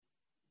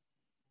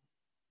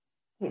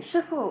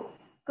师父，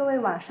各位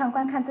网上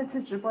观看这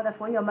次直播的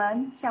佛友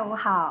们，下午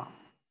好。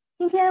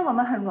今天我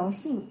们很荣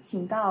幸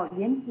请到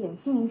原点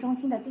心灵中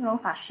心的定荣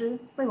法师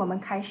为我们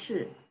开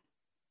示。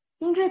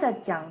今日的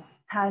讲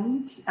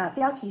坛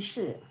标题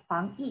是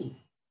防疫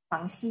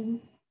防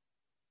心，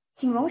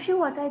请容许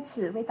我在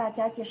此为大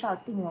家介绍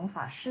定荣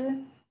法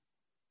师。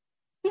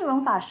定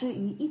荣法师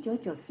于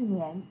1994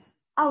年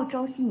澳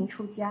洲悉尼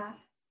出家。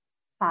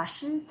法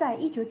师在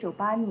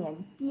1998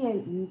年毕业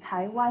于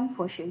台湾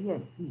佛学院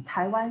与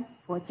台湾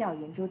佛教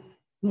研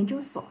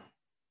究所，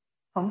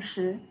同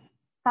时，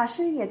法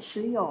师也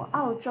持有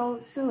澳洲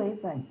斯维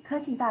本科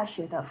技大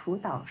学的辅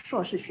导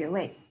硕士学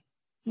位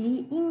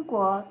及英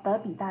国德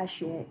比大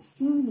学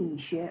心理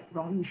学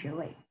荣誉学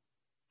位。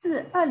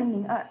自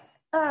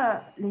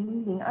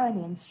2002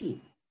年起，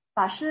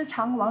法师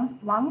常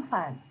往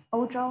返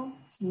欧洲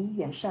及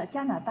远涉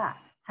加拿大、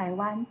台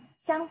湾、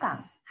香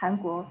港、韩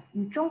国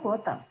与中国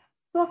等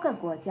多个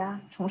国家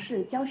从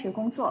事教学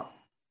工作、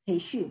培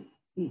训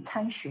与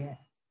参学。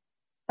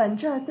本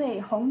着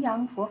对弘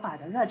扬佛法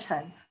的热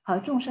忱和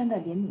众生的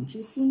怜悯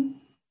之心，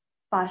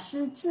法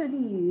师致力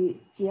于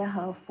结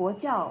合佛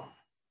法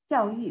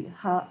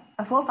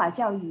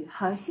教育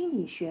和心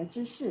理学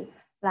知识，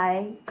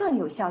来更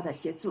有效地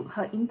协助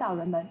和引导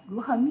人们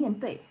如何面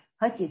对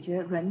和解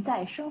决人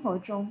在生活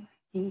中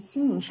及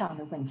心灵上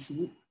的问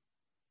题。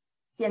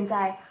现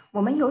在，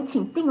我们有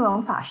请定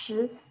荣法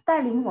师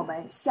带领我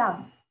们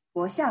向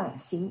佛像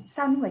行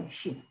3问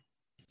讯。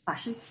法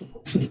师请。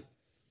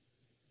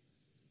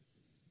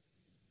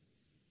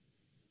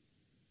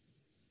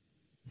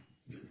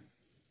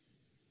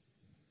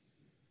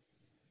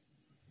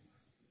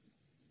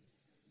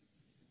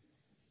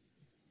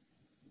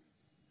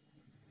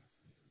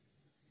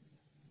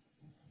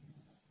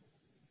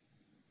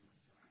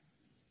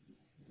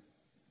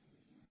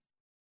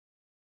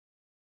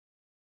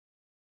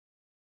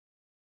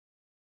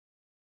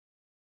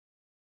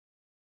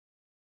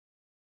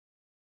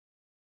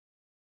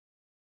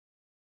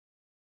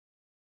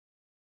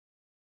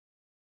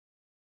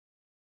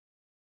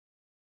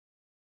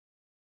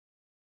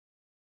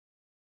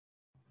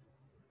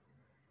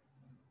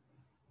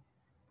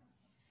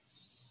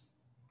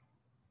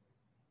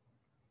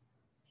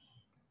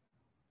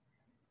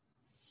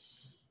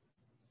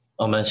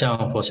我们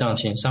向佛像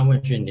行3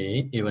问讯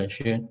礼：1问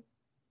讯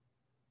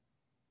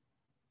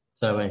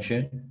，2问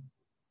讯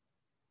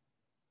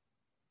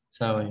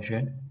，3问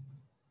讯。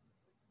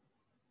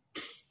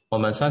我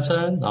们三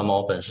称南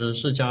无本师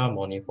释迦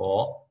牟尼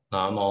佛，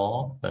南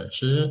无本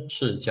师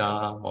释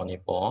迦牟尼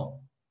佛，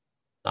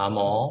南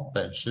无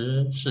本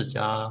师释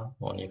迦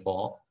牟尼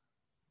佛，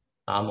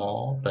南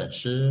无本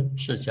师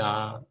释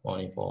迦牟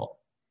尼佛。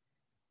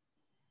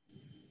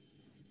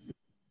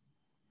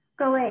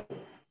各位，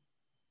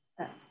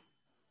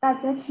大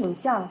家请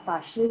向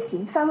法师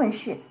行3问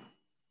讯。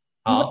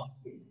好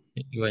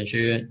，1问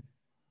讯。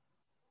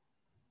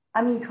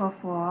阿弥陀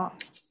佛，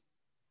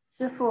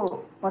师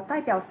父，我代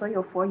表所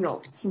有佛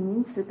友，请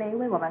您慈悲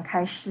为我们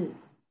开示。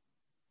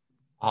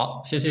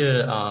好，谢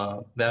谢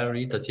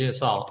Valerie 的介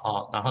绍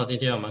啊。然后今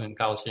天我们很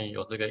高兴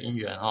有这个因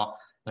缘哈，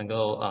能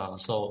够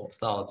受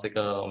到这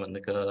个我们那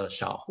个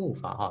小护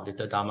法哈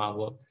Little Dharma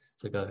Work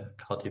这个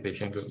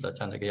Cultivation Group 的这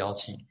样的一个邀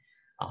请，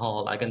然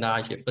后来跟大家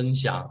一起分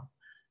享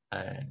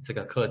这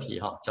个课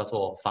题哈，叫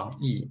做防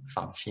疫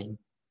防心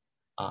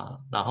啊。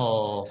然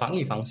后防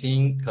疫防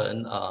心，可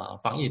能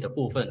防疫的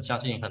部分，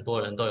相信很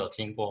多人都有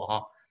听过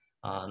哈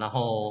然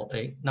后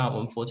那我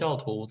们佛教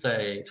徒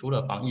在除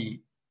了防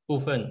疫部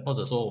分，或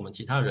者说我们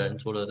其他人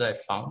除了在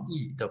防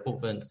疫的部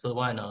分之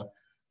外呢，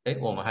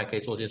我们还可以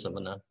做些什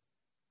么呢？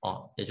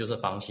也就是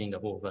防心的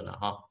部分了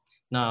哈。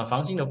那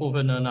防心的部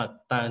分呢，那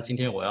当然今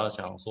天我要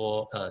想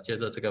说，借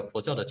着这个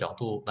佛教的角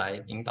度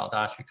来引导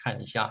大家去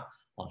看一下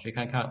去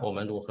看看我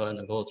们如何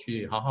能够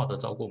去好好的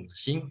照顾我们的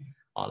心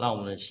让我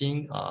们的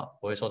心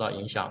不会受到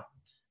影响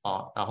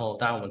然后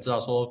当然我们知道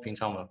说，平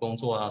常我们工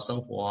作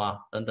生活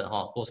等等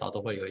多少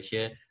都会有一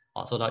些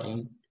受到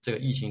这个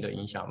疫情的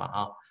影响嘛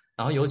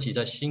然后尤其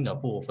在心的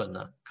部分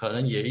呢，可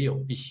能也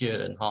有一些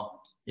人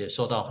也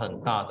受到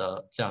很大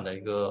的这样的一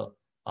个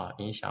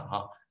影响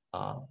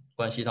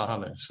关系到他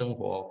们生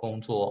活、工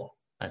作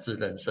乃至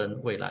人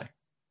生未来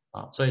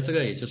所以这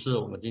个也就是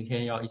我们今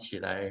天要一起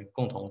来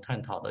共同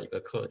探讨的一个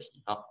课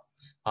题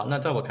好，那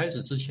在我开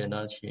始之前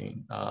呢，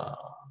请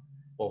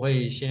我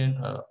会先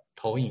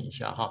投影一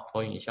下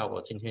投影一下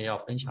我今天要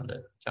分享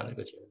的这样的一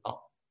个简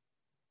报。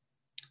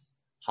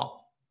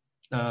好，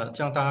那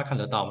这样大家看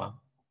得到吗？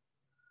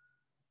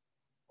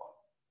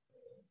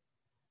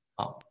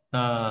好，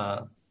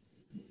那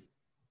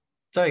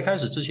在开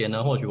始之前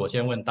呢，或许我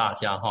先问大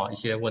家一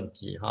些问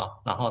题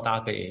然后大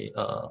家可以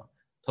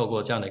透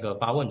过这样的一个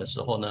发问的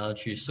时候呢，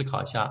去思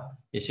考一下，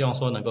也希望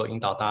说能够引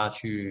导大家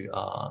去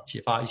启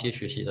发一些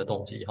学习的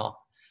动机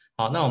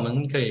好，那我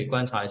们可以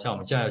观察一下我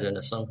们现在人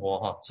的生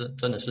活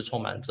真的是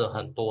充满着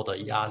很多的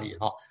压力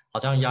好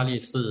像压力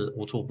是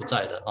无处不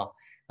在的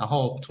然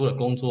后除了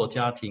工作、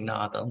家庭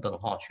等等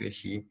学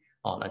习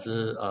乃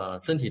至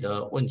身体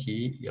的问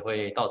题也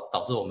会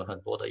导致我们很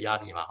多的压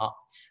力嘛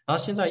然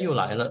后现在又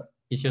来了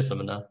一些什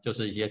么呢？就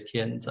是一些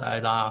天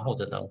灾啦，或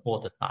者人祸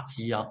的打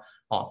击啊，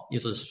又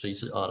是随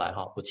之而来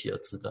不期而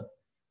至的。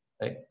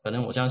可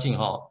能我相信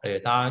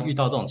大家遇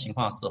到这种情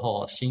况的时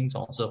候，心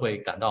总是会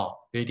感到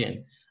有一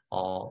点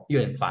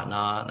厌烦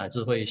啊，乃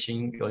至会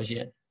心有一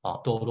些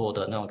堕落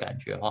的那种感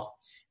觉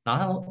然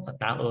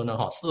而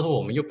呢似乎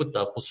我们又不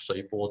得不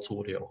随波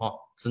逐流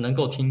只能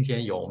够听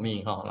天由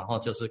命然后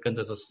就是跟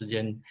着这时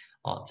间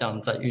这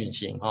样在运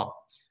行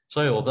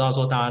所以我不知道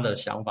说大家的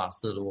想法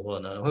是如何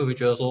呢？会不会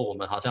觉得说我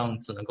们好像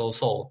只能够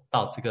受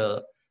到这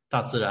个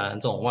大自然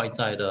这种外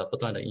在的不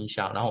断的影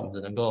响，然后我们只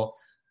能够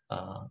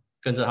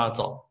跟着它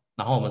走，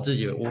然后我们自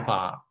己无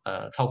法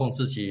操控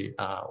自己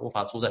无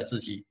法主宰自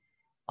己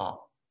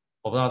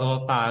我不知道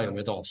说大家有没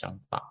有这种想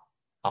法。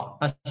好，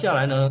那接下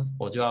来呢，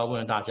我就要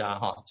问大家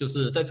就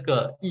是在这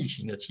个疫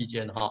情的期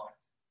间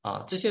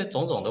这些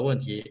种种的问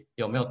题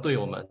有没有对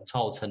我们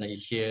造成了一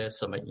些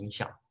什么影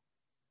响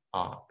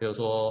比如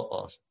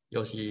说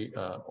尤其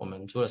我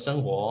们除了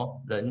生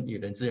活人与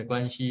人之间的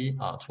关系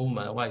出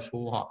门外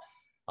出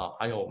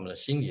还有我们的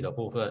心理的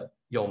部分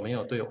有没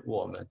有对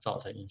我们造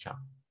成影响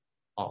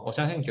我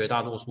相信绝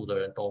大多数的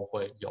人都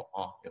会有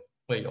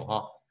会有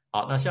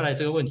好，那下来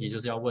这个问题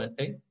就是要问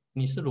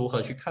你是如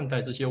何去看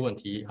待这些问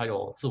题还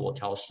有自我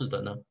调试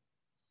的呢？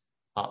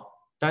好，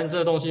当然这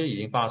个东西已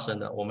经发生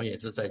了，我们也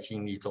是在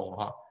经历中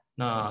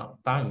那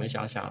大家有没有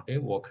想想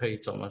我可以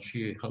怎么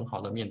去很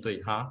好的面对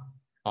它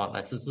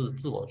乃至是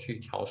自我去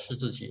调试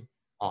自己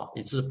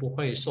以致不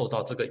会受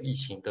到这个疫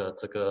情的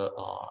这个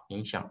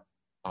影响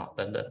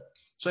等等。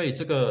所以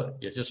这个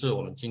也就是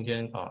我们今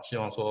天希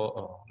望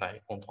说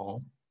来共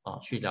同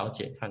去了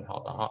解探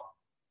讨的好，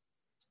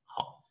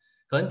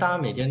可能大家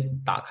每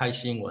天打开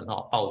新闻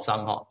报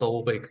章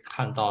都会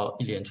看到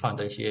一连串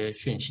的一些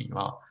讯息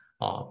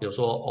比如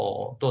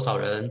说多少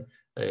人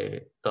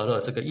得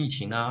了这个疫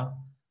情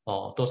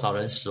多少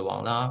人死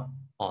亡啦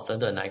等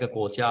等，哪一个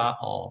国家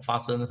发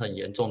生很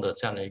严重的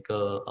这样的一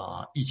个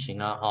疫情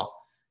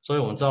所以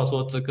我们知道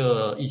说这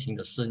个疫情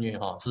的肆虐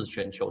是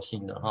全球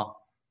性的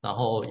然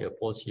后也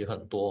波及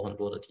很多很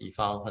多的地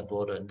方，很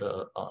多人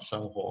的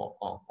生活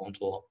工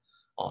作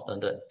等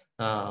等。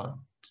那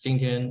今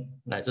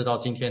天乃至到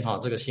今天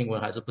这个新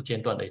闻还是不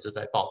间断的一直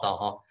在报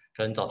道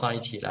可能早上一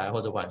起来或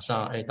者晚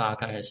上大家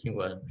看看新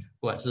闻，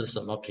不管是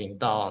什么频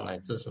道乃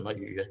至什么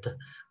语言的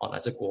乃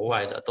至国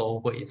外的都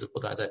会一直不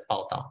断在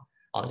报道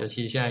尤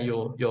其现在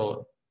又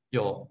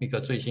一个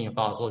最新的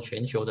报道说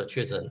全球的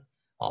确诊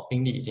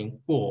病例已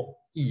经过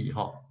亿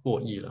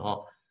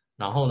了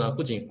然后呢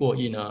不仅过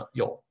亿呢，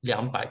有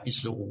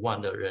215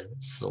万的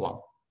人死亡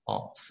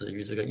死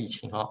于这个疫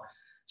情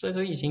所以这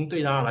个疫情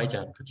对大家来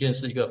讲可见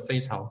是一个非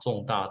常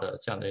重大的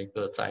这样的一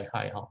个灾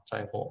害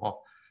灾祸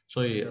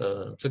所以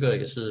这个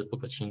也是不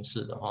可轻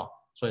视的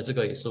所以这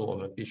个也是我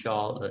们必须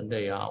要人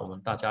类我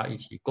们大家一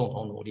起共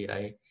同努力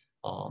来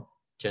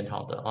检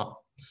讨的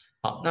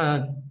好，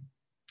那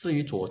至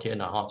于昨天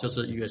就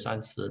是1月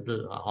30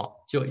日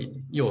就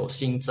又有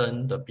新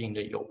增的病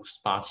例有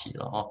58起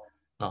了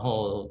然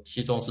后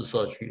其中是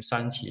社区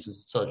，3起是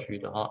社区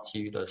的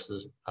其余的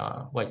是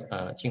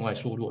境外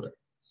输入的。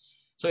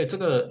所以这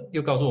个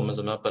又告诉我们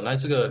什么？本来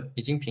这个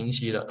已经平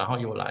息了，然后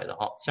又来了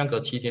相隔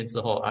7天之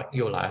后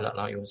又来了，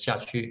然后又下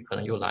去，可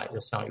能又来，又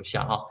上又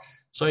下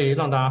所以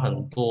让大家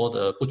很多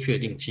的不确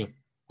定性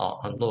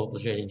很多不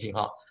确定性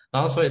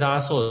然后所以大家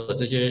受了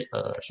这些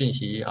讯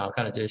息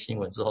看了这些新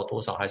闻之后，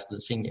多少还是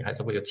心里还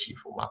是会有起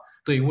伏嘛，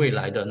对于未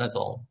来的那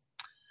种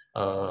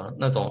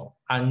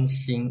安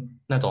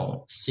心，那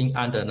种心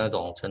安的那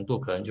种程度，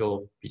可能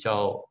就比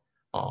较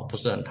不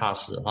是很踏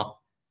实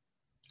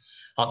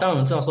好，当然我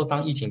们知道说，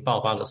当疫情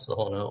爆发的时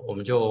候呢，我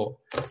们就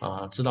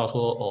知道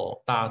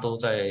说大家都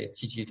在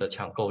积极的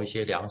抢购一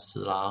些粮食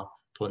啦，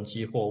囤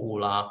积货物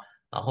啦，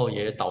然后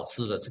也导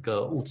致了这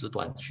个物质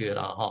短缺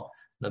啦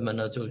人们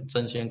呢就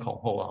争先恐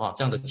后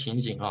这样的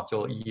情景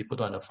就一一不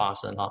断的发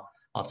生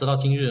直到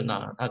今日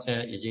呢，他现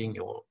在已经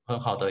有很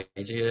好的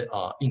一些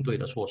应对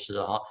的措施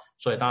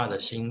所以大家的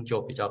心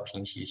就比较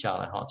平息下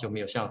来就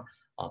没有像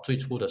最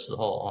初的时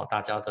候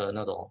大家的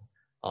那种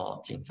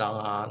紧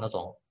张那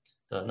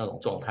种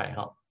状态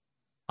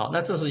好，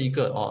那这是一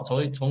个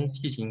从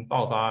疫情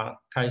爆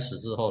发开始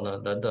之后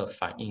呢，人的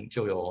反应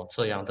就有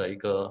这样的一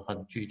个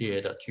很剧烈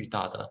的、巨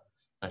大的，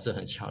还是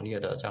很强烈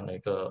的这样的一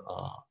个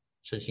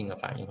身心的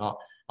反应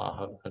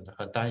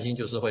很担心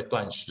就是会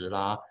断食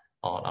啦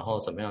然后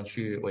怎么样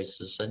去维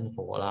持生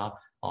活啦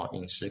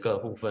饮食各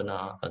部分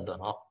等等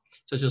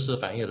这就是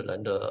反映了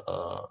人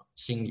的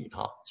心理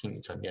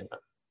层面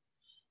的。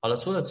好了，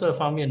除了这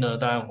方面呢，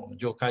当然我们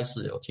就开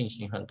始有进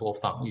行很多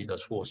防疫的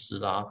措施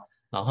啦，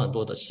然后很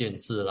多的限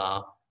制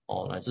啦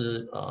乃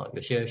至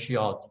有些需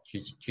要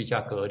居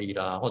家隔离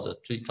啦，或者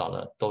最早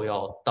的都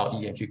要到医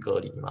院去隔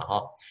离嘛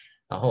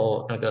然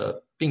后那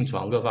个病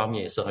床各方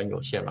面也是很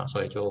有限嘛，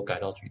所以就改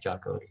到居家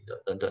隔离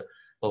的等等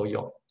都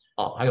有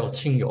还有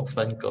亲友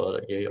分隔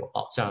的也有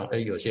像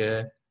有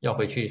些要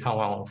回去探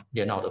望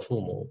年老的父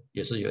母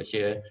也是有一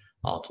些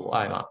阻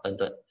碍嘛等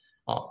等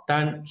当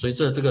然随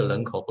着这个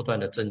人口不断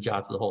的增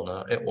加之后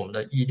呢，我们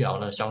的医疗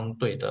呢相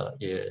对的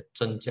也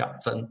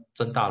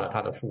增大了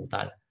它的负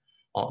担。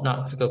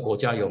那这个国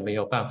家有没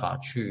有办法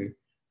去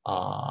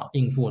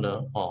应付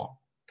呢？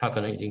它可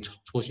能已经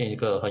出现一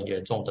个很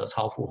严重的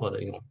超负荷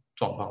的一种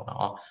状况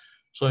了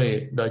所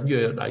以人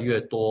越来越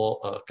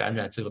多感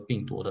染这个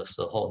病毒的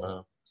时候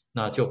呢，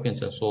那就变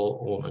成说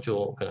我们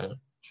就可能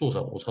束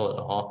手无策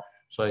了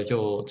所以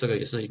就这个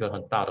也是一个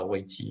很大的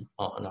危机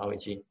很大的危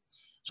机。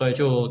所以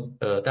就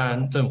当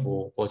然政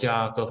府国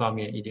家各方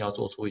面一定要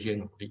做出一些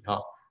努力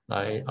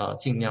来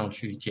尽量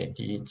去减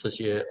低这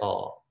些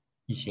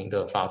疫情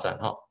的发展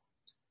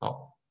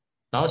好，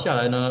然后下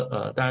来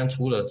呢当然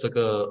除了这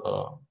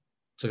个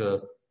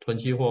囤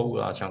积货物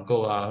抢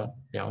购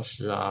粮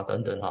食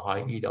等等还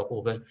有医疗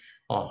部分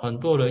很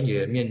多人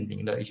也面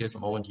临了一些什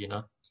么问题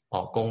呢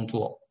工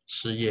作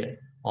失业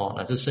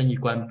乃至生意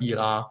关闭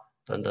啦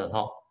等等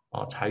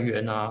裁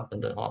员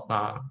等等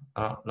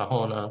然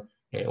后呢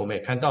我们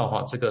也看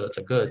到这个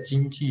整个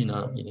经济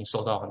呢已经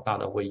受到很大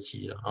的危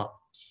机了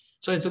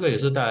所以这个也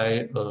是带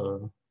来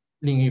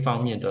另一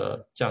方面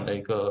的这样的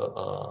一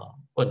个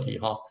问题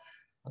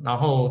然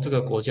后这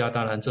个国家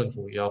当然政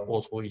府也要拨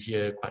出一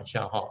些款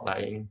项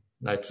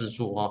来资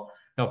助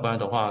要不然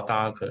的话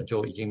大家可能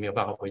就已经没有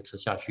办法维持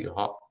下去了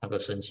那个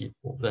生计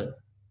部分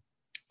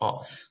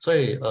所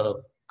以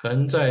可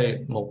能在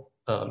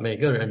每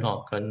个人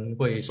可能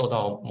会受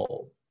到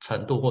某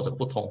程度或者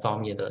不同方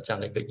面的这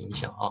样的一个影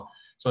响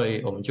所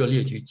以我们就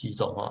列举几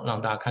种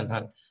让大家看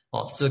看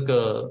这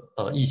个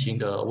疫情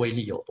的威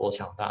力有多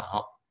强大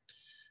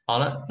好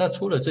了，那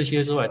除了这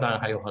些之外，当然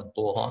还有很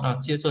多那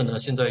接着呢，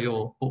现在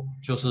又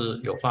就是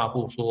有发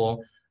布说，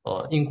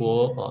英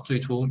国最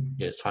初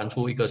也传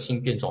出一个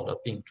新变种的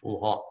病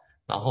毒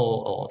然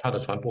后它的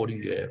传播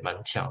率也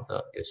蛮强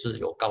的，也是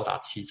有高达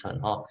70%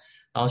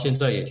然后现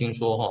在也听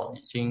说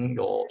已经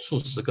有数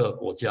十个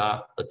国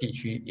家的地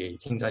区也已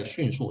经在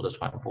迅速的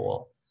传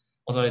播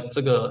所以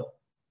这个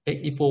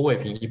一波未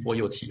平一波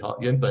又起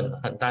原本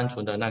很单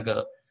纯的那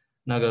个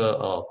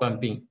冠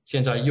病，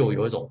现在又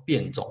有一种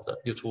变种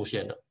的又出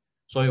现了。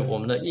所以我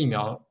们的疫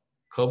苗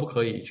可不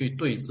可以去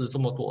对治这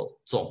么多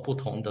种不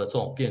同的这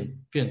种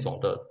变种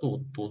的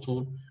毒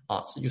株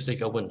又是一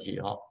个问题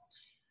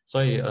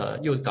所以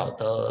又搞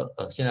得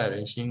现在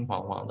人心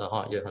惶惶的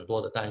也很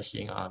多的担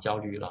心焦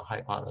虑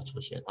害怕的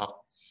出现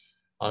好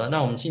了，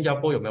那我们新加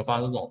坡有没有发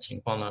生这种情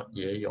况呢？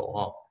也有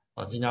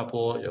新加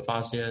坡也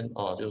发现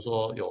就是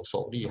说有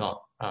首例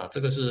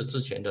这个是之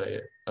前的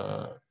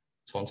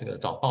从这个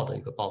早报的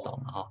一个报道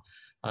嘛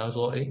好像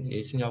说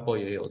新加坡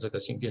也有这个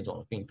新变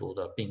种病毒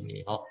的病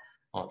例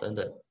等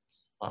等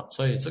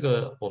所以这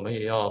个我们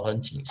也要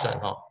很谨慎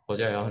国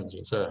家也要很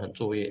谨慎很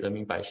注意，人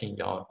民百姓也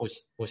要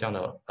互相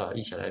的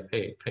一起来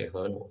配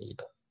合努力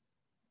的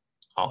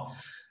好。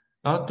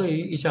然后对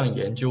于一项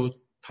研究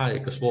他有一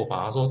个说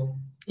法，他说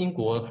英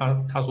国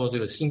他说这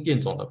个新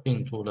变种的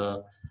病毒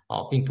呢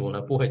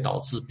不会导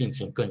致病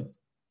情更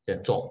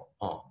严重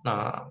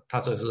那他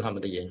这个是他们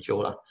的研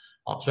究了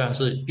虽然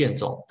是变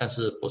种，但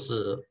是不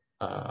是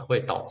会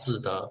导致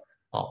的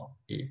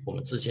比我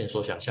们之前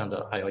所想象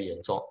的还要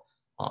严重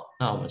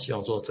那我们希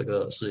望说这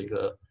个是一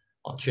个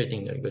确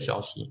定的一个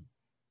消息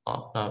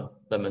那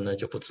人们呢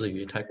就不至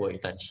于太过于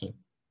担心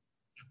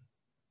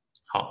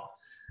好。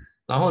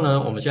然后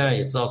呢，我们现在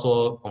也知道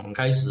说，我们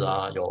开始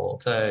有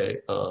在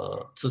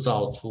制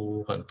造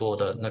出很多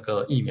的那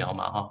个疫苗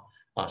嘛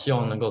希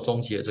望能够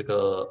终结这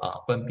个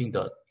冠病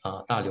的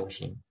大流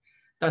行。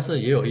但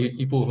是也有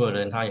一部分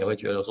人他也会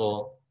觉得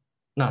说，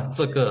那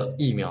这个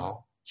疫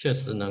苗确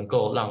实能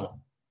够让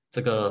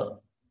这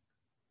个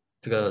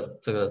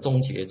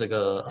终结这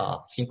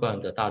个新冠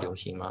的大流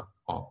行吗？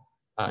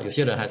有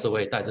些人还是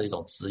会带着一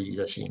种质疑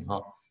的心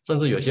甚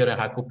至有些人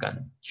还不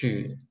敢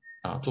去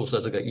注射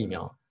这个疫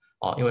苗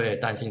因为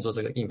担心说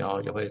这个疫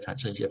苗也会产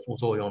生一些副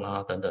作用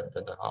等等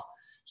等等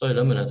所以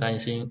人们的担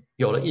心，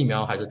有了疫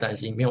苗还是担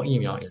心，没有疫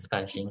苗也是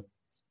担心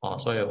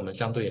所以我们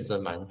相对也是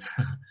蛮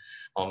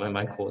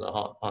苦的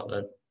好，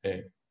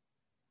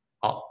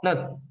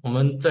那我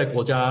们在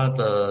国家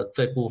的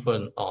这部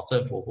分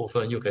政府部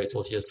分又可以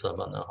做些什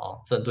么呢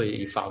针对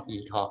于防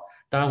疫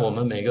当然我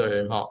们每个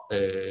人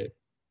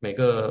每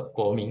个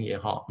国民也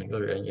好，每个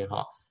人也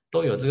好，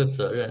都有这个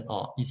责任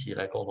一起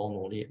来共同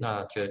努力。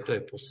那绝对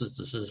不是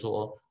只是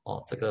说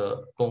这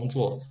个工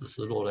作只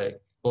是落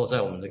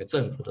在我们这个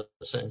政府的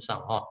身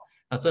上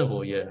那政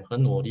府也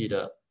很努力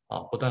的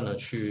不断的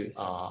去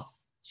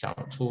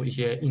想出一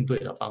些应对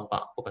的方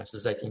法，不管是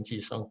在经济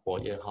生活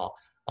也好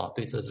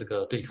对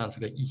抗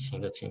这个疫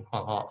情的情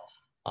况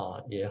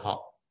也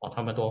好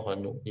他们都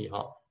很努力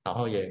然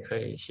后也可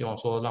以希望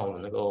说让我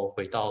们能够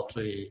回到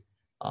最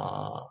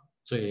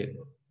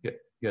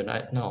原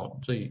来那种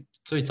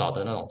最早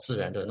的那种自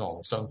然的那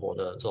种生活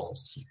的这种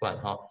习惯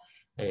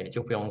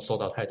就不用受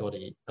到太多的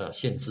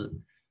限制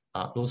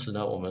如此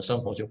呢我们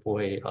生活就不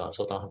会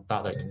受到很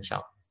大的影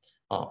响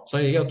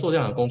所以要做这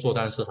样的工作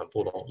当然是很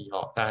不容易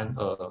当然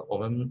我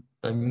们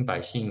人民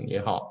百姓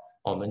也好，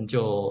我们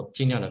就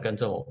尽量的跟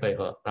政府配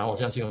合，然后我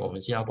相信我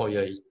们新加坡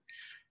也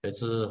也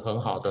是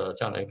很好的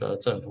这样的一个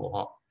政府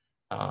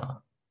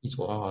一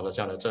组很好的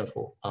这样的政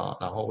府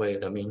然后为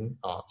人民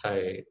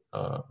在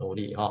努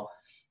力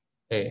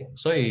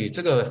所以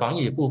这个防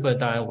疫部分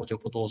当然我就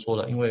不多说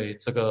了，因为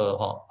这个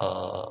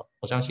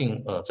我相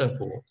信政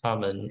府他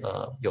们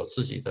有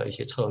自己的一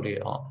些策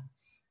略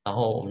然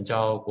后我们只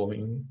要国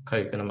民可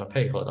以跟他们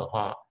配合的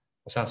话，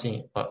我相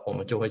信我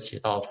们就会起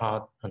到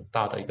它很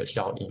大的一个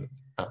效应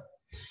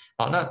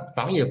好，那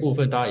防疫的部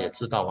分大家也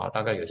知道嘛，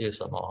大概有些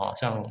什么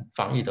像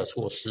防疫的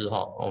措施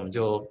我们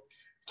就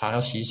常要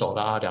洗手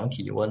啦，量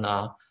体温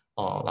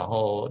然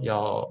后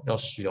要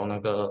使用那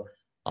个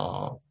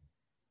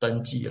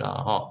登记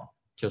啦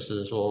就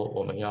是说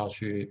我们要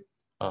去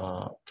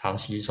常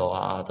洗手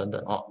等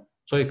等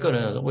所以个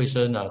人的卫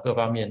生各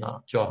方面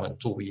就要很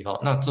注意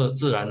那这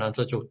自然呢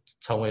这就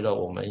成为了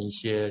我们一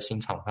些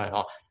新常态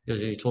尤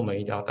其出门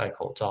一定要戴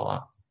口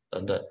罩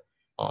等等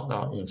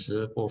那饮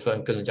食部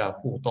分跟人家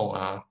互动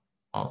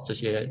这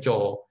些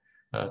就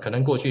可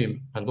能过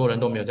去很多人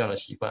都没有这样的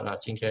习惯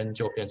今天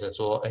就变成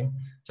说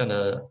这样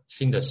的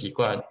新的习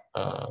惯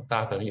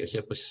大家可能有些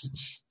不适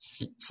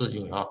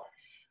应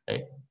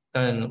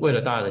但为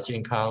了大家的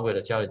健康，为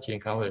了家人健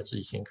康，为了自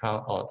己健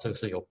康这个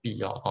是有必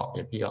要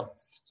也必要，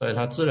所以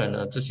它自然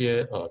呢这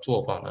些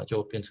做法呢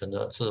就变成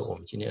了是我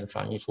们今天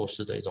防疫措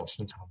施的一种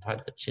新常态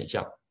的现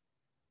象。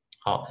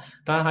好，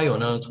当然还有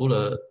呢，除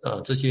了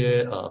这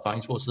些防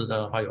疫措施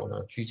呢，还有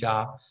呢居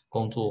家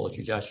工作、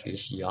居家学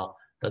习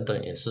等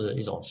等，也是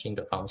一种新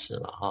的方式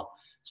了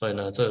所以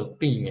呢，这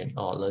避免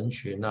人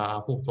群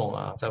互动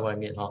在外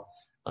面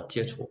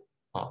接触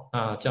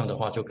那这样的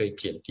话就可以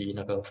减低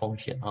那个风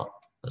险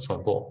的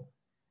传播。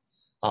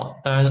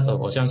当然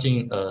我相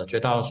信绝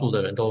大多数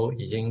的人都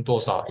多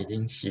少已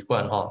经习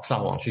惯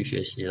上网去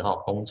学习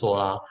工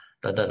作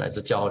等等乃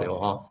至交流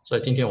所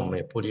以今天我们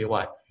也不例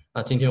外。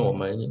那今天我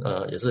们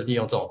也是利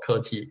用这种科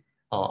技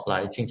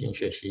来进行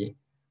学习，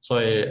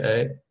所以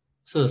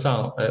事实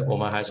上我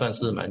们还算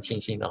是蛮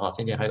庆幸的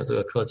今天还有这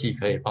个科技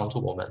可以帮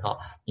助我们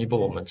弥补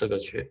我们这个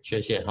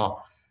缺陷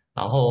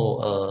然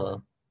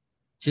后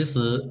其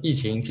实疫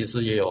情其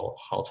实也有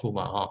好处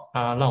嘛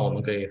它让我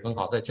们可以很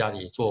好在家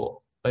里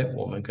做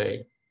我们可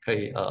以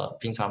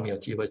平常没有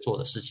机会做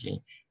的事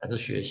情，还是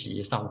学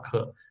习上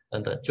课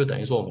等等，就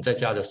等于说我们在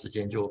家的时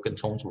间就更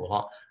充足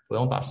不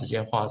用把时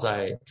间花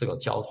在这个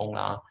交通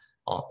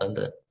等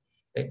等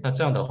那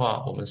这样的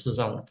话我们事实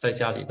上在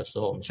家里的时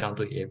候我们相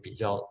对也比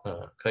较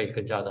可以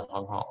更加的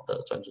很好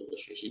的专注的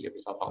学习，也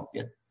比较方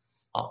便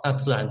那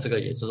自然这个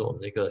也是我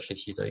们的一个学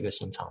习的一个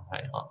新常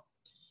态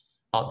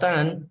好，当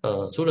然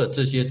除了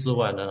这些之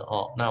外呢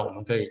那我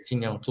们可以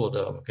尽量做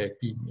的，我们可以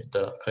避免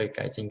的，可以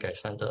改进改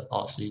善的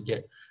是一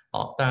点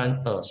当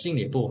然心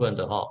理部分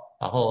的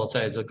然后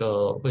在这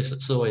个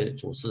世卫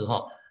组织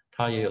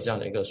它也有这样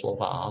的一个说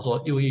法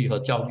说忧郁和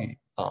焦虑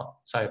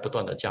在不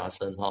断的加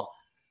深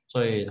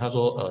所以他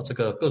说这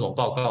个各种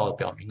报告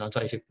表明呢，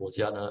在一些国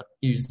家呢，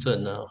抑郁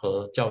症呢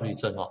和焦虑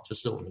症就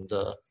是我们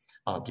的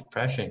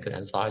depression 跟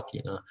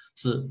anxiety 呢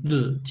是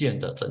日渐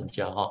的增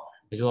加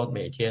也就是说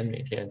每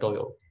天都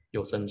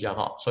有增加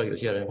所以有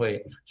些人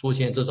会出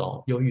现这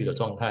种忧郁的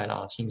状态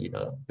心理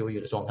的忧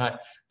郁的状态，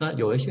那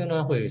有一些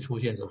呢会出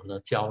现什么呢？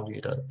焦虑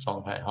的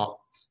状态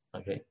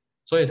OK，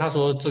 所以他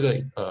说这个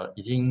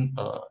已经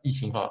疫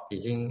情已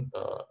经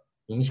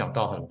影响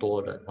到很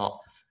多人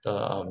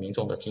的民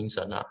众的精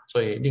神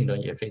所以令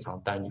人也非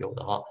常担忧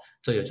的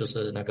这也就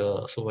是那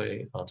个世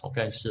卫总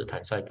干事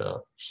谭赛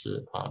德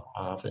是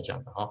他分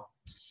享的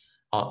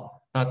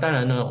好，那当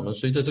然呢，我们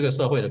随着这个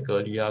社会的隔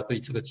离对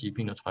这个疾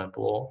病的传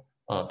播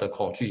的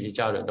恐惧以及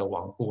家人的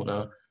亡故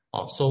呢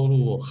收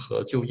入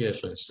和就业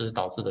损失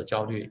导致的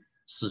焦虑，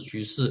使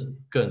局势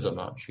更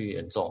去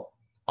严重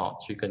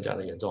去更加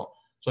的严重，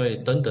所以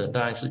等等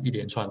当然是一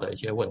连串的一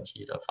些问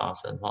题的发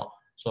生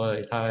所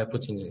以它不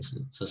仅仅是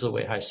只是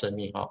危害生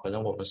命可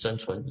能我们生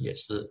存也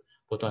是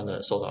不断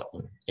的受到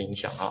影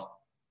响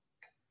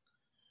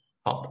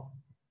好，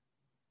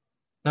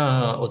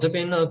那我这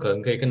边呢可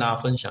能可以跟大家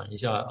分享一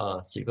下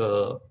几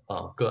个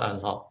个案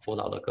辅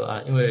导的个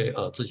案，因为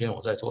之前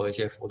我在做一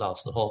些辅导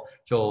时候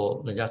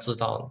就人家知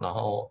道，然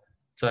后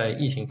在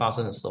疫情发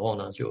生的时候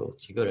呢就有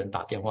几个人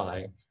打电话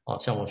来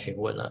向我询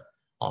问了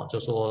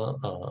就说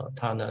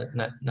他呢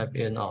那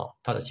边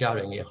他的家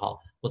人也好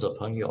或者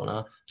朋友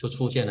呢就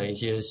出现了一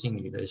些心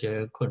理的一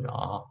些困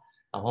扰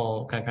然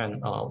后看看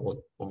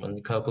我们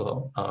可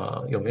不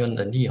有没有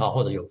能力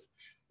或者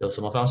有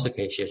什么方式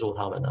可以协助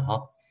他们的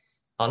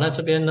好，那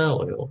这边呢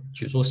我就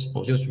举出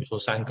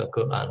3个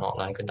个案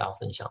来跟大家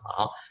分享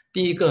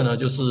第一个呢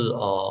就是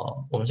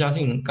我们相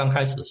信刚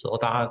开始的时候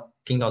大家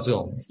听到这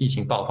种疫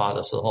情爆发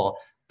的时候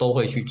都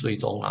会去追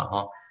踪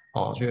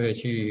就会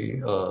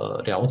去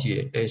了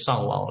解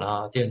上网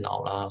啦、电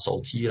脑啦、手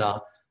机啦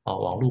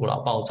网络啦、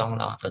报章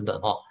啦等等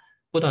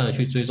不断的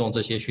去追踪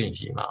这些讯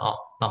息嘛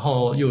然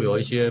后又有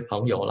一些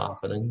朋友啦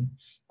可能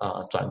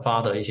转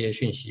发的一些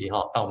讯息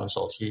到我们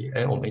手机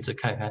我们一直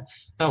看，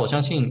但我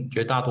相信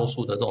绝大多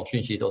数的这种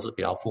讯息都是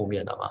比较负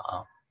面的嘛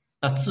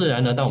那自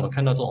然呢当我们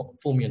看到这种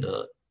负面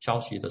的消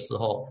息的时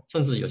候，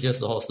甚至有些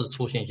时候是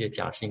出现一些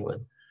假新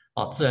闻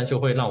自然就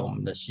会让我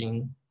们的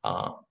心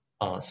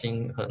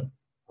心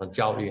很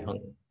焦虑、很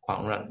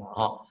狂乱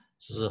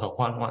就是很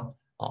慌乱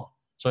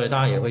所以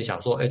大家也会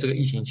想说，这个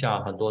疫情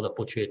下很多的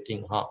不确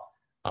定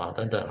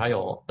等等，还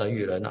有人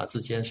与人之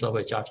间、社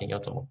会家庭要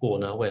怎么过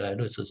呢？未来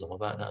日子怎么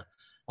办呢？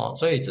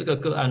所以这个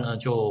个案呢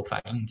就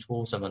反映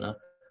出什么呢？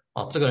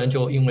这个人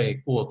就因为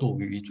过度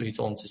于追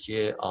踪这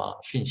些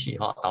讯息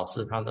导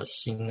致他的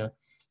心呢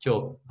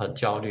就很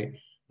焦虑，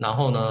然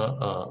后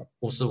呢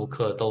无时无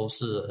刻都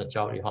是很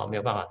焦虑没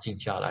有办法静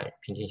下来、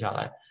平静下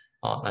来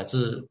乃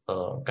至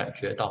感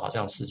觉到好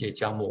像世界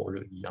将末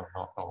日一样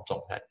那种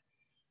状态。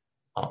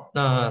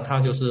那他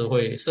就是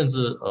会甚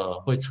至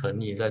会沉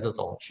溺在这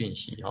种讯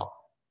息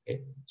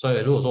所以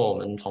如果说我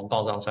们从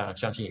报章上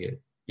相信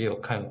也有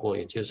看过，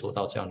也接触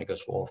到这样的一个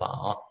说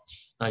法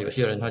那有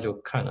些人他就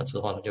看了之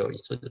后呢，就一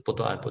直不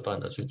断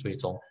的去追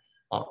踪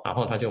然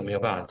后他就没有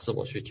办法自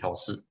我去调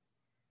试。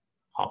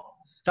好，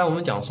但我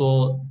们讲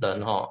说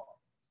人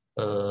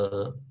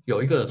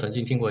有一个曾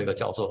经听过一个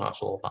教授他的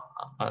说法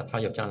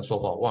他有这样的说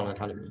法，我忘了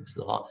他的名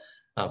字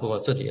不过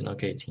这里呢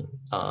可以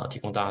提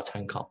供大家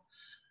参考。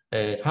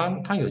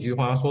他有句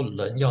话说，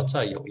人要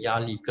在有压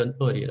力跟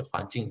恶劣的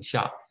环境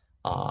下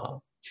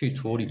去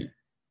处理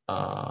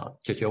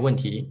解决问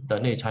题，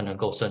人类才能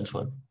够生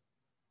存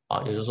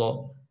也就是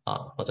说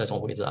我再重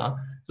复一次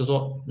就是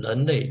说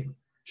人类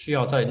需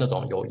要在那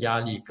种有压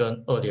力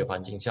跟恶劣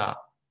环境下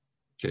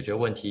解决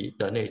问题，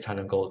人类才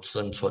能够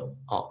生存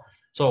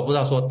所以我不知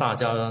道说大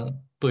家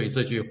对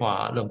这句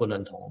话认不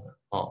认同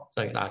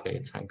所以大家可以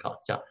参考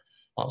一下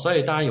所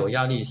以当然有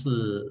压力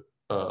是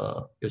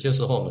有些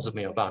时候我们是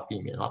没有办法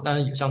避免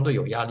但是相对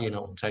有压力呢，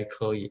我们才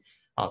可以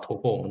突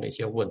破我们的一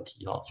些问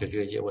题解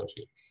决一些问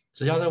题。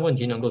只要这个问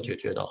题能够解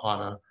决的话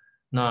呢，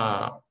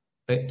那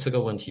这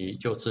个问题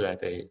就自然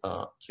可以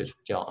解除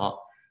掉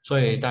所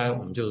以当然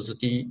我们就是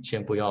第一，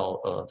先不要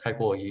太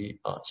过于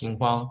惊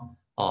慌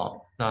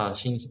那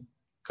心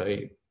可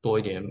以多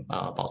一点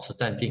保持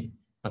淡定，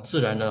那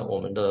自然呢我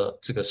们的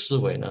这个思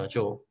维呢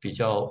就比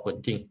较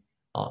稳定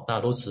那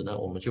如此呢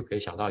我们就可以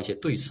想到一些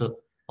对策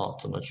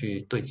怎么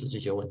去对峙这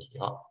些问题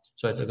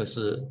所以这个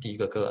是第一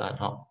个个案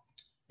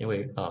因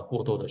为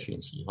过多的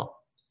讯息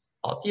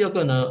第二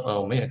个呢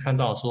我们也看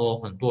到说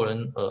很多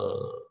人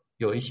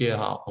有一些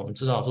我们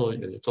知道说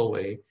有周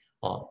围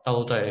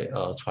都在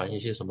传一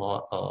些什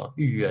么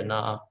预言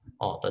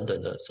等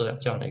等的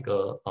这样的一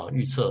个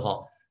预测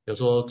有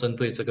时候针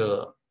对这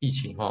个疫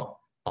情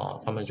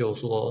他们就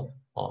说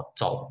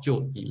早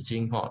就已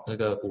经那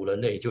个古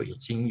人类就已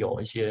经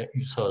有一些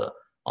预测了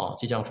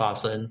即将发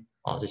生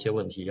这些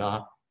问题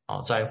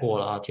灾祸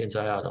啦、天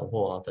灾人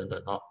祸等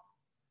等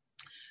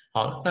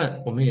好，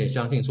那我们也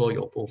相信说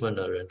有部分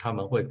的人他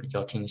们会比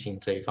较听信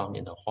这一方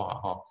面的话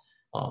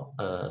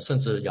甚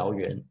至谣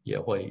言也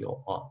会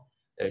有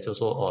就是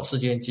说世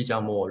间即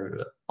将末日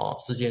了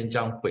世间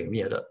将毁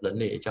灭了，人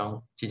类也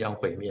即将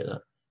毁灭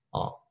了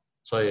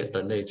所以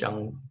人类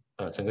将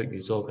整个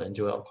宇宙可能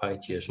就要快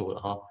结束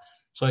了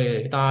所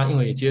以大家因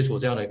为接触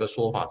这样的一个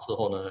说法之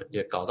后呢，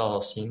也搞到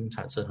心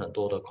产生很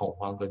多的恐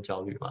慌跟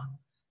焦虑嘛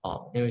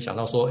因为想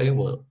到说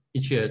我一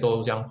切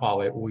都将化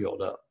为乌有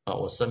了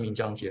我生命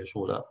将结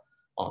束了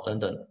等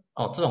等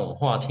这种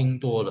话听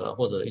多了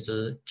或者一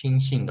直听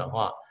信的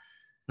话，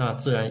那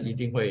自然一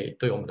定会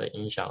对我们的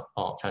影响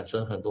产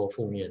生很多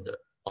负面的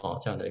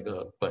这样的一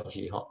个关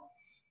系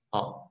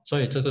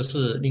所以这个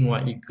是另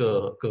外一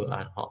个个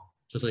案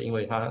就是因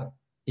为他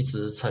一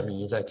直沉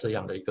迷在这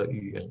样的一个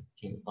预言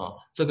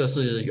这个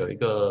是有一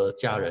个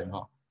家人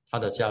他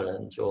的家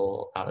人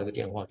就打了个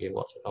电话给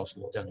我，就告诉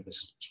我这样的一个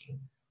事情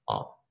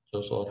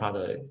就是说他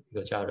的一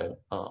个家人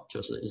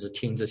就是一直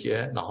听这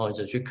些，然后一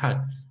直去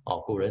看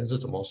古人是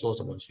怎么说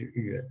怎么去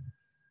预言。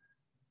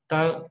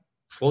当然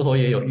佛陀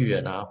也有预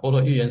言佛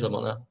陀预言什么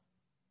呢？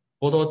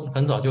佛陀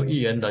很早就预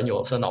言人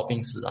有生老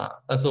病死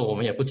但是我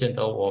们也不见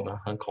得我们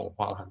很恐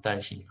慌很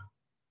担心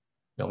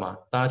有吗？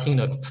大家听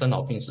了生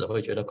老病死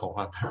会觉得恐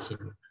慌担心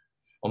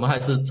我们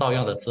还是照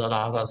样的吃喝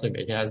拉撒睡，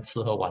每天还是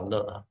吃喝玩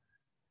乐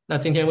那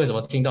今天为什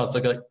么听到这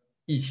个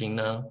疫情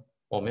呢，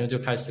我们就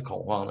开始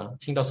恐慌呢？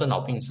听到生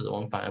老病死我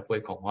们反而不会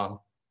恐慌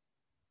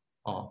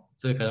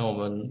这可能我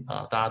们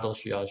大家都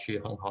需要去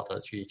很好的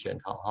去检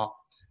讨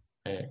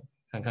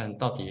看看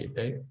到底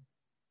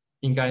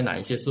应该哪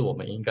一些是我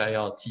们应该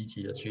要积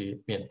极的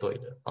去面对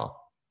的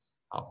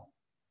好，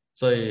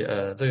所以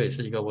这个也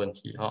是一个问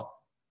题好，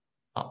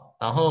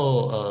然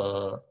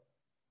后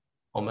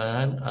我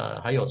们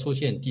还有出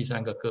现第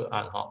三个个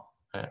案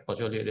我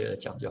就略略的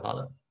讲就好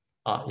了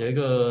有一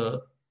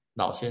个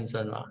老先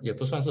生也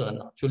不算是很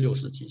老，就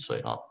60几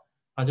岁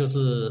他就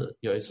是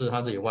有一次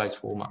他自己外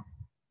出嘛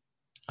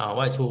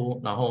外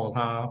出，然后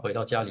他回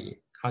到家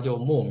里，他就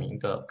莫名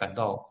的感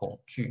到恐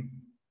惧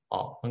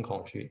很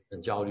恐惧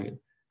很焦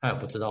虑，他也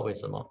不知道为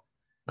什么。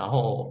然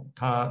后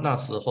他那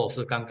时候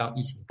是刚刚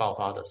疫情爆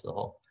发的时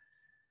候，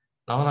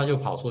然后他就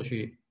跑出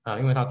去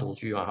因为他独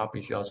居嘛，他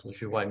必须要出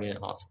去外面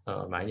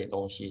买一点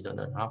东西等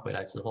等。他回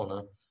来之后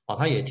呢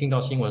他也听到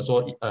新闻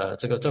说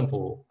这个政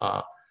府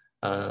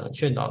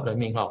劝导人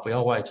民不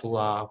要外出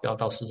不要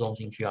到市中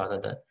心去等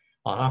等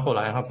那后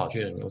来他跑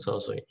去了牛车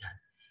水，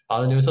跑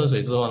了牛车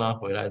水之后呢，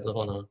回来之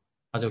后呢，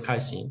他就开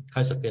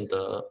始变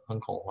得很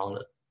恐慌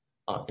了，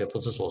也不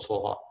知所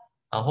措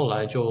然后后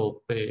来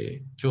就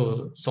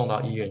送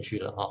到医院去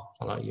了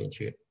送到医院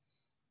去。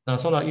那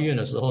送到医院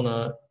的时候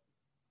呢，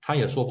他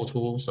也说不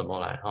出什么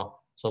来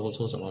说不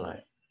出什么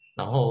来。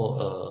然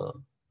后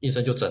医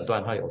生就诊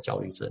断他有焦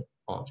虑症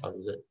焦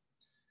虑症。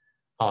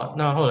好，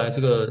那后来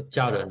这个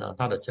家人呢，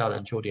他的家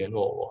人就联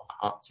络我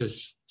就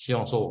希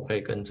望说我可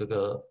以跟这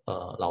个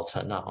老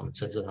陈我们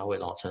称之他为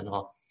老陈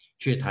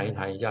去谈一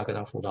谈一下，跟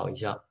他辅导一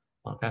下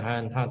看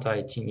看他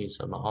在经历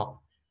什么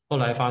后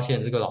来发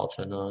现这个老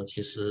陈呢，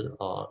其实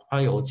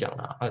他有讲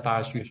他大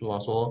概叙述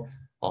说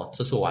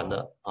这次完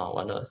了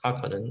完了，他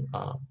可能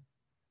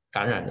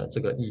感染了这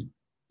个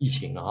疫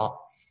情了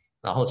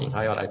然后警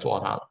察要来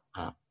抓他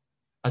了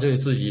他就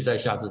自己在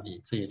吓自己，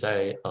自己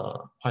在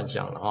幻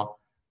想了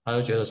他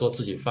就觉得说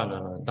自己犯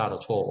了很大的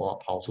错误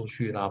跑出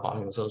去啦，跑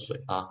牛车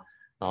水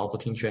然后不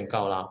听劝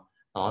告啦，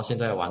然后现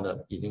在完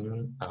了，已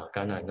经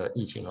感染了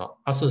疫情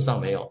他事实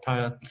上没有，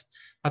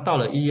他到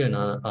了医院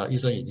呢，医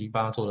生已经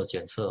帮他做了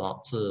检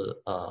测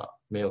是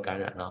没有感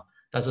染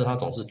但是他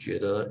总是觉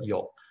得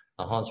有，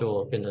然后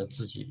就变得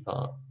自己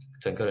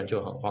整个人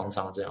就很慌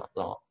张这样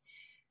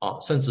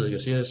甚至有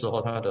些时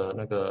候他的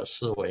那个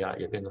思维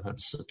也变得很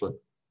迟钝。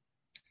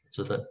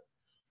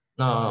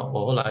那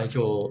我后来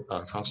就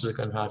尝试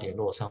跟他联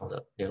络上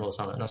了，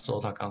那时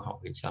候他刚好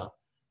回家，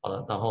好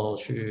了，然后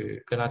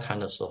去跟他谈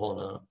的时候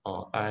呢，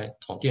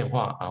从电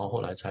话，然后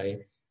后来才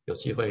有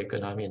机会跟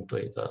他面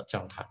对的这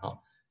样谈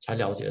才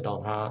了解到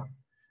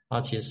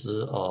他其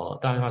实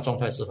当然他状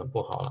态是很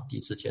不好了，第一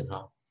次见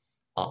他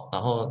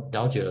然后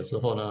了解了之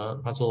后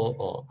呢，他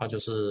说他就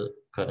是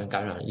可能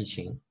感染疫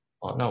情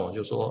那我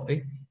就说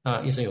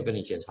那医生有跟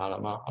你检查了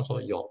吗？他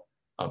说有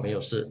没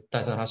有事，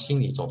但是他心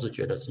里总是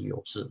觉得是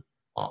有事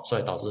所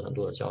以导致很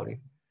多的焦虑。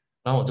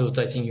然后我就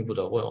再进一步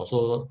的问我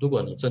说，如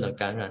果你真的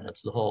感染了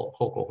之后，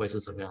后果会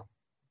是怎么样？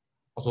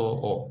他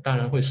说当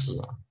然会死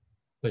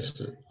会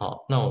死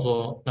那我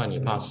说那你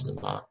怕死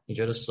吗？你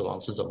觉得死亡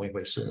是怎么一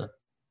回事呢？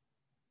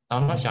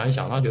然后他想一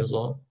想，他觉得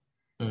说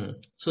事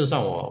实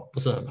上我不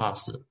是很怕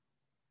死。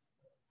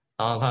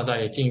然后他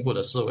在进一步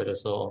的思维的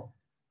时候，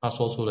他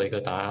说出了一个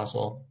答案，他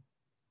说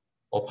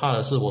我怕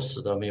的是我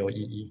死的没有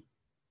意义，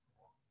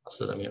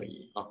死的没有意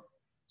义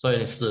所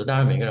以死当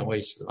然每个人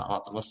会死嘛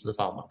怎么死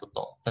法我们不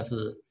懂，但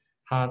是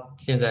他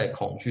现在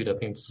恐惧的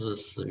并不是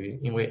死于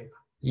因为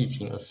疫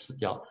情而死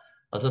掉，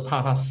而是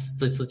怕他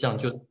这次这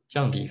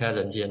样离开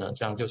人间了，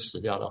这样就死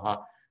掉的话，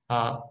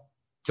他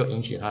就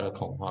引起他的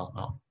恐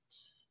慌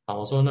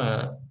我说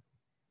那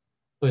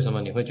为什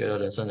么你会觉得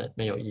人生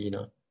没有意义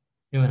呢？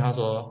因为他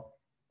说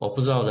我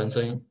不知道人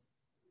生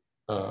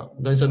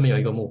没有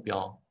一个目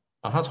标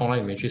他从来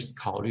也没去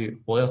考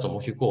虑我要怎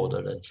么去过我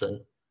的人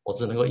生，我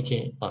只能够一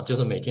天就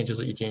是每天就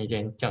是一天一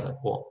天这样的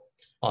过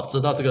直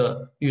到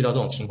遇到这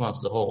种情况的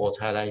时候，我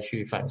才来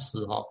去反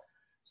思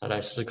才来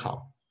思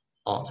考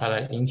才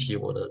来引起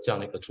我的这样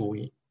的一个注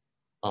意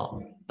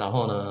然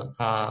后呢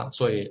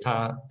所以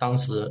他当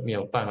时没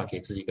有办法给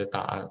自己一个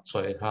答案，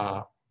所以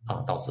他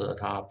导致了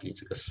他比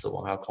这个死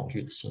亡还要恐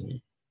惧的心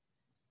理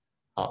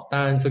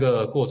当然这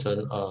个过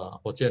程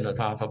我见了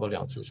他差不多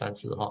2次3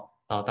次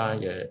当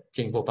然也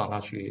进一步帮他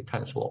去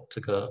探索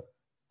这个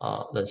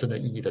人生的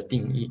意义的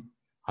定义，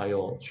还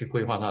有去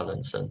规划他的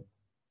人生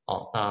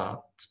那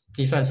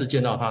第3次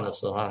见到他的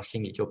时候，他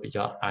心里就比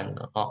较安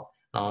了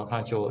然后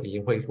他就已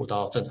经恢复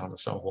到正常的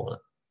生活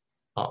了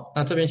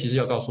那这边其实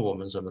要告诉我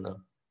们什么呢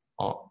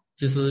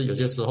其实有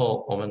些时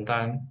候我们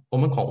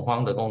恐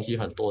慌的东西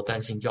很多，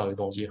担心焦虑的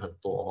东西很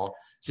多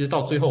其实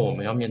到最后我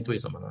们要面对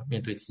什么呢？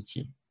面对自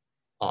己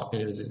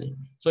面对自己。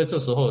所以这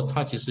时候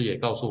他其实也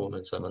告诉我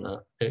们什么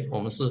呢？我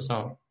们事实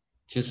上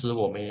其实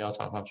我们也要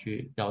常常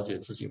去了解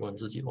自己，问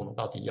自己我们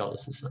到底要的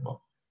是什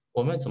么，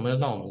我们怎么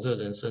让我们这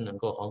个人生能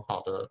够很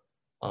好的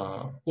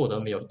过得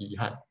没有遗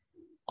憾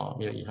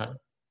没有遗憾。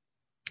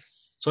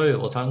所以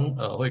我常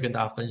会跟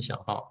大家分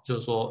享就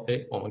是说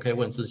我们可以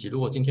问自己，如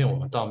果今天我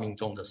们到命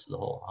终的时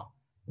候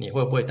你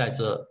会不会带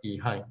着遗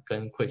憾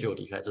跟愧疚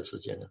离开这世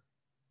界呢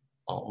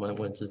我们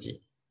问自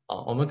己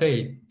我们可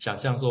以想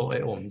象说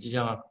我们即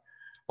将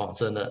往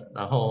生了，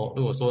然后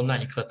如果说那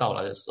一刻到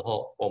来的时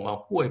候，我们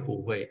会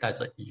不会带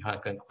着遗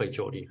憾跟愧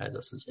疚离开这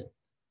世界？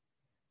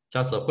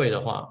假设会的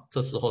话，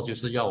这时候就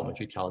是要我们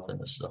去调整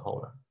的时候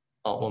了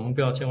我们不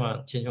要千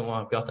万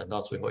不要等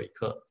到最后一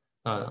刻，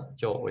那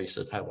就为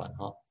时太晚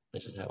为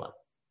时太晚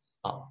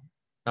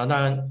那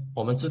当然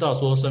我们知道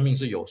说生命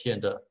是有限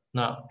的，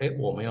那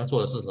我们要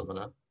做的是什么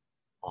呢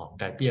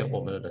改变我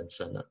们的人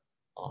生了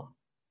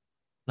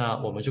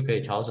那我们就可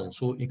以调整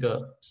出一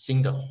个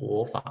新的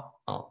活法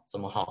怎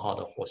么好好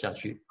的活下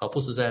去，而不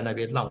是在那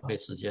边浪费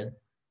时间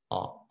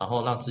然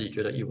后让自己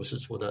觉得一无是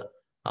处的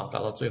搞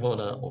到最后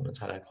呢，我们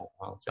才来恐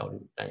慌、焦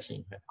虑、担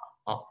心、害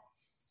怕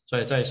所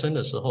以在生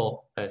的时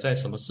候在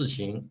什么事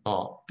情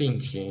病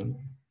情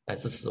乃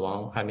至死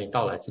亡还没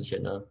到来之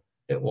前呢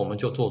我们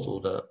就做足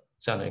了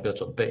这样的一个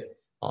准备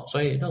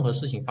所以任何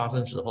事情发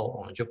生的时候，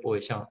我们就不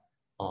会像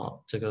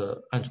这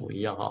个案主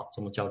一样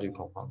这么焦虑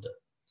恐慌的。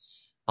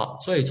好，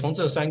所以从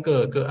这3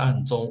个个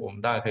案中，我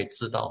们大概可以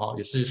知道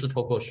有些是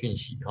透过讯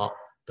息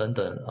等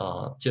等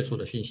接触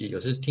的讯息，有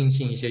些是听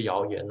信一些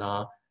谣言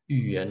啊、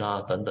预言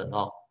啊等等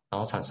然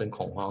后产生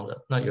恐慌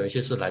的。那有一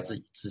些是来自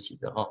于自己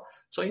的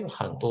所以有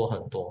很多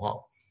很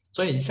多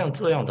所以像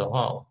这样的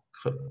话，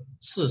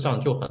事实上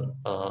就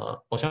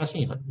我相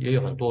信也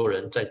有很多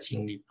人在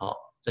经历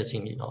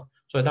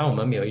所以当然我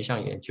们没有一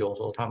项研究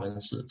说他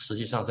们是实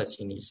际上在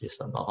经历些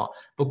什么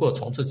不过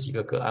从这几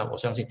个个案，我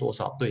相信多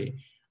少对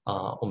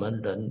我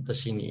们人的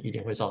心理一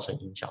定会造成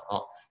影响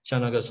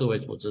像那个世卫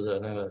组织的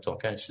那个总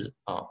干事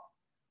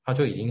他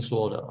就已经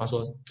说了，他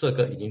说这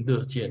个已经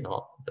日渐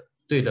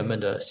对人们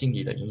的心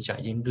理的影响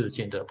已经日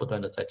渐的不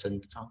断的在增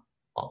长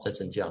在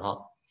增加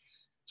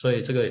所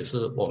以这个也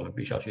是我们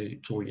必须要去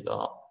注意的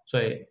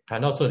所以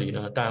谈到这里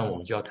呢，当然我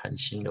们就要谈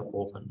新的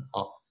部分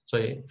了所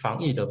以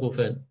防疫的部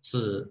分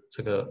是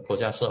这个国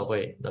家社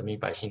会人民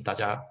百姓大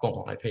家共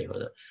同来配合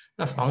的。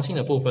那防新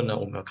的部分呢，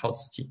我们要靠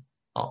自己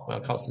我们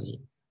要靠自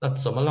己。那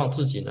怎么让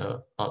自己呢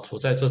处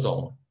在这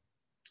种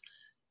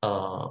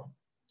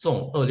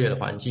恶劣的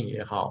环境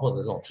也好，或者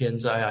这种天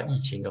灾疫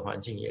情的环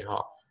境也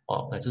好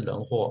乃至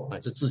人祸，乃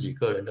至自己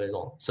个人的一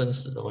种生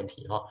死的问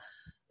题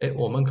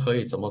我们可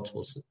以怎么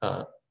处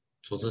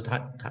置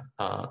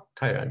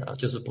泰然的，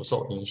就是不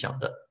受影响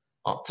的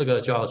这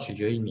个就要取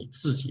决于你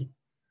自己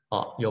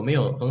有没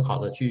有很好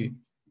的去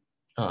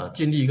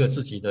建立一个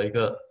自己的一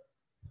个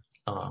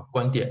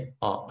观点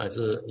乃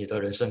至你的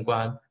人生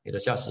观、你的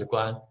价值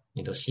观、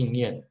你的信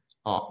念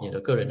你的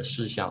个人的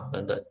思想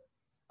等等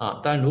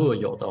但如果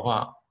有的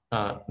话，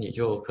那你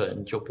就可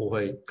能就不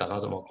会感到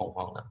这么恐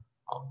慌了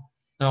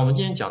那我们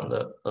今天讲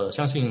的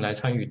相信来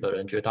参与的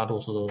人绝大多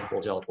数都是佛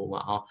教徒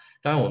嘛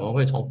当然我们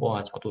会从佛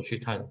法角度去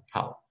探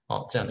讨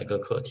这样的一个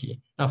课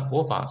题。那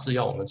佛法是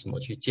要我们怎么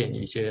去建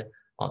立一些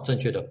正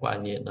确的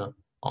观念呢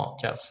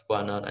价值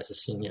观呢，乃至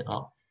信念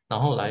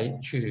然后来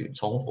去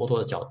从佛陀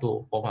的角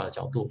度、佛法的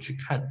角度去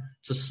看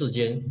这世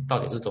间到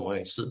底是怎么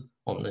回事，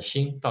我们的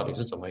心到底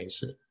是怎么回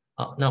事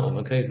那我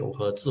们可以如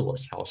何自我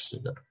调试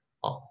的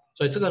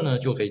所以这个呢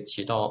就可以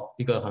起到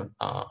一个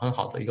很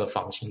好的一个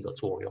防心的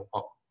作用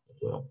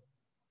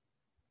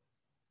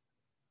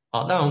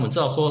当然我们知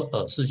道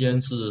说世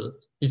间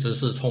一直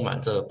是充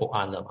满着不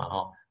安的嘛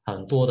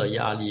很多的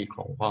压力、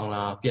恐慌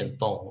啦、变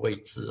动、未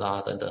知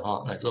等等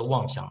乃至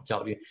妄想、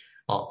焦虑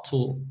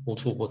无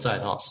处不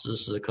在时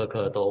时刻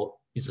刻都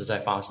一直在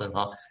发生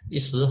一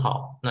时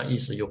好，那一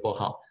时又不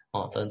好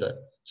等等。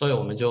所以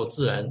我们就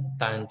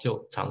当然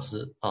就尝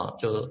试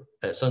就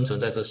生存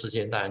在这世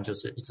界，当然就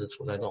是一直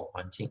处在这种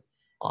环境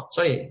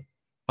所以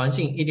环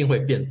境一定会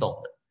变动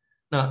的。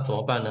那怎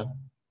么办呢？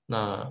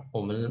那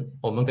我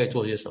们可以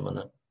做些什么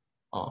呢？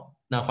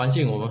那环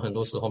境我们很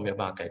多时候没有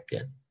办法改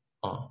变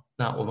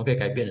那我们可以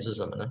改变的是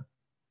什么呢？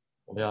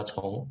我们要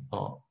从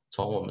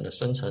我们的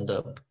深层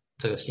的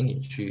这个心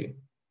理去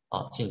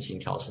进行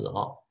调试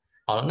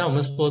好了，那我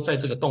们说在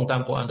这个动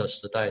荡不安的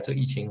时代，这个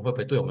疫情会不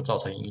会对我们造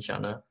成影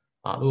响呢？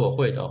如果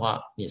会的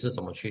话，你是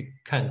怎么去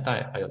看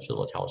待还有自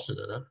我调试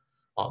的呢？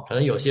可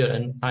能有些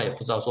人他也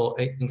不知道说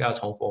应该要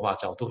从佛法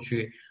角度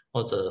去，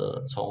或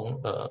者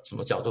从什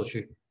么角度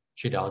去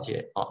了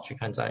解去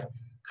看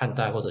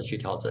待或者去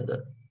调整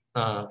的。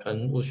那可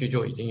能陆续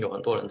就已经有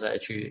很多人在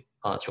去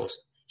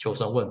求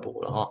神问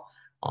卜了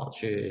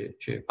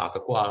去拔个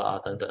卦啦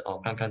等等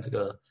看看这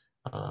个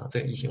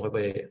疫情会不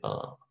会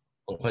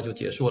很快就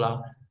结束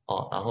啦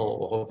然后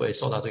我会不会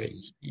受到这个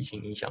疫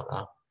情影响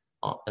啦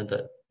等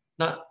等。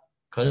那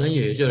可能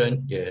有一些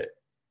人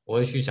我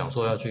会去想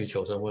说要去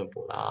求神问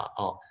卜啦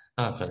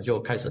那可能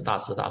就开始大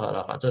吃大喝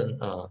了，反正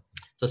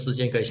这世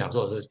间可以享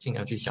受就尽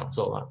量去享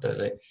受嘛，对不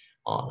对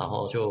然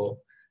后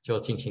就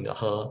尽情的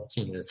喝，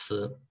尽情的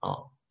吃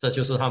这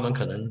就是他们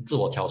可能自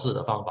我调试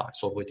的方法，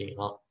说不定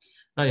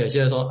那有些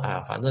人说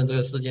反正这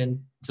个世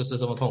间就是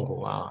这么痛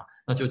苦嘛，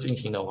那就尽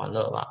情的玩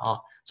乐吧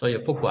所以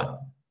不管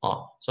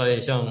所以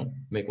像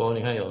美国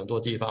你看有很多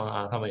地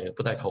方他们也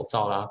不戴口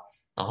罩啦，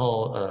然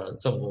后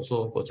政府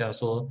说国家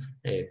说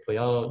不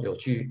要有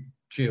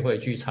聚会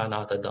聚餐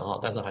等等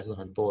但是还是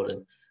很多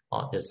人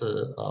也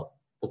是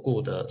不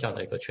顾的这样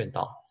的一个劝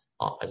导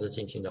还是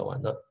尽情的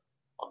玩乐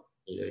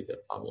也有一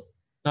个方面。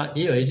那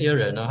也有一些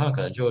人呢，他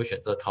可能就会选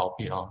择逃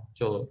避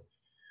就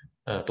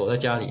躲在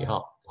家里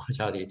躲在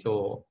家里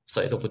就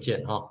谁都不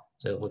见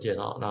谁都不见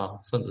那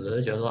甚至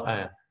是觉得说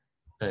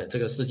这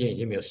个世界已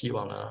经没有希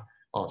望了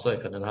所以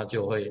可能他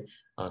就会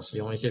使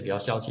用一些比较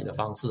消极的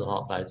方式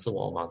来自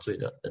我麻醉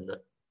的等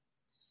等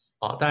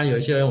当然有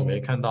一些人我们也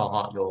看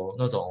到有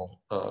那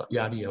种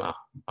压力嘛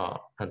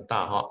很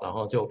大然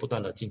后就不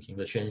断的进行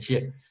的宣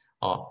泄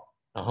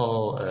然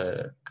后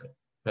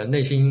可能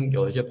内心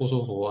有一些不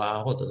舒服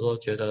或者说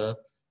觉得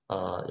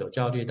有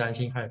焦虑、担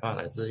心、害怕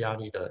乃至压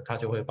力的，他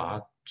就会把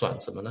它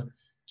转什么呢？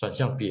转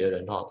向别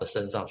人的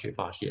身上去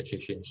发泄、去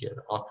宣泄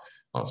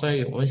的所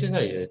以我们现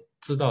在也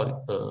知道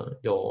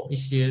有一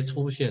些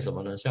出现什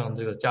么呢？像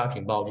这个家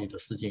庭暴力的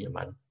事件也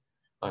蛮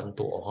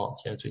多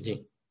现在最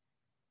近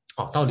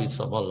到底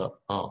什么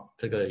了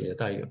这个也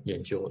待有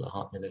研究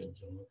了也待研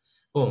究了。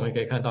不过我们可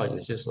以看到有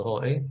些时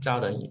候，家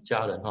人与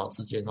家人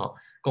之间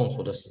共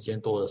处的时间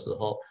多的时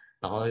候，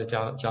然后又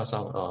加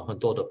上很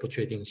多的不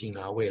确定性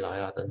未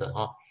来等等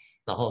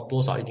然后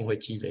多少一定会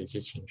积累一些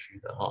情绪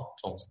的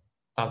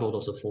大多都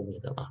是负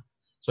面的嘛，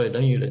所以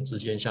人与人之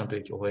间相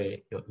对就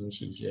会有引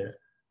起一些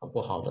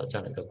不好的这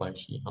样的一个关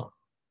系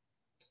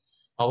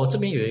好，我这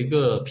边有一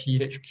个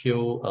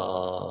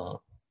PHQ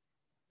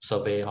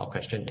survey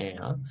question A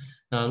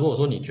那如果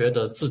说你觉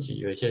得自己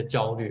有一些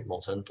焦虑，某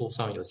程度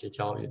上有些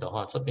焦虑的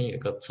话，这边有一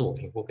个自我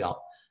评估表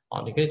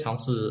你可以尝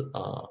试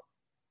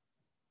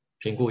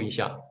评估一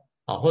下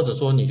或者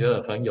说你觉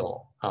得朋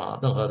友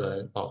任何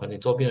人可能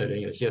周边的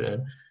人有些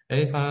人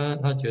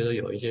他觉得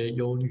有一些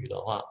忧虑的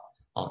话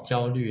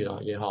焦虑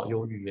也好，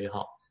忧郁也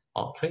好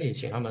可以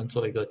请他们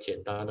做一个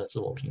简单的自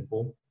我评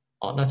估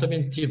那这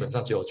边基本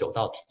上只有9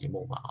道题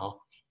目嘛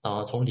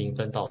从0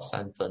分到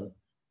3分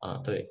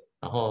对，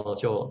然后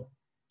就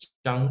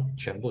将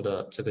全部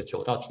的这个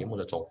9道题目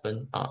的总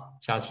分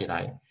加起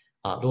来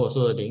如果是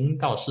0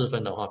到4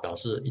分的话，表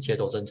示一切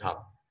都正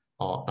常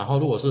然后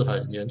如果是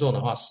很严重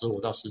的话，15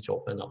到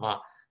19分的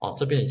话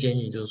这边的建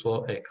议就是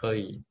说可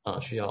以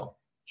需要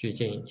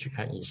建议去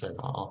看医生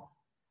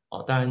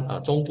当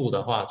然中度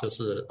的话就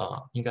是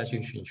应该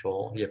去寻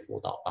求一些辅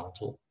导帮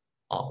助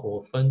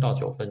5分到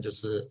9分就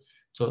是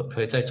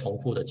可以再重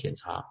复的检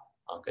查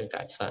跟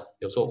改善，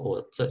有时候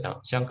我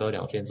相隔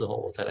2天之后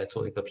我再来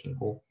做一个评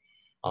估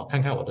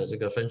看看我的这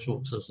个分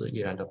数是不是依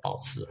然的保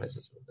持还是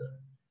什么的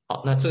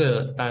好，那这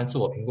个当然自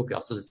我评估表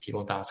是提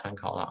供大家参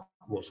考啦。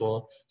如果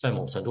说在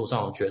某程度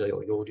上觉得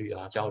有忧虑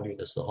焦虑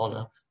的时候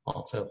呢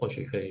这或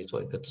许可以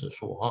做一个指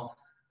数让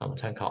我们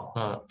参考。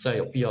那在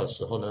有必要的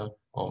时候呢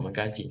我们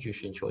赶紧去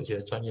寻求一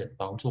些专业的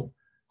帮助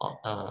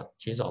那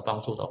提早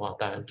帮助的话，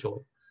当然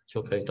就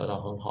可以得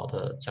到很好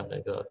的这样的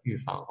一个预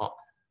防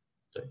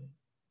对。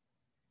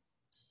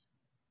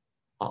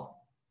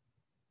好，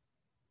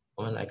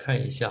我们来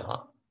看一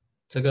下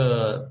这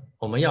个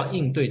我们要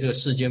应对这个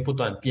世间不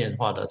断变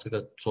化的这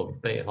个准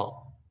备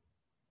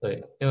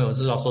对，因为我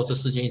知道说这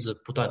世界一直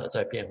不断的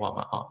在变化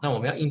嘛那我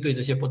们要应对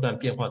这些不断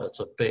变化的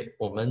准备，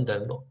我们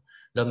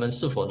人们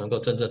是否能够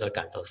真正的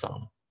赶得上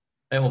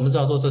呢？我们知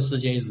道说这世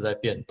界一直在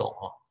变动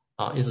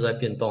一直在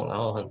变动，然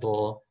后很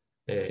多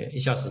一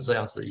下子这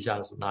样子，一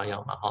下子那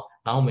样嘛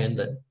然后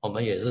我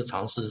们也是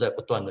尝试在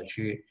不断的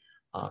去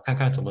看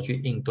看怎么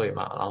去应对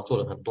嘛，然后做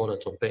了很多的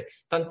准备，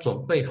但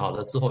准备好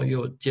了之后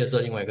又接着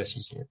另外一个事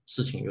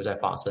情又在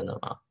发生了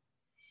嘛，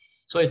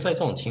所以在这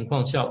种情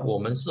况下，我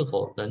们是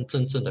否能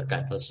真正的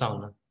赶得上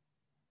呢？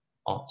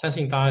相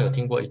信大家有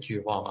听过一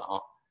句话嘛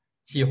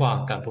计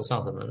划赶不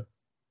上什么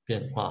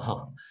变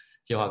化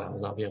计划赶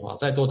不上变化，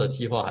再多的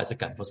计划还是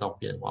赶不上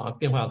变化，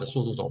变化的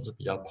速度总是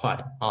比较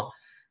快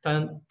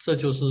但这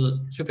就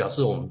表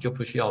示我们就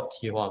不需要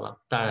计划嘛，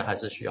当然还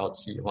是需要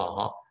计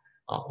划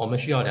我们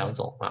需要2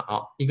种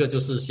一个就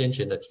是先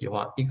前的计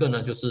划，一个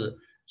呢就是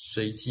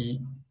随机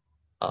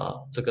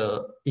这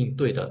个应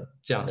对的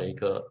这样的一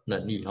个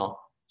能力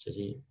随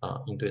机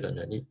应对的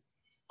能力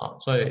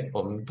所以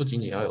我们不仅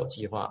仅要有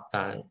计划，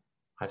当然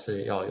还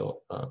是要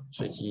有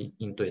随机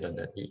应对的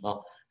能力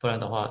不然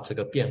的话这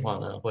个变化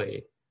呢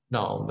会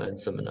让我们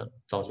什么呢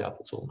招架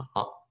不住嘛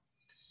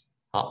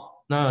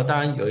好，那当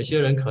然有一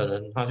些人可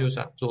能他就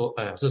想说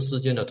这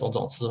世间的种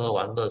种吃喝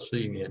玩乐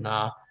睡眠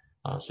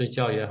睡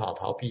觉也好，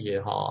逃避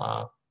也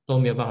好都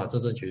没有办法真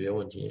正解决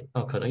问题。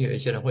那可能有一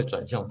些人会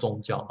转向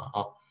宗教嘛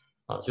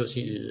就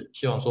是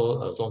希望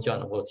说宗教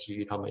能够给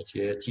予他们一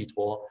些寄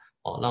托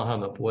让他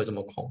们不会这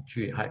么恐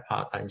惧、害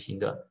怕、担心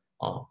的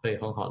可以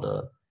很好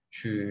的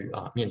去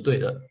面对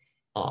的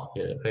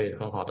也可以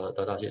很好的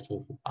得到一些祝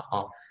福吧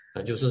可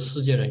能就是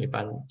世界人一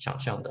般想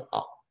象的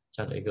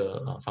这样的一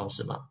个方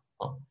式嘛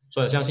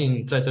所以相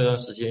信在这段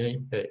时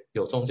间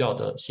有宗教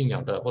的信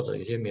仰的，或者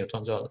有些没有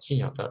宗教的信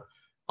仰的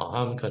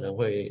他们可能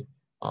会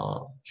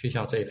去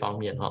向这一方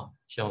面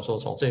希望说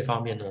从这一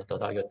方面呢得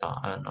到一个答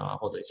案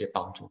或者一些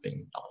帮助跟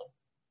引导的。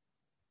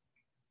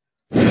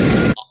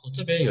好，我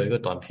这边有一个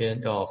短片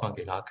要放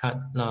给大家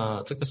看，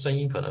那这个声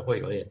音可能会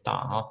有点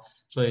大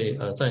所以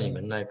在你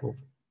们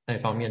那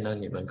方面呢，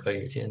你们可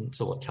以先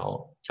自我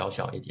调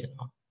小一点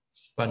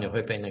不然你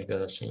会被那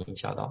个声音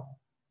吓到。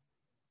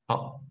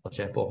好，我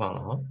现在播放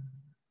了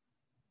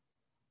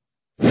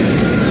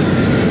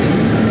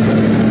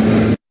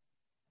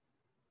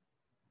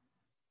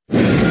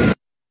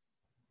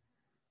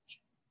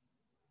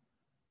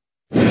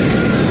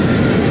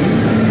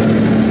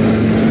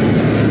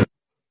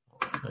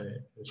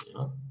不行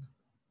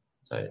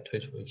再退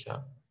出一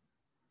下。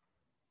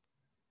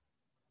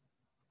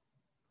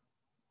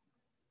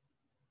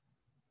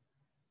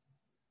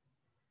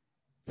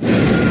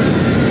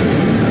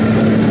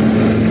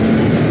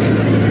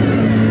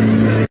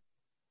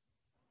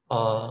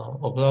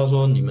我不知道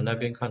说你们那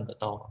边看得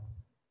到吗？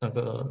那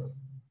个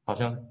好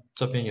像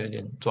这边有一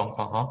点状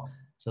况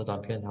这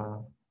短片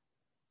它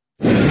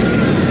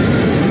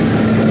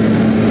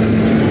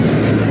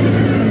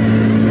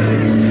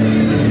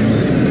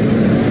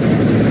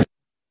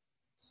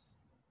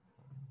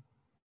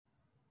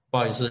不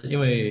好意思，因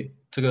为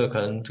这个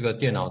可能这个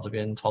电脑这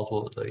边操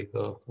作的一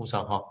个故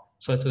障哈，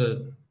所以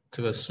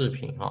这个视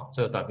频哈，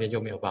这个短片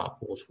就没有办法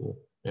播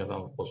出，没有办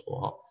法播出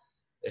哈。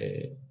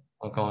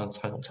我刚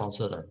刚尝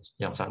试了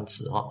2、3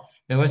次哈，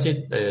没关系，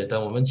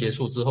等我们结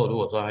束之后，如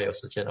果说还有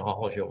时间的话，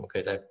或许我们可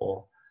以再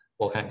播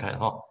看看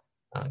哈。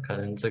可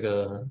能这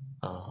个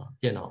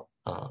电脑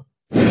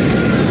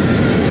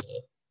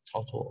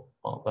操作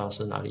不知道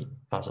是哪里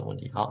发生问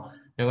题，好，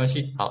没关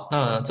系，好，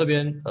那这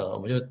边我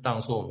们就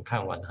当说我们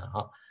看完了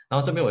哈。然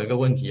后这边有一个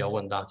问题要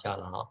问大家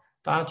了哈，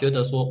大家觉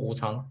得说无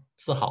常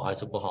是好还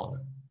是不好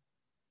呢？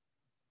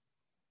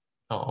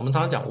我们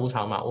常常讲无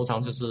常嘛，无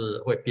常就是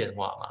会变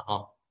化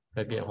嘛，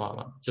会变化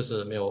嘛，就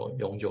是没有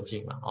永久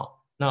性嘛，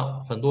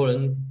那很多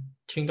人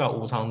听到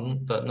无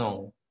常的那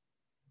种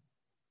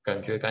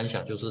感觉感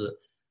想就是，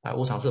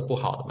无常是不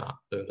好的嘛，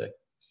对不对？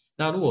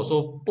那如果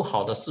说不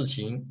好的事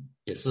情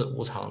也是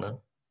无常呢？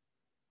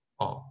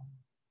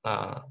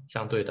那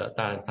相对的，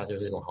当然它就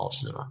是一种好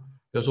事嘛。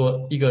比如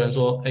说一个人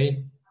说，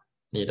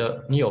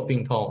你有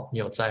病痛，你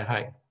有灾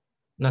害，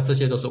那这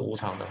些都是无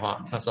常的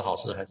话，那是好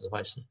事还是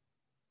坏事？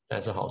当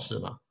然是好事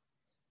嘛。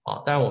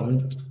当然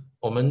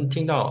我们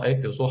听到，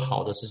比如说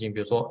好的事情，比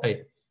如说，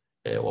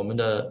我们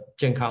的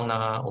健康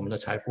啦，我们的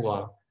财富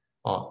啊，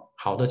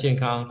好的健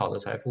康，好的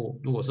财富，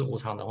如果是无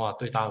常的话，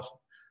对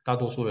大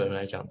多数人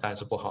来讲，当然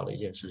是不好的一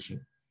件事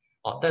情。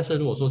但是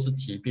如果说是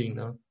疾病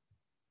呢，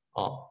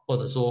或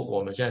者说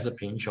我们现在是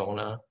贫穷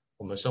呢，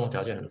我们生活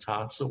条件很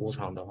差，是无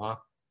常的话，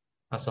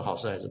那是好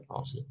事还是不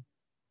好事？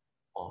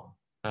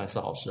当然是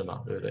好事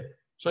嘛，对不对？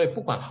所以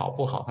不管好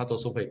不好，它都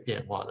是会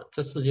变化的。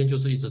这世间就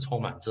是一直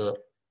充满着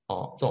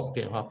这种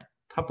变化，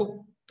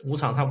无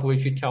常，它不会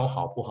去挑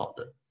好不好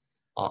的。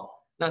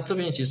那这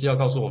边其实要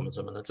告诉我们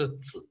什么呢？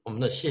我们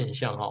的现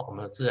象我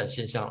们的自然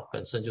现象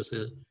本身就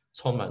是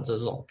充满着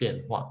这种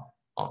变化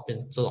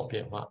这种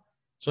变化。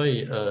所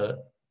以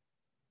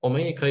我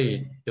们也可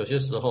以有些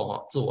时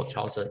候自我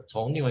调整，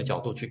从另外角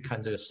度去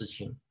看这个事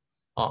情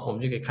我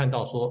们就可以看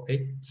到说，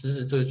其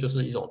实这个就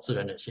是一种自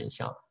然的现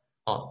象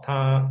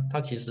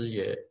它其实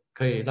也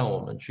可以让我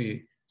们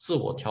去自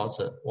我调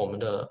整我们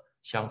的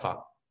想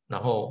法，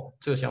然后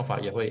这个想法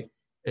也会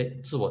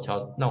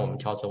让我们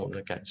调整我们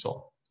的感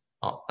受。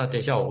那等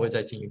一下我会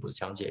再进一步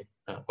讲解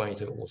关于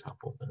这个无常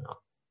部分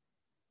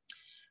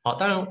好，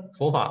当然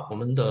佛法我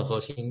们的核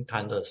心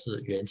谈的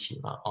是缘起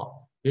嘛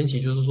缘起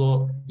就是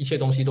说一切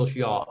东西都需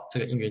要这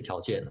个因缘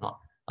条件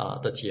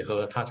的结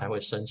合，它才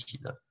会升起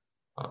的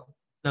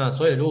那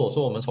所以如果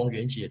说我们从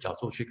缘起的角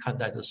度去看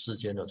待这世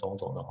间的种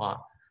种的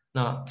话，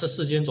那这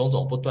世间种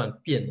种不断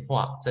变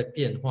化，在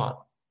变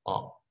化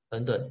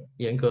等等，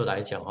严格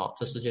来讲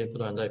这世界不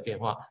断在变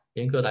化，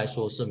严格来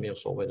说是没有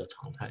所谓的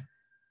常态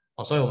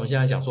所以我们现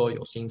在讲说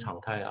有新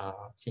常态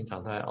新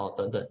常态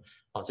等等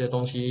这些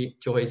东西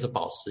就会一直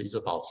保持，一直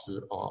保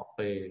持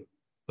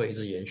会一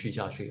直延续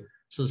下去。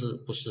事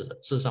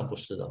实上不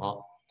是的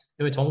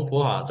因为从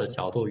佛法的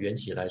角度缘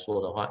起来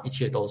说的话，一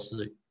切都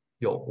是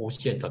有无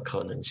限的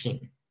可能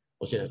性，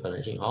无限的可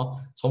能性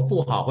从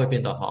不好会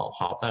变得好，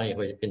好当然也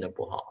会变得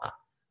不好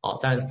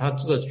但它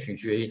这个取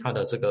决于它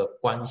的这个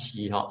关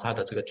系它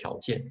的这个条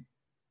件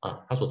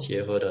它所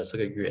结合的这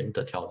个缘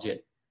的条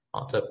件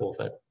这部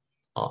分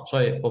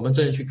所以我们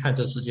真的去看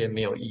这世界，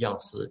没有一样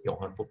是永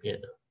恒不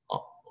变的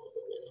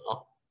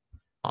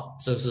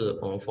这是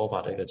我们佛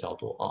法的一个角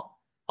度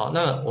好，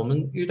那我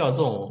们遇到这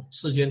种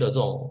世间的这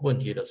种问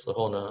题的时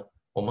候呢，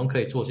我们可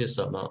以做些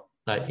什么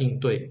来应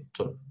对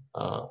准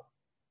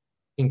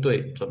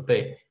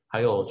备，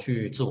还有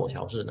去自我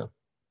调试呢？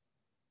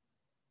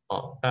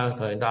当然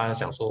可能大家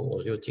想说，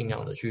我就尽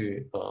量的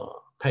去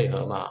配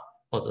合嘛，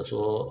或者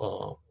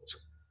说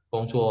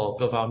工作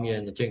各方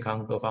面的健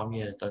康各方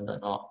面等等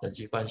人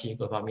际关系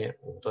各方面，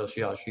我们都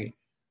需要去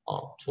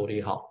处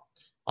理好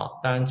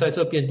当然在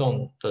这变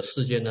动的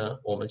世间呢，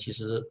我们其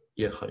实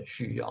也很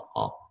需要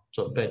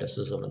准备的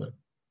是什么呢？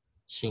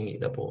心理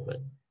的部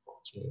分，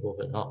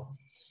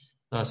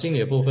那心理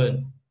的部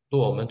分，如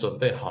果我们准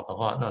备好的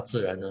话，那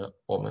自然呢，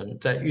我们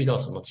在遇到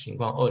什么情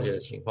况恶劣的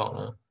情况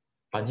呢？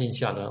环境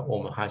下呢，我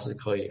们还是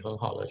可以很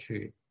好的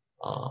去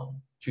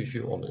继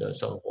续我们的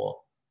生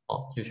活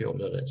继续我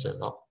们的人生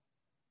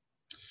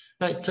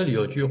那这里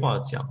有句话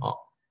讲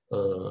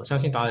相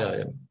信大家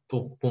也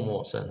不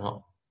陌生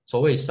所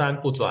谓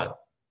山不转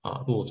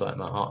路转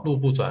嘛路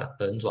不转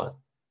人转，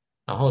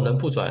然后人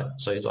不转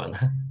水转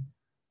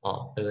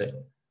对不对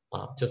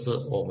就是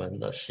我们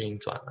的心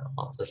转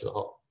了这时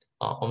候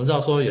我们知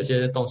道说有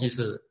些东西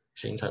是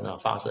形成了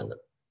发生的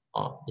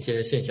一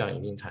些现象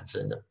已经产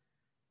生的，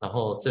然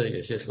后这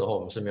有些时候我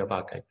们是没有办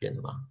法改变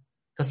的嘛，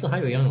但是还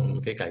有一样我们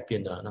可以改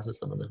变的那是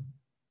什么呢？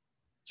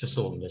就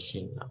是我们的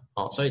心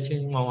所以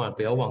千万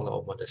不要忘了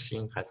我们的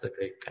心还是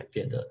可以改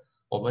变的，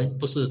我们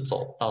不是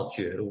走到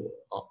绝路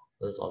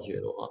不是走到绝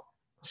路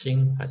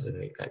心还是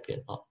可以改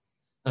变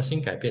那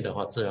心改变的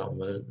话，自然我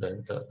们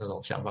人的那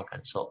种想法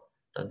感受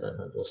等等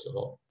很多时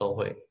候都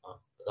会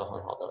得到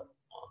很好的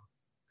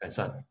改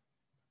善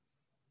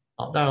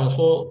当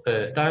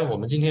然我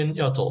们今天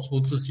要走出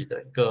自己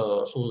的一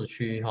个舒适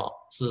区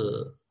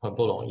是很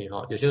不容易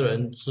有些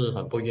人是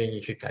很不愿意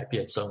去改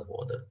变生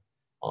活的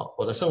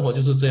我的生活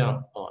就是这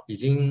样已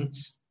经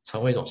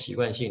成为一种习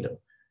惯性的。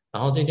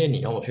然后今天你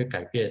要我去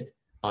改变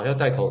要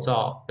戴口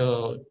罩，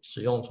要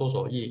使用搓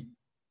手液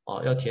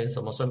要填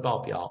什么申报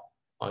表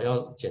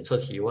要检测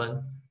体温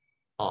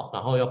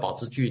然后要保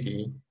持距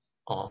离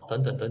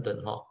等等等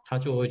等他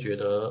就会觉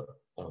得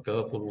格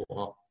格不入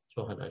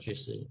就很难去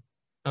适应。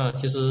那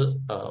其实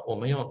我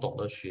们要懂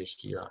得学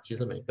习啦，其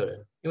实每个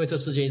人，因为这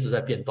世界一直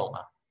在变动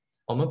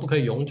我们不可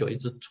以永久一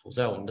直处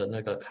在我们的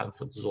那个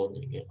comfort zone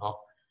里面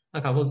那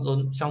comfort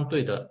zone相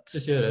对的，这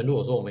些人如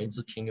果说我们一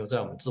直停留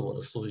在我们自我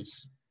的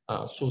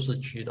舒适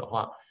区的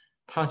话，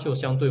他就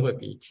相对会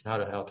比其他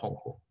人还要痛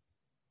苦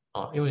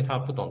因为他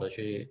不懂得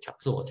去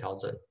自我调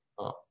整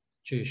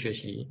去学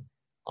习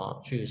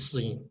去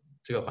适应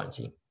这个环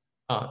境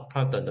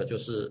他等的就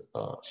是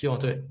希望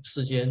这个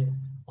世间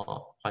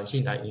环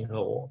境来迎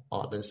合我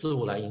人事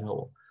物来迎合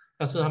我，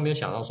但是他没有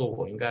想到说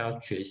我应该要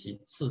学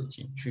习自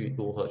己去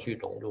如何去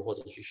融入或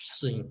者去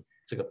适应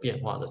这个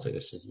变化的这个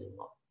世界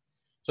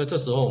所以这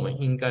时候我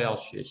们应该要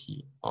学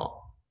习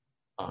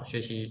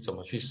学习怎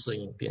么去适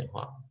应变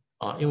化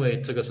因为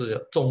这个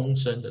是终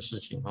身的事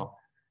情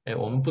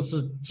我们不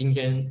是今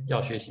天要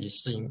学习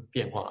适应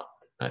变化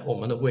我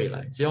们的未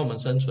来只要我们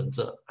生存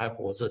着还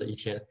活着的一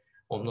天，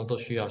我们都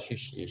需要去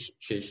学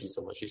习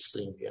怎么去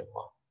适应变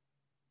化。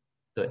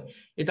对，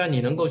一旦你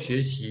能够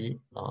学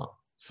习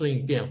适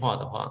应变化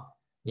的话，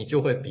你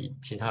就会比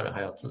其他人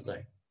还要自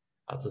在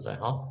自在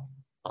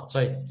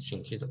所以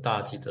请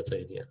大家记得这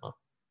一点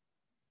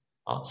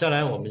好，下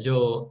来我们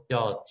就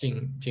要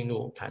进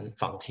入谈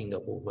防清的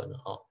部分了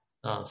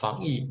那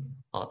防疫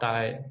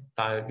大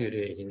家略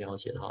略已经了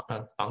解了那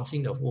防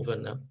清的部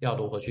分呢，要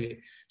如何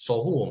去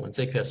守护我们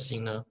这颗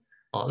心呢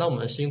让我们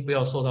的心不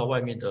要受到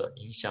外面的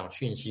影响、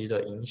讯息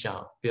的影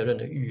响、别人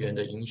的预言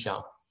的影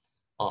响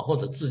或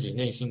者自己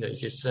内心的一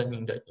些声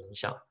音的影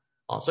响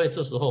所以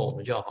这时候我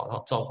们就要好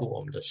好照顾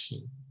我们的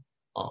心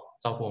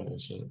照顾我们的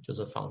心，就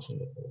是防心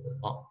的部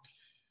分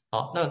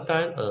好，那当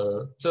然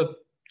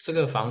这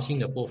个防心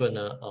的部分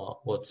呢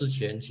我之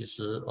前其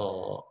实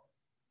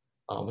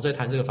我们在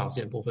谈这个防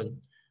心的部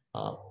分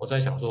我在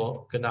想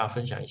说跟大家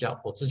分享一下，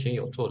我之前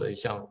有做了一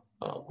项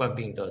冠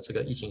病的这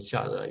个疫情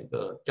下的一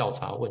个调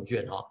查问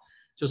卷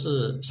就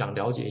是想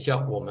了解一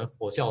下我们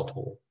佛教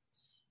徒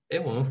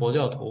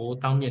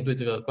当面对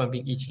这个冠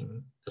病疫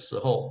情的时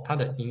候，它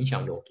的影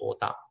响有多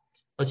大，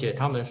而且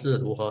他们是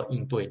如何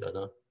应对的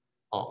呢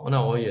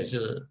那我也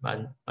是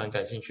蛮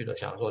感兴趣的，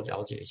想说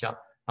了解一下，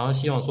然后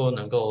希望说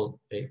能够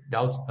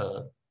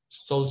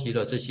收集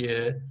了这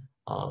些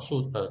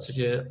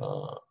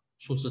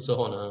数字之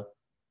后呢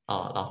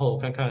然后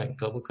看看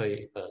可不可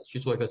以去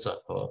做一个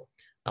整合，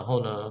然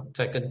后呢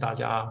再跟大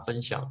家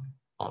分享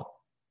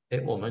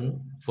我们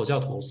佛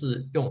教徒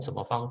是用什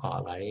么方法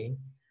来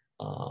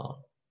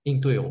应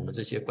对我们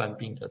这些冠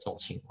病的这种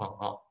情况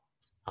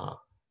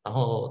然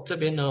后这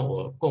边呢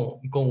我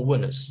一共问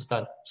了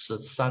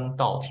13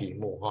道题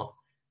目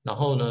然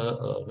后呢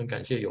很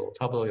感谢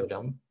差不多有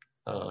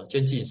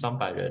接近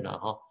300人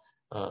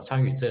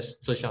参与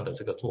这项的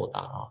这个作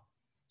答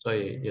所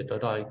以也得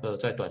到一个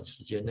在短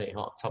时间内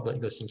差不多1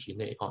个星期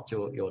内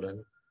就有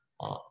人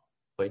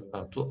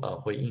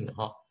回应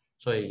了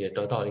所以也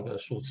得到一个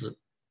数字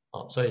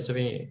所以这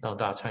边也让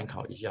大家参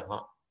考一下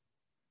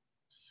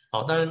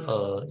好，当然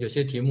有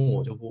些题目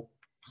我就不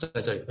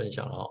在这里分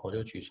享了我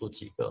就举出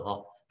几个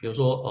比如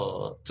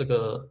说这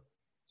个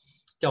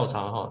调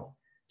查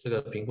这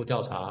个评估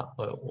调查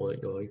我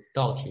有一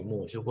道题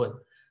目是问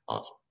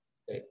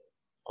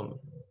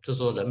就是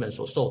说人们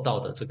所受到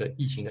的这个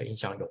疫情的影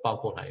响有包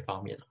括哪一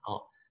方面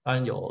当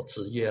然有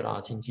职业啦、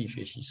经济、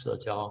学习、社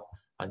交、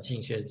环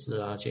境限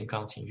制健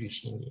康、情绪、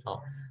心理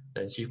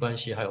人际关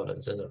系还有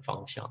人生的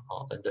方向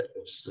等等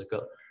有10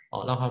个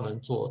让他们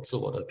做自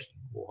我的评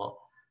估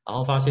然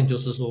后发现就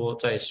是说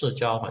在社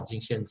交、环境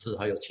限制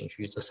还有情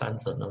绪这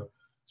3者呢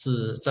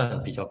是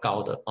占比较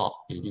高的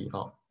比例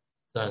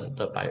占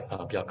的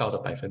比较高的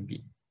百分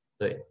比。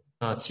对，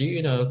那其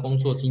余呢工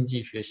作、经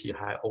济、学习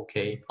还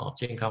OK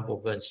健康部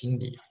分、心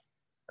理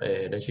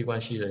人际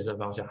关系、人生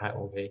方向还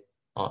OK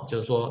就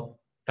是说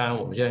当然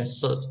我们现在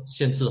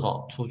限制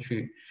出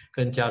去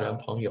跟家人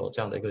朋友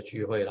这样的一个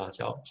聚会啦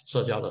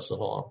社交的时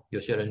候有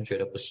些人觉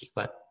得不习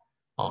惯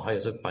还有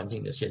这个环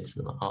境的限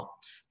制嘛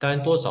当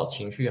然多少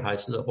情绪还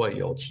是会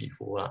有起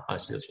伏还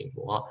是有起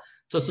伏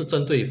这是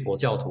针对佛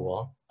教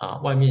徒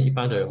外面一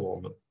般的人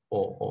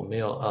我没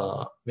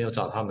有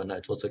找他们来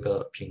做这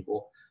个评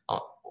估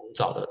我们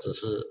找的只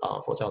是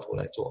佛教徒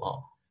来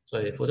做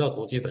所以佛教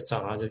徒基本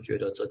上他就觉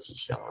得这几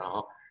项然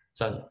后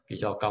占比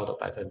较高的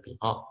百分比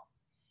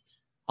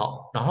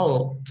好，然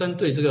后针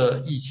对这个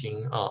疫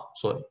情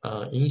所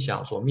影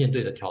响所面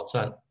对的挑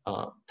战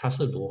它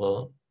是如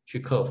何去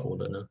克服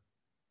的呢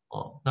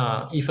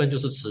那1分就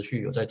是持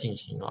续有在进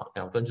行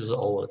2分就是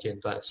偶尔间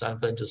断，3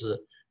分就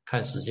是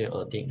看时间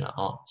而定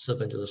4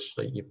分就是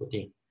随意不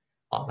定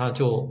那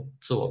就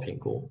自我评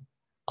估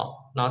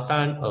好，那当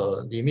然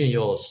里面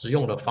有实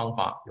用的方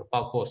法，有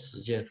包括实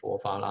践佛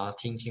法啦、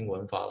听经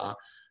闻法啦、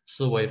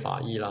思维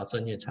法义啦、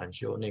正念禅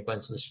修、内观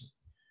自省，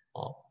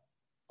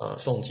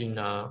诵经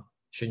啊、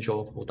寻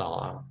求辅导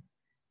啊、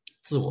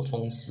自我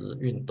充实、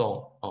运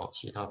动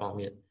其他方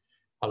面。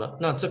好了，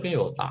那这边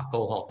有打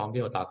勾旁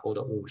边有打勾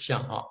的5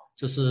项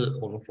就是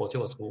我们佛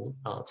教徒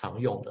常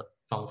用的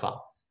方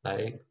法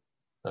来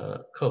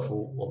克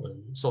服我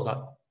们受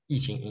到疫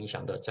情影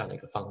响的这样的一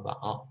个方法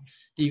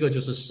第一个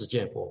就是实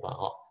践佛法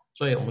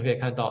所以我们可以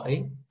看到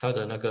它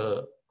的那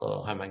个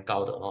还蛮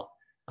高的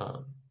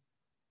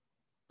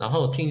然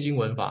后听经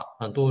闻法，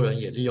很多人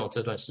也利用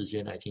这段时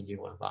间来听经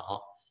闻法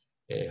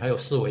还有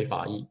思维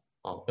法义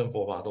跟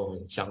佛法都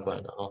很相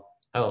关的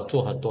还有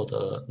做很多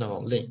的那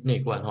种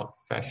内观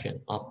reflection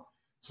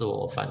自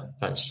我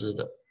反思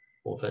的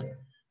部分，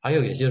还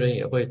有些人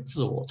也会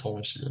自我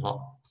充实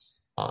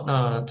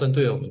那针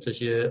对我们这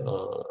些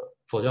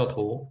佛教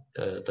徒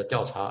的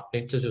调查，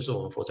这就是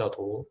我们佛教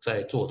徒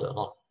在做的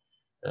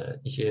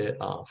一些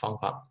方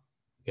法。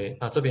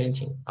那这边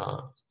请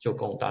就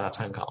供大家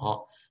参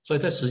考所以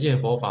在实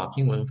践佛法、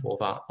听闻佛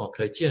法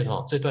可见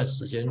这段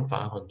时间反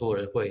而很多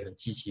人会很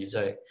积极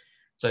在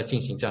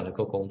进行这样的一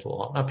个工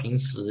作那平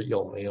时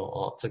有没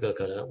有这个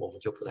可能我们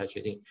就不太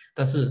确定，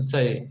但是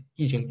在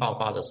疫情爆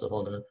发的时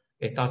候呢，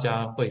大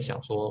家会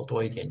想说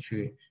多一点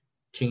去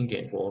听一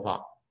点佛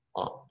法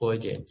多一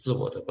点自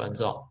我的关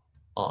照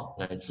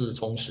乃至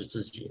充实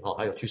自己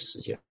还有去实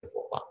践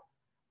佛法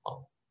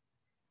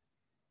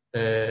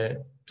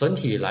整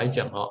体来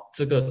讲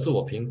这个自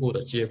我评估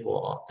的结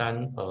果当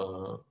然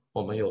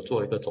我们有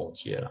做一个总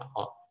结了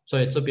所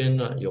以这边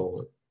呢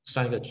有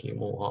3个题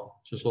目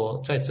就是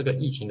说在这个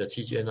疫情的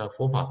期间呢，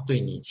佛法对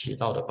你起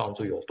到的帮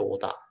助有多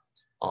大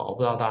我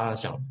不知道大家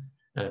想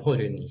或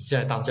许你现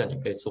在当下你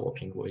可以自我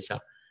评估一下，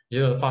也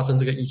就是发生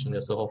这个疫情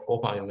的时候，佛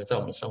法有没有在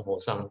我们生活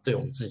上对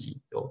我们自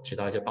己有起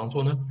到一些帮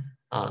助呢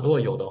如果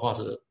有的话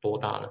是多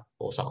大呢？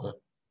多少呢？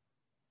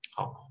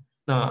好，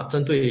那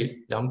针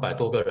对200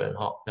多个人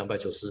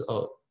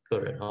292个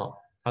人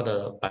它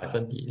的百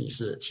分比例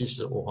是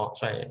75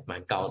算也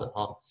蛮高的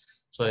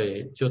所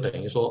以就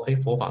等于说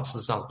佛法事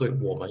实上对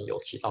我们有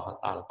起到很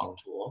大的帮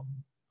助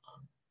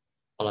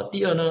好了，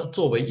第二呢，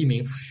作为一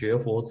名学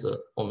佛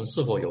者，我们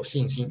是否有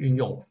信心运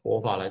用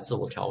佛法来自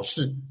我调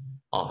适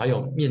还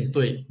有面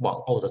对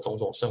往后的种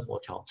种生活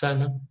挑战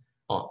呢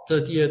这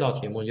第2道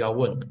题目就要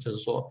问了，就是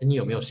说你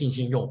有没有信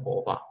心用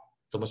佛法，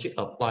怎么去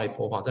apply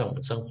佛法在我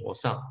们生活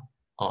上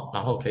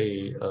然后可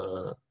以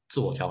自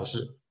我调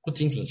适，不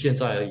仅仅现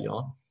在而已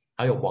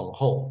还有往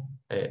后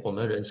我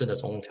们人生的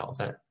种种挑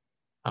战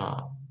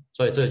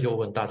所以这就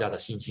问大家的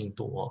信心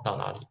度到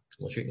哪里，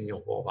怎么去运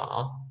用佛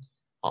法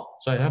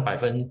所以它百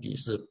分比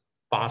是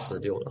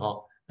86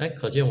的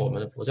可见我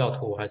们佛教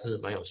徒还是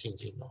蛮有信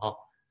心的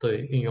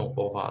对运用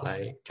佛法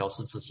来调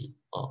适自己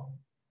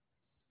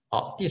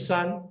好，第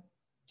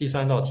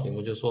三道题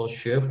目就是说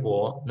学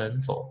佛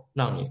能否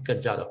让你更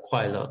加的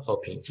快乐和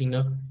平静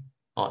呢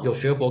有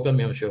学佛跟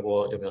没有学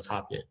佛有没有差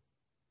别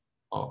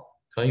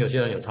可能有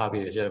些人有差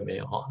别，有些人没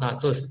有那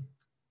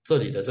这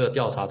里的这个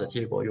调查的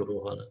结果又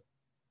如何呢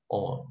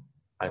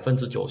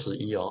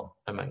91%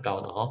还蛮高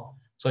的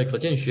所以可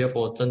见学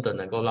佛真的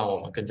能够让我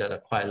们更加的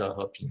快乐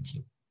和平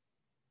静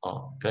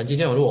可能今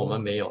天如果我们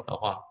没有的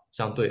话，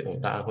相对我们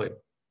当然会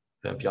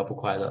可能比较不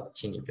快乐，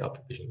心里比较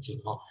不平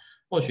静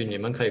或许你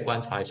们可以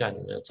观察一下你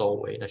们的周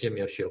围那些没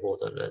有学佛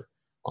的人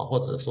或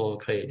者说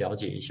可以了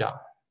解一下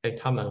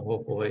他们会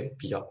不会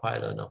比较快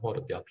乐呢，或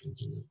者比较平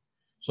静呢？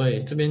所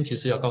以这边其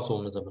实要告诉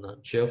我们什么呢？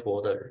学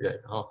佛的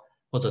人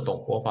或者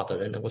懂佛法的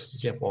人，能够实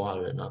践佛法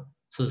的人呢，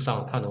事实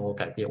上他能够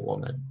改变我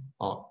们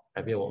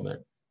改变我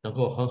们，能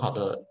够很好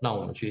的让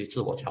我们去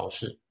自我调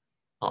适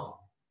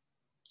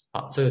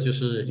好，这个就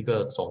是一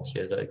个总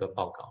结的一个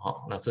报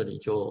告那这里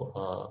就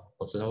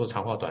我只能够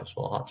长话短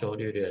说就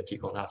略略提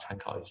供大家参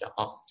考一下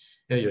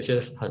因为有些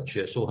很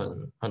学术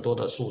很多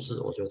的数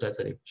字我就在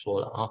这里不说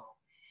了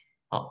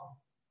好，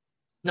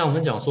那我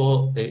们讲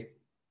说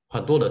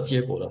很多的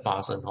结果的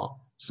发生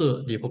是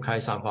离不开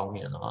3方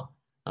面的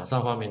哪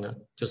3方面呢？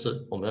就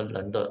是我们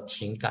人的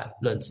情感、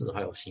认知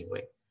还有行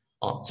为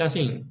相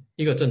信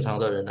一个正常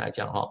的人来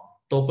讲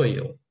都会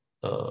有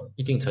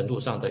一定程度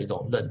上的一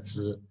种认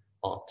知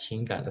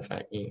情感的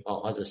反应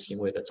或者行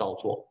为的照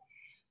作。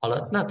好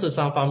了，那这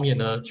3方面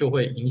呢就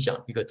会影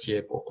响一个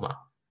结果嘛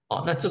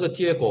那这个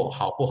结果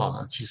好不好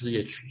呢？其实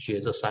也取决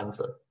这3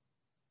者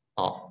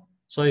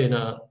所以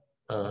呢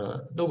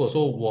如果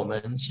说我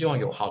们希望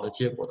有好的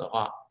结果的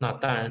话，那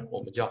当然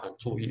我们就要很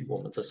注意我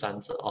们这3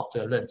者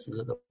这个认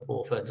知的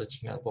部分、这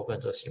情感的部分、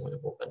这个行为的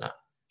部分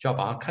就要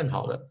把它看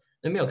好了。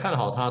没有看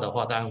好它的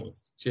话，当然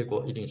结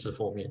果一定是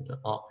负面的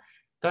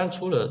当然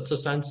除了这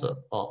3者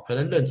可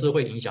能认知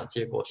会影响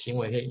结果，行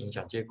为会影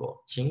响结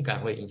果，情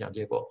感会影响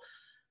结果，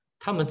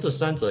他们这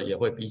3者也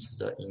会彼此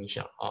的影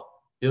响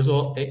比如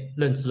说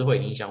认知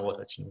会影响我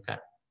的情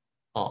感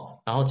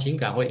然后情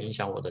感会影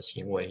响我的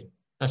行为，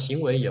那行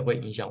为也会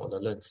影响我的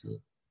认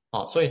知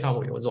所以它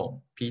会有一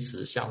种彼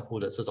此相互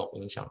的这种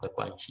影响的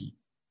关系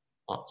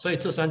所以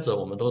这三者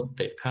我们都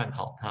得看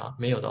好它，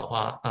没有的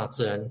话，那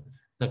自然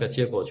那个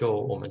结果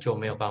我们就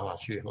没有办法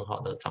去很好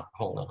的掌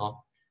控了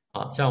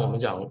像我们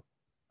讲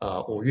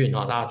五蕴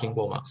大家听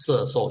过吗？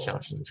色受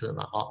想行识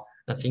嘛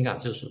那情感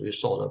是属于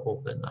受的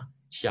部分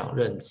想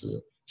认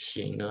知，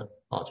行呢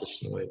就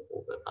行为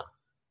部分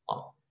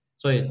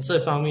所以这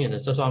方面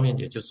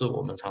也就是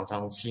我们常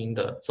常心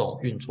的这种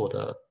运作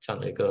的这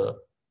样的一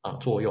个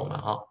作用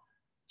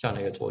这样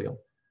的一个作用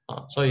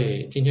所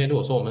以今天如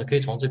果说我们可以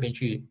从这边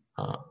去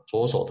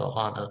着手的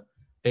话呢，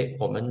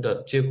我们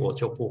的结果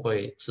就不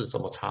会是这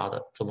么差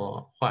的，这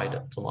么坏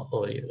的，这么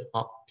恶劣的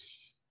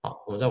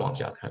好，我们再往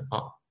下看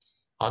好，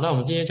那我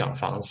们今天讲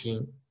防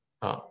心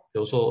比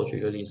如说我举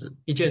个例子，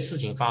一件事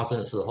情发生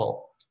的时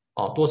候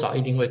多少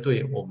一定会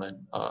对我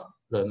们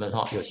人们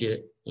有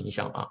些影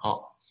响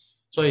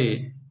所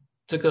以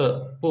这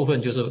个部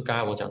分就是刚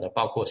才我讲的，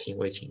包括行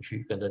为、情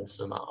绪跟认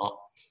知嘛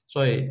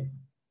所以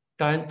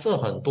当然这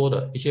很多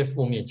的一些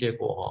负面结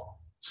果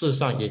事实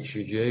上也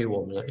取决于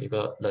我们的一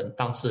个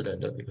当事人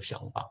的一个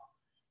想法，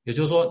也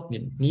就是说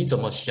你怎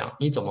么想，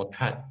你怎么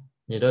看，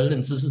你的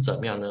认知是怎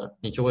么样呢？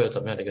你就会有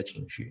怎么样的一个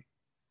情绪，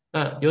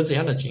那有怎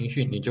样的情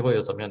绪，你就会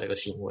有怎么样的一个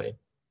行为，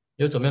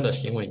有怎么样的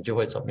行为，你就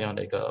会怎么样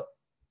的一个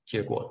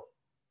结果。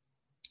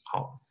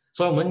好，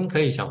所以我们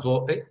可以想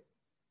说，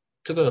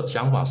这个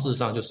想法事实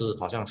上就是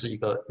好像是一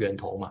个源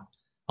头嘛。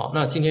好，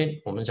那今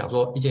天我们讲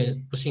说一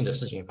件不幸的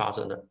事情发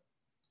生了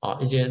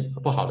一件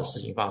不好的事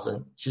情发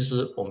生，其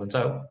实我们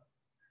在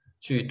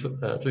去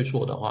追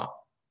溯的话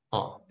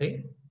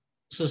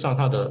事实上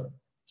它的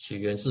起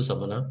源是什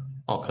么呢？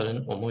可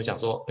能我们会讲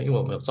说，因为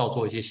我们有造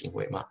作一些行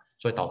为嘛，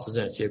所以导致这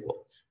样的结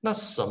果。那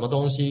什么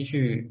东西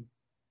去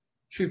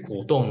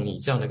鼓动你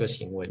这样的一个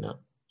行为呢？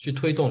去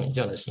推动你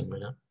这样的行为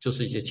呢？就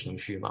是一些情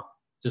绪嘛，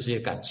就是一些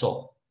感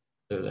受，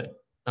对不对？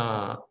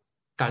那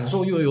感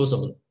受又有什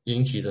么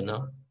引起的呢？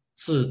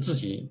是自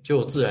己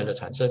就自然的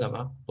产生的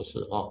吗？不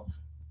是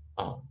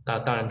那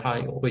当然它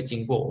会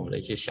经过我们的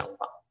一些想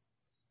法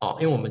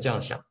因为我们这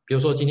样想，比如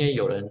说今天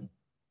有人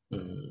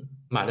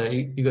买了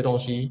一个东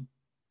西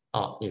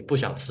你不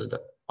想吃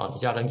的你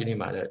家人给你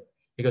买了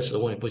一个食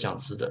物你不想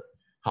吃的，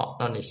好，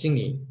那你心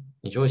里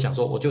你就会想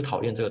说，我就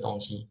讨厌这个东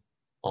西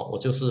我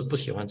就是不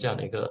喜欢这样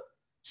的一个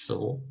食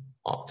物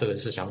这个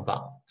是想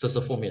法，这是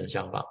负面的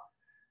想法。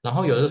然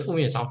后有的负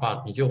面想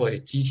法，你就会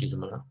激起什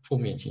么呢？负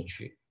面情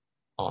绪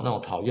那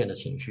种讨厌的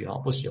情绪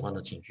不喜欢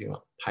的情绪嘛，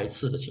排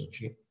斥的情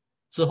绪。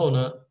之后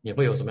呢，你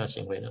会有什么样的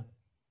行为呢？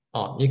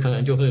你可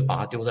能就会把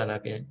它丢在那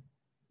边，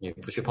你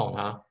不去碰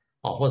它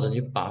或者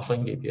你把它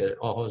分给别人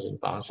或者你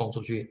把它送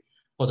出去，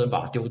或者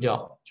把它丢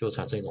掉，就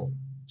产生一种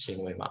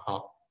行为嘛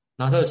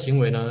那这个行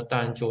为呢，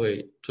当然就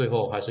会最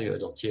后还是有一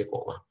种结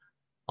果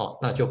嘛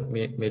那就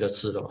没得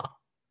吃了嘛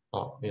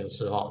没有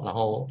吃然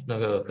后那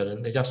个可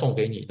能人家送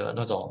给你的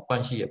那种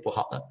关系也不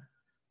好的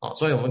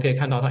所以我们可以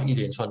看到它一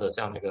连串的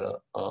这样的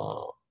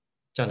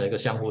一个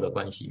相互的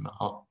关系嘛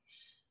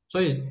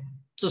所以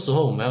这时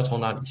候我们要从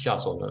哪里下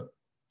手呢？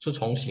是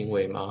从行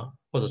为吗？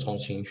或者从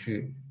情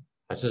绪，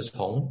还是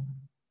从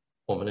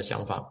我们的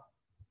想法？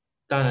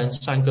当然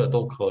三个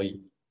都可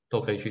以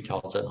去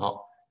调整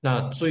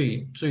那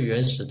最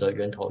原始的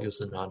源头又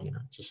是哪里呢？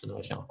就是那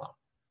个想法。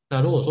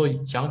那如果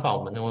说想法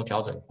我们能够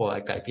调整过来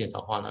改变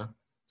的话呢，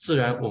自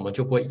然我们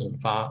就不会引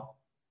发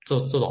这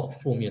种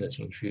负面的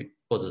情绪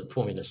或者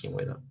负面的行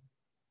为了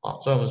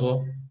所以我们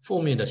说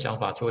负面的想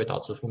法就会导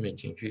致负面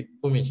情绪，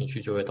负面情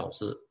绪就会导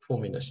致负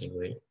面的行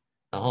为，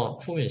然后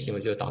负面行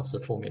为就会导致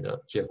负面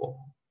的结果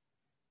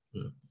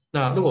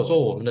那如果说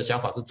我们的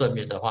想法是正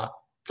面的话，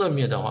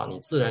你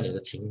自然你的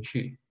情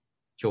绪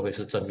就会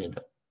是正面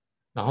的，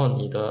然后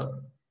你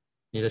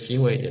的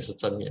行为也是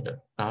正面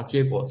的，然后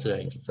结果自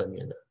然也是正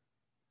面的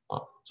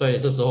所以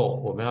这时候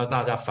我们要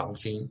大家防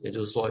心，也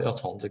就是说要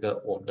从这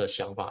个我们的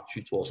想法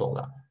去着手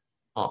的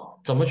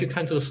怎么去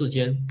看这个世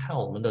间，看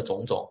我们的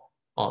种种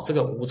这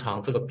个无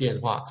常，这个变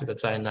化，这个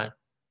灾难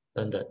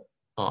等等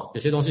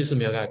有些东西是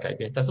没有办法改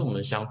变，但是我们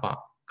的想法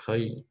可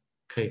以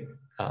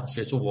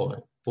协助我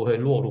们不会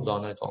落入到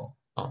那种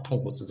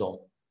痛苦之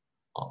中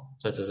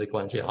所以这是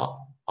关键好，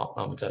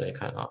那我们再来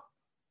看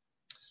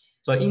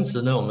所以因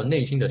此呢，我们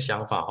内心的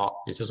想法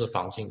也就是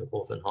防心的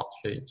部分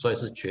所以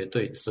是绝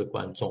对至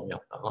关重要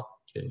的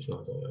绝对至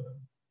关重要的。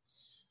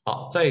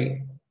好，在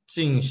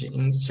进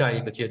行下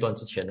一个阶段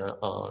之前呢，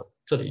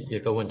这里有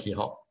一个问题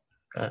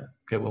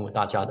可以问问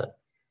大家的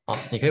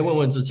你可以问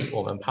问自己，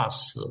我们怕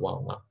死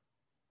亡吗？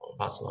我们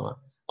怕死亡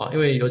吗？因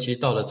为尤其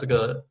到了这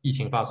个疫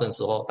情发生的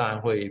时候，当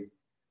然会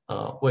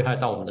危害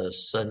到我们的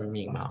生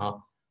命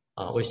嘛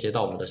威胁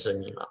到我们的生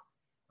命嘛。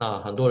那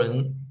很多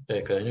人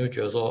可能就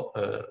觉得说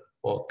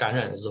我感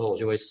染之后我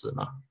就会死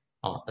嘛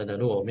等等，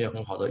如果我没有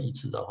很好的医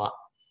治的话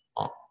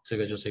这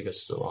个就是一个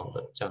死亡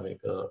的这样的一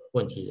个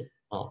问题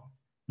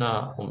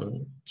那我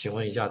们请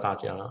问一下大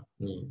家，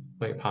你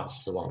会怕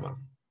死亡吗？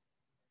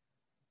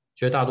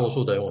绝大多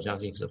数的人我相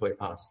信是会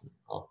怕死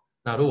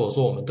那如果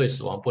说我们对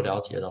死亡不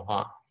了解的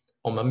话，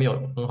我们没有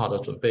很好的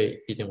准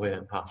备，一定会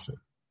很怕死，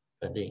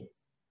肯定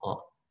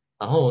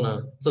然后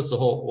呢，这时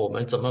候我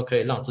们怎么可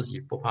以让自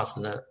己不怕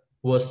死呢？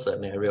 worst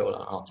scenario 了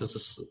啊，就是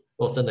死。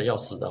如果真的要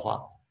死的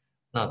话，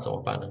那怎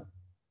么办呢？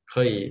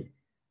可以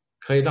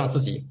让自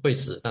己会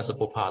死，但是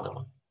不怕的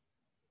吗？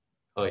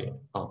可以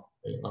啊，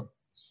可以啊。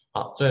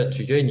好，所以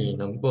取决于你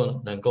能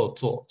够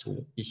做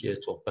出一些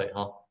准备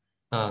哈。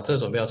那这个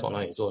准备要从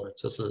哪里做呢？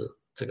就是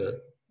这个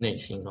内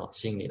心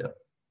心理的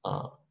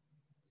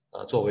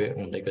作为我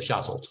们的一个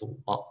下手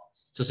处啊，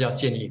就是要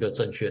建立一个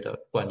正确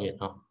的观念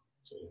啊，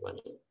建立观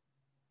念。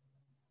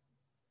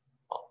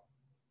好，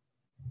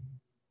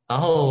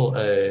然后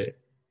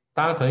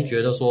大家可能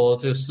觉得说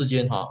这个世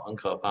间很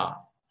可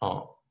怕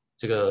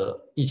这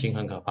个疫情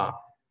很可怕，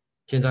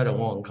天灾人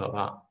祸很可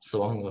怕，死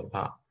亡很可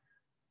怕，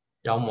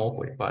妖魔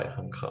鬼怪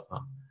很可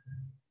怕。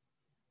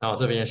那我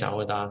这边也想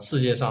问大家，世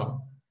界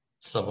上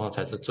什么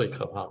才是最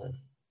可怕的？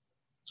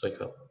最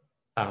可怕，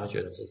大家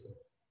觉得是什么？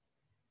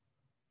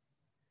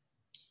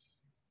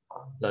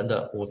人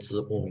的无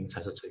知无明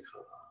才是最可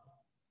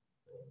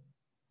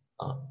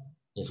怕的。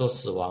你说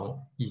死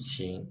亡、疫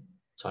情、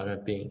传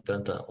染病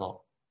等等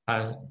当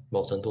然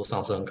某程度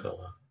上是很可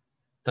怕，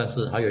但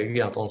是还有一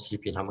样东西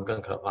比他们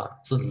更可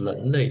怕，是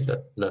人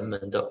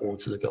们的无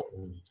知跟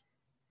无明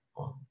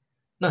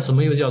那什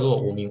么又叫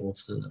做无明无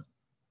知呢？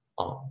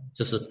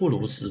就是不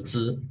如实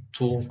知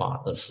诸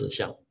法的实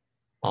相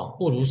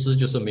不如实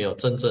就是没有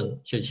真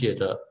正确切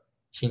的、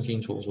清清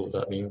楚楚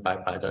的、明明白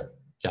白的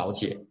了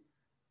解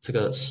这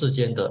个世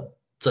间的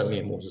真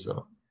面目是什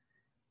么？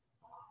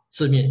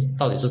世面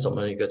到底是怎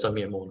么一个真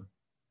面目呢？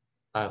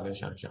大家有没有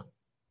想一想？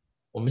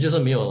我们就是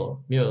没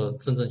有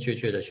真正确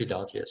切的去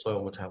了解，所以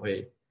我们才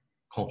会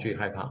恐惧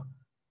害怕。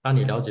当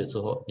你了解之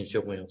后，你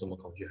就没有这么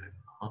恐惧害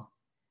怕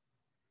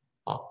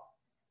好，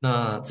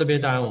那这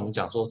边当然我们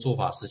讲说诸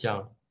法实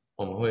相，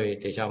我们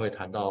等一下会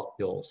谈到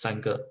有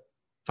3个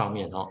方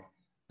面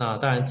那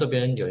当然这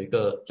边有一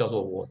个叫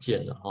做我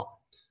见的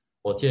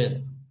我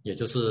见也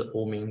就是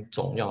无明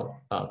重要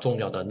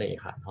的内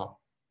涵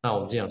那我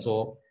们就讲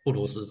说不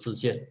如是知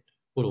见，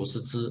不如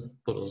是知，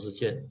不如是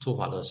见，诸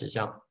法的实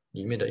相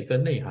里面的一个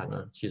内涵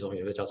呢，其中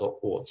有一个叫做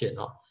我见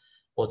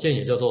我见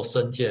也叫做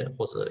身见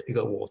或者一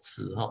个我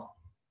执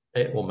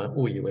我们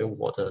误以为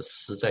我的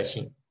实在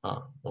性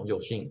永久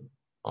性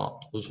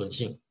无存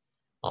性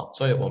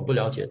所以我们不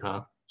了解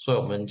它，所以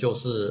我们就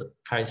是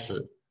开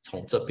始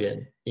从这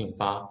边引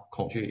发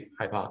恐惧、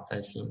害怕、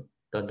担心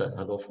等等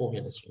很多负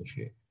面的情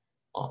绪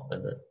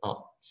等等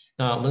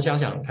那我们想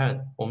想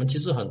看，我们其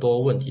实很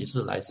多问题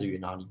是来自于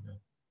哪里呢？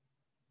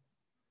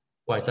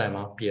外在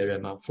吗？别人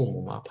吗？父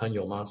母吗？朋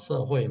友吗？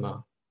社会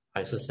吗？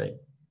还是谁？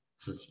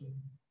自己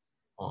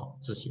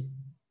自己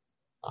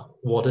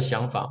我的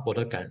想法、我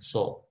的感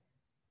受、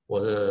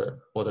我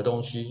的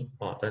东西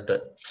等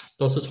等，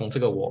都是从这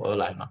个我而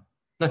来嘛。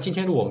那今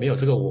天如果没有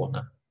这个我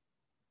呢？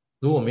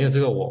如果没有这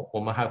个我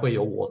们还会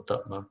有我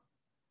的吗？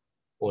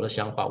我的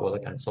想法、我的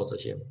感受这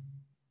些吗？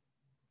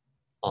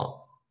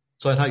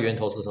所以它源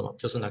头是什么？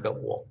就是那个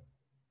我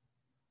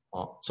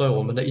所以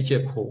我们的一切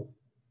苦，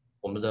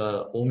我们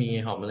的无明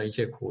也好，我们的一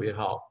切苦也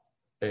好，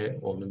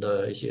我们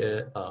的一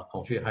些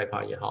恐惧害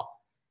怕也好，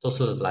都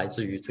是来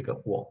自于这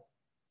个我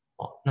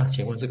那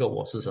请问这个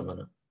我是什么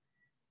呢？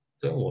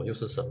这个我又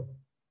是什么？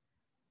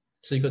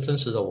是一个真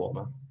实的我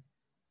吗？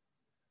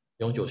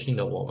永久性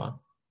的我吗？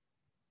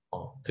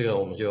这个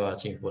我们就要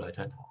进一步来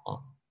探讨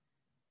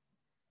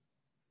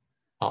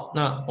好，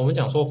那我们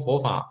讲说佛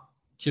法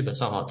基本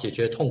上解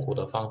决痛苦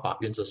的方法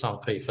原则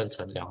上可以分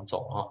成2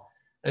种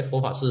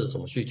佛法是怎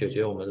么去解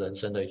决我们人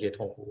生的一些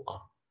痛苦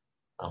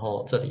然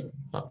后这里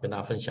跟大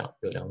家分享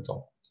有2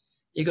种，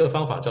一个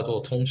方法叫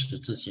做充实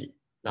自己，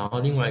然后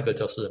另外一个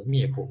就是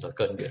灭苦的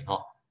根源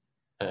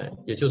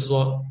也就是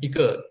说一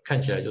个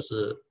看起来就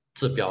是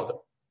治标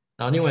的，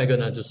然后另外一个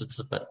呢就是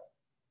治本。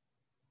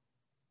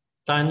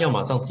当然要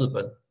马上治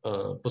本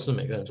不是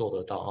每个人做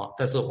得到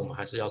但是我们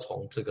还是要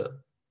从这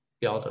个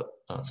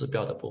治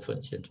标的部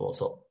分先着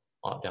手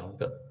2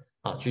个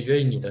取决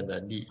于你的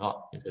能力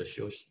你的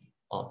修习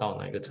到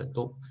哪一个程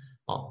度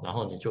然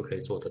后你就可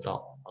以做得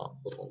到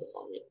不同的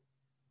方面。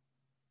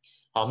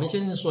好，我们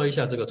先说一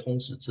下这个充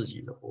实自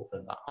己的部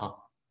分吧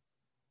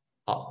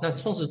好，那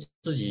充实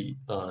自己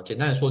简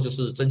单来说就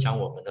是增强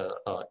我们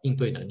的应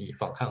对能力、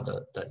反抗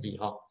的能力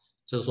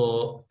就是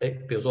说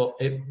比如说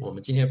我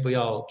们今天不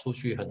要出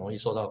去很容易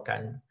受到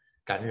感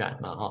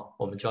染嘛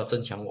我们就要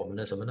增强我们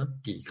的什么呢？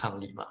抵抗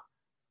力嘛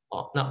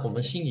那我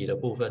们心理的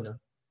部分呢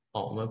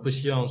我们不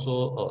希望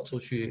说出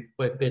去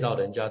会被到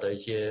人家的一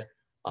些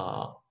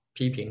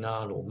批评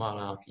辱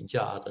骂评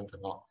价等等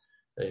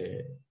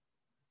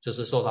就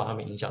是受到他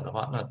们影响的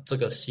话，那这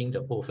个心的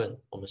部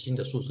分，我们心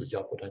的素质就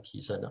要不断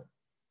提升了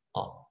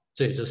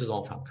这也就是这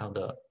种反抗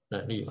的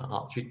能力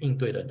嘛去应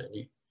对的能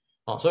力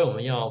所以我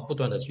们要不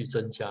断的去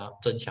增强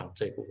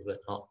这一部分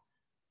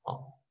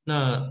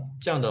那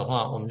这样的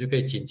话，我们就可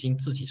以减轻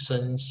自己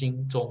身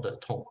心中的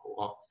痛苦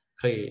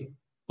可以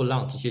不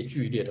让这些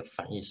剧烈的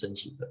反应升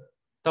起的。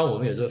当我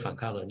们有这个反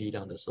抗的力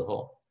量的时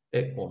候，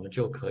我们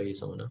就可以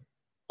什么呢？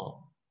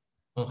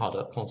很好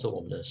的控制我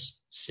们的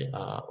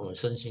我们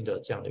身心的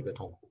这样的一个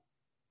痛苦。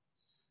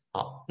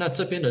好，那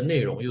这边的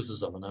内容又是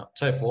什么呢？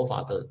在佛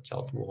法的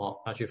角度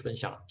他去分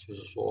享就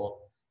是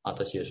说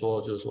的解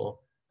说就是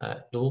说，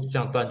如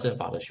像端正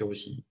法的修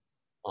习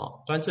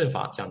端正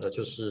法讲的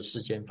就是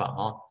世间法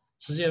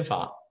世间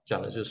法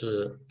讲的就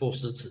是布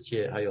施持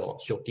戒还有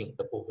修定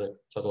的部分，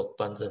叫做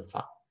端正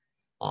法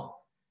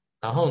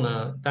然后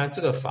呢，当然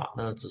这个法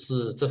呢，只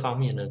是这方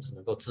面呢只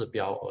能够治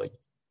标而已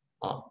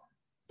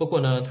不过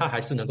呢，它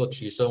还是能够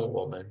提升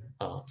我们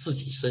自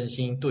己身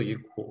心对于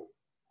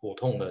苦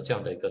痛的这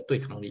样的一个对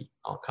抗力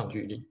抗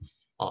拒力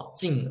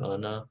进而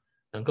呢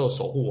能够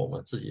守护我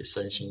们自己的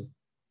身心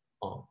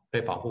可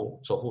以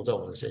守护着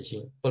我们的身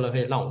心，不然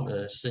会让我们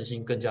的身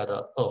心更加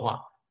的恶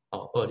化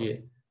恶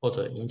劣，或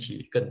者引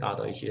起更大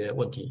的一些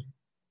问题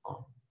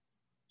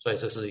所以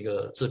这是一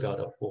个治标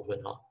的部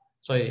分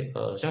所以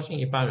相信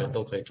一般人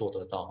都可以做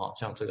得到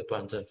像这个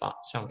端正法，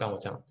像刚我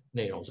讲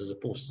内容就是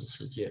布施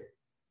持戒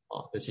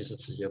尤其是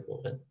持戒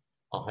部分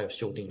还有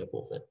修定的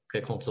部分，可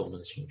以控制我们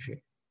的情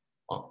绪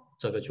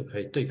这个就可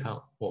以对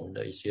抗我们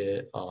的一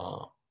些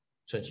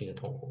身心的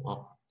痛苦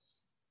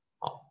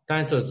好，当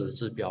然这只是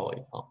治标而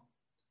已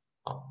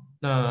好，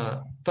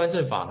那端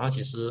正法它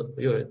其实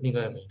又有另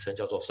外一个名称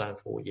叫做三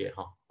福业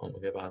我们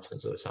可以把它称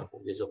之为三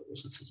福业，就是布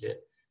施持戒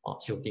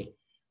修定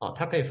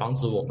它可以防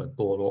止我们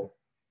堕落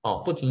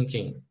不仅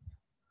仅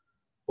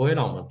不会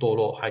让我们堕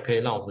落，还可以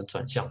让我们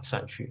转向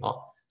善去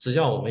只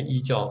要我们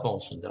依教奉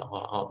行的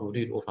话如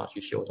律如法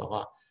去修的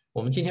话，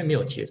我们今天没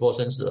有解脱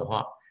生死的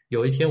话，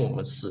有一天我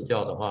们死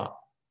掉的话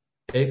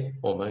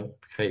我们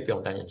可以不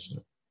用担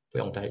心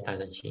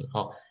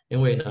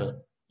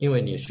因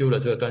为你修了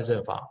这个端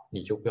正法，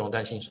你就不用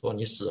担心说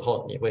你死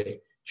后你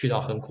会去到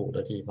很苦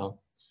的地方，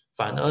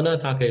反而呢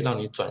它可以让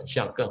你转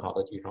向更好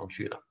的地方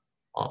去了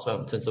所以我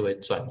们称之为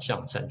转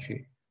向善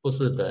去，不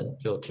是人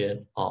就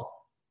天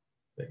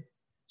对，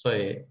所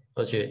以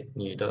而且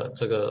你的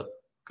这个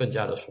更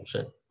加的殊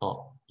胜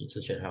比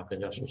之前还要更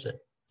加殊胜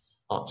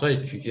所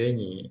以取决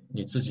于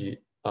你自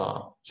己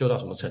修到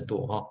什么程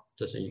度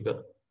这是一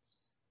个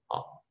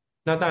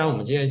那当然我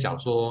们今天讲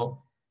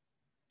说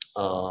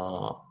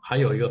还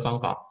有一个方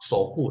法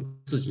守护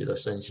自己的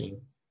身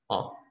心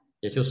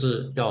也就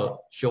是要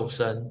修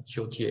身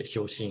修戒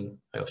修心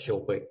还有修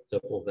慧的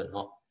部分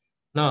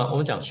那我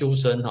们讲修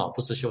身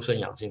不是修身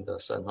养性的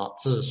身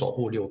是守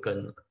护六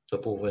根的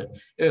部分，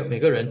因为每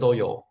个人都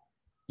有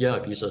眼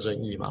耳鼻舌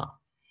身意嘛，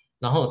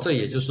然后这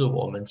也就是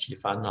我们起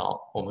烦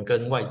恼我们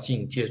跟外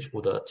境接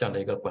触的这样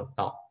的一个管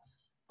道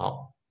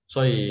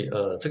所以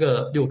这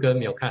个六根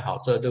没有看好，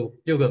这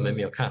六个门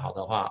没有看好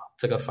的话，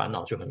这个烦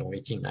恼就很容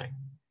易进来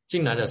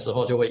的时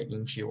候就会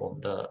引起我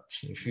们的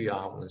情绪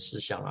我们的思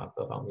想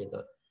各方面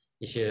的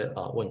一些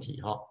问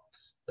题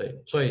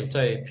对，所以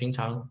在平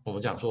常我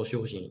们讲说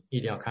修行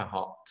一定要看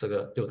好这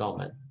个六道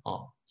门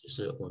就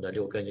是我们的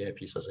六根眼耳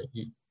鼻舌身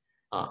意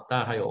当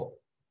然还有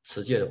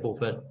持戒的部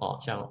分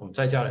像我们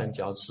在家人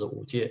只要持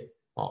五戒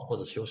或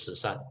者修十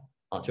善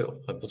就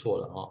很不错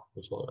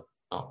了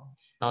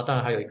然后当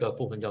然还有一个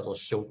部分叫做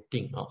修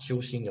定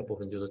修心的部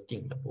分就是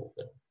定的部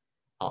分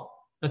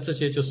那这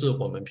些就是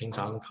我们平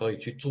常可以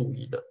去注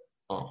意的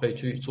可以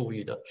去注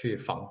意的去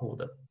防护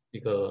的一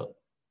个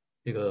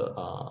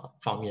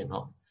方面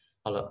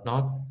好了，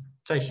然后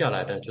再下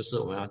来呢就是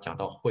我们要讲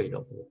到慧的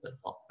部分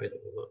慧的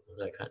部分我们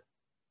再看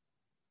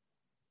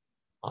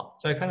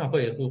再看到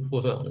慧的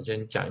部分，我们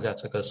先讲一下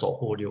这个守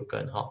护六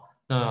根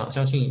那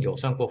相信有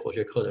上过佛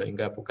学课的人应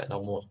该不会感到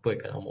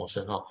陌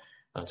生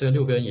这个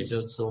六根也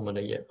就是指我们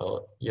的眼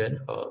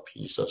耳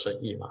鼻舌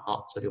身意嘛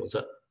这六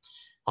者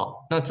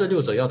那这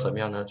六者要怎么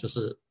样呢？就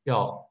是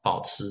要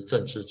保持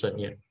正知正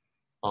念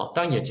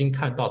当眼睛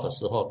看到的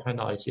时候，看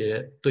到一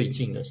些对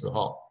境的时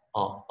候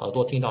耳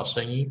朵听到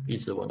声音，鼻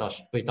子闻到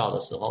味道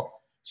的时候，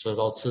舌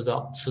头吃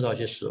到一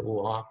些食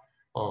物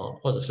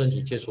或者身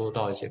体接触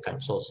到一些感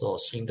受的时候，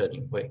心的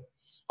领会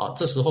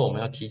这时候我们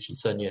要提起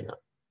正念了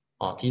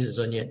提起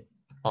正念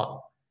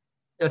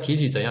要提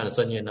起怎样的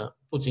正念呢？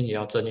不仅仅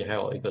要正念，还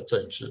有一个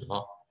正知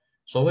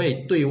所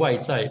谓对外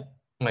在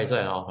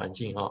环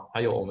境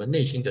还有我们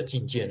内心的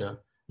境界呢，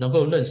能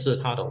够认识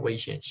它的危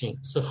险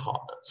性是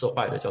好的是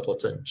坏的，叫做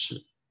正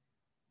知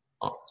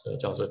这个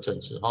叫做正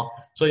知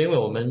所以因为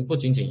我们不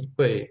仅仅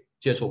会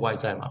接触外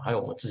在嘛，还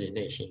有我们自己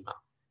内心嘛，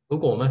如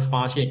果我们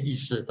发现意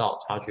识到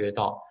察觉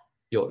到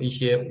有一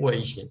些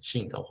危险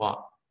性的话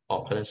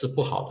可能是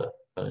不好的，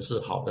可能是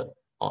好的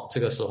这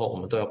个时候我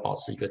们都要保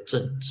持一个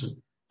正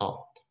知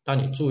当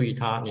你注意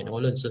它，你能够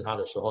认识它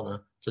的时候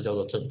呢，这叫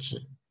做正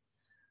知。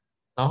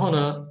然后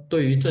呢，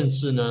对于正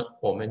知呢，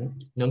我们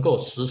能够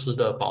时时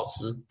的保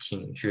持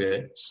警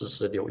觉，时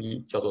时留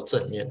意，叫做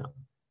正念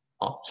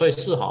所以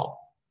是好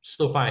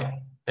是坏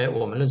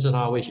我们认识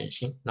它的危险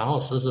性，然后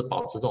时时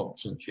保持这种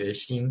警觉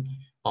心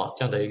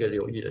这样的一个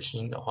留意的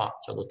心的话，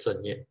叫做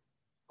正念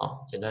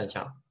简单的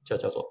讲叫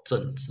做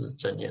正知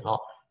正念如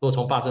果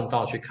从八正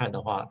道去看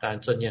的话，当然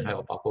正念还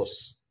有包括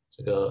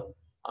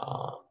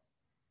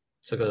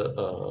这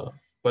个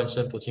观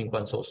身不净，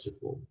观受是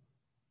苦，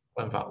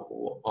观法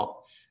无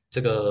我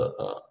这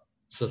个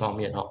四方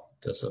面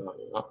的四方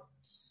面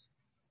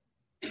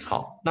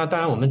好，那当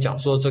然我们讲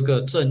说这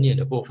个正念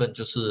的部分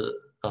就是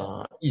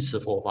意识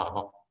佛法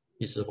哈，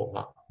意识佛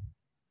法。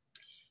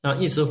那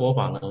意识佛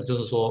法呢，就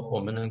是说我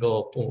们能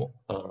够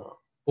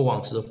不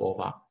忘失佛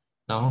法，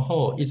然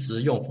后一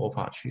直用佛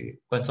法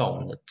去关照我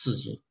们的自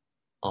己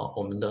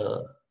我们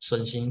的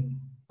身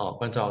心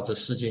关照这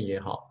世界也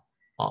好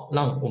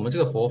让我们这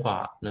个佛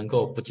法能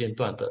够不间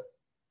断的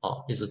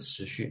一直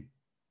持续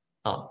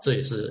这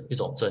也是一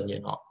种正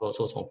念如果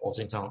说从佛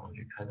经上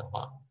去看的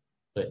话，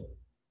对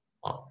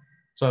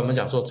所以我们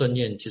讲说正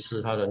念其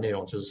实它的内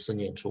容就是四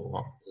念处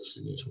是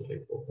四念处的一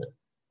部分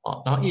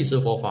然后意识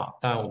佛法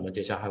当然我们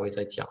等一下还会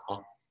再讲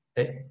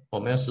我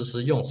们要时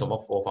时用什么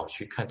佛法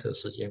去看这个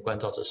世界，关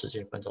照这世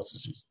界，关照自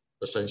己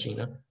的身心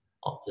呢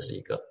这是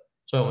一个，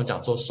所以我们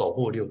讲说守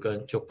护六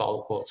根就包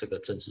括这个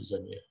正知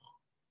正念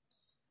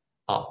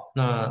好，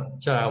那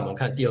接下来我们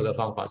看第二个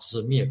方法，就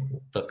是灭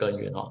苦的根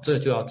源这个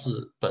就要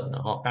治本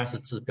了刚才是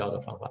治标的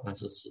方法，那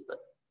是治本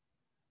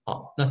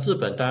好，那治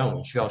本当然我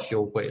们需要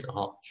修慧的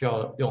需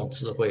要用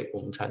智慧，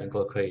我们才能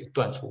够可以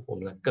断除我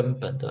们的根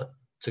本的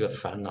这个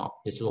烦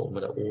恼，也就是我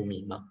们的无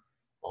明嘛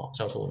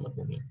消除我们的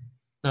无明。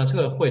那这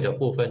个慧的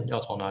部分要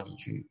从哪里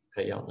去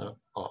培养呢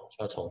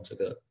就要从这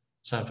个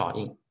三法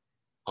印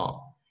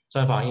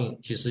三法印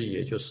其实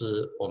也就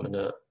是我们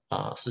的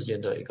世间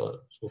的一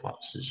个诸法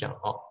实相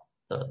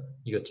的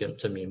一个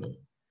真面目，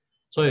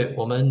所以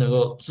我们能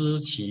够知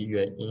其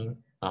原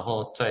因，然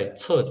后再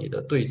彻底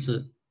的对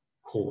治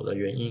苦的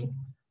原因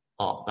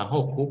然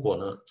后苦果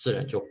呢自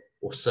然就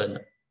不生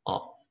了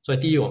所以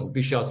第一我们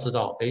必须要知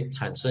道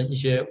产生一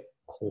些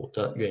苦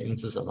的原因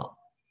是什么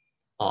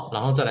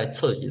然后再来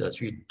彻底的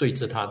去对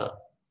治它的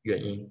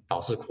原因，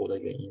导致苦的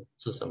原因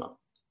是什么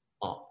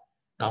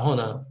然后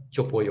呢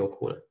就不会有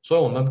苦了。所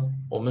以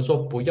我们说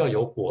不要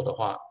有果的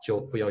话就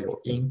不要有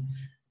因，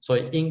所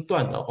以因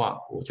断的话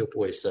果就不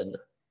会生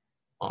了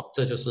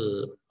这就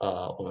是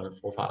我们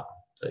佛法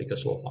的一个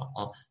说法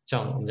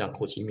像我们讲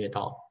苦集灭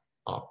道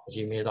苦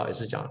集灭道也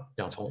是讲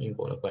两重因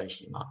果的关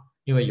系嘛，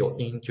因为有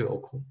因就有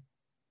苦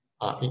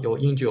有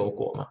因就有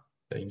果嘛，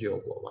有因就有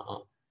果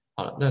嘛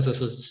好，那这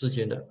是世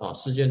间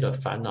的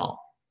烦恼，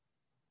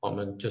我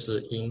们就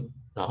是因，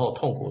然后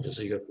痛苦就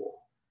是一个果。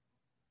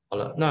好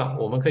了，那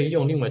我们可以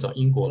用另外一种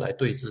因果来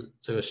对治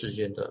这个世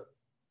间的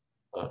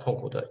痛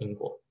苦的因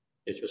果，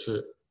也就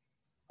是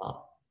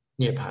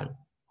涅槃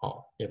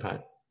涅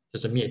槃就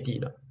是灭地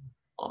了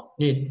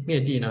灭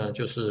地呢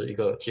就是一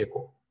个结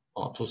果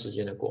出世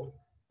间的果，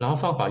然后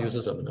方法又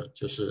是什么呢？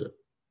就是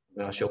我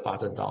们要修八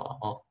正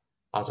道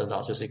八正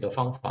道就是一个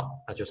方法，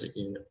那就是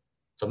因了。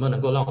怎么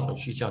能够让我们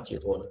趋向解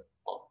脱呢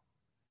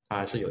它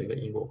还是有一个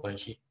因果关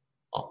系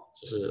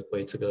就是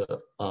为这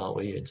个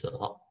为原则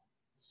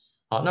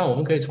好，那我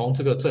们可以从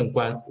这个正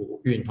观五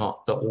蕴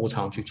的无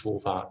常去出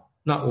发。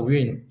那五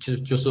蕴其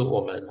实就是我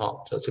们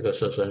的这个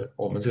色身，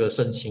我们这个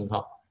身心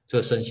这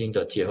个身心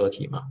的结合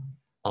体嘛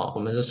我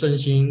们的身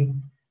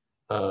心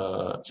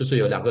就是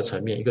有两个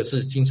层面，一个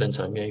是精神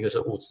层面，一个是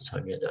物质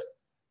层面的。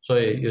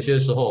所以有些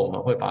时候我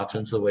们会把它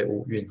称之为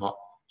五蕴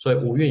所以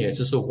五蕴也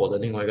就是我的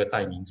另外一个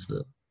代名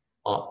词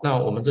那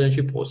我们真的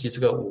去剖析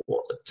这个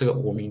我的这个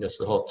无明的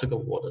时候，这个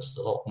我的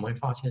时候，我们会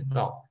发现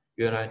到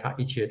原来它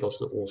一切都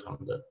是无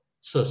常的，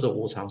色是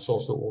无常，受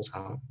是无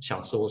常，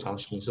想是无常，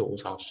行是无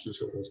常，识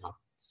是无常，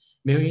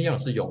没有一样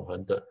是永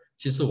恒的。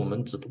其实我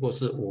们只不过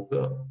是五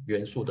个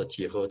元素的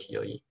结合体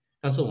而已，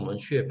但是我们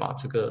却把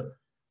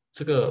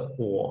这个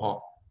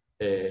我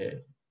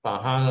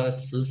把它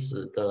死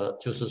死的，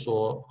就是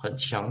说很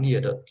强烈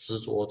的执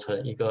着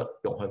成一个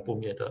永恒不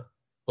灭的，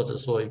或者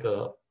说一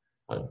个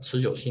很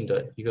持久性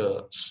的一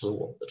个实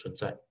我的存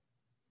在。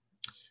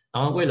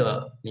然后为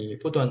了你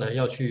不断的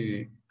要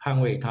去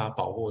捍卫它、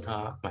保护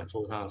它、满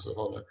足它的时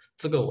候呢，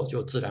这个我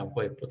就自然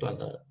会不断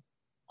的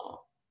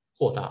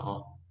扩大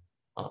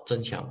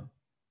增强。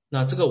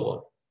那这个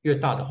我越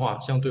大的话，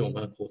相对我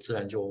们的苦自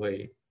然就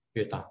会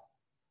越大。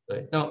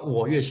对，那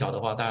我越小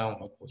的话，当然我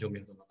们苦就没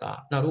有这么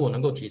大。那如果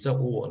能够体证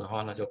无我的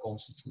话，那就恭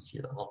喜自己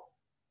了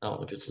那我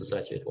们就自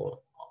在解脱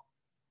了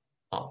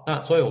好，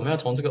那所以我们要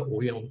从这个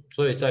无因，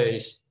所以在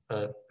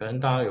可能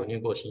大家有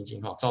念过心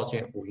经照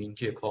见五阴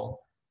皆空，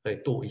可以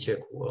度一切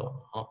苦厄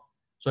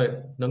所以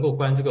能够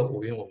观这个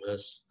五蕴，我们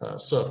的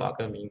色法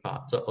跟名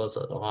法这二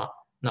者的话，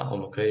那我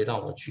们可以让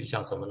我们趋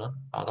向什么呢？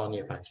达到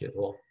涅槃解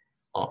脱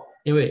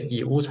因为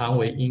以无常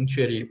为因，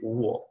确立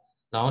无我，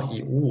然后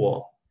以无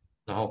我，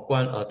然后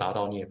观而达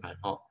到涅槃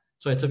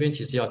所以这边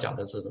其实要讲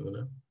的是什么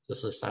呢？这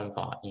是三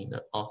法印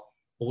的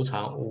无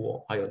常、无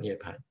我还有涅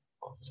槃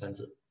三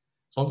字。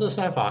从这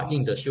三法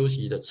印的修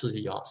习的次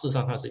第事实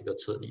上它是一个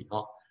次第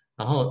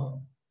然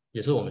后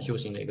也是我们修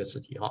行的一个次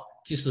第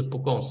既是不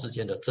共世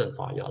间的正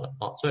法要了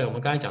所以我们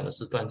刚才讲的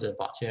是断正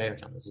法，现在要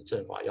讲的是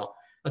正法要。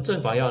那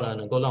正法要呢，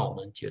能够让我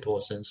们解脱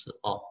生死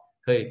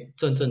可以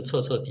真正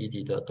彻彻底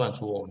底的断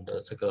除我们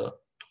的这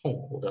个痛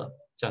苦的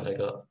这样的一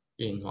个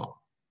因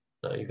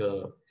的一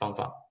个方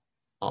法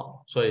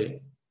所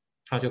以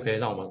它就可以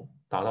让我们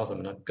达到什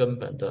么呢？根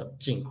本的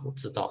净苦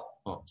之道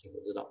净苦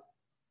之道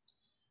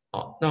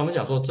那我们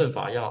讲说正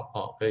法要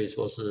可以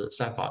说是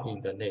三法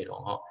印的内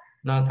容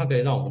那它可以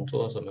让我们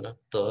做到什么呢？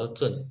得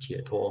正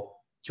解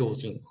脱，究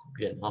竟苦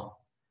变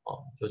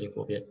究竟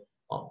苦变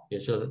也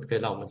是可以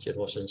让我们解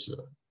脱生死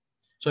的。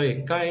所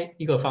以该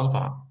一个方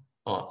法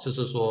就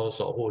是说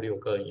守护六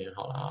根也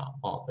好啦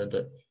等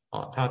等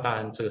它当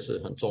然这个是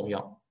很重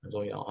要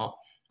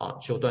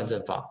修断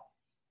正法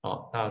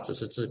那只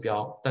是治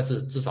标，但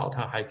是至少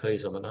它还可以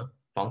什么呢？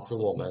防止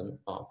我们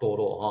堕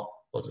落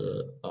或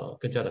者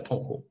更加的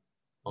痛苦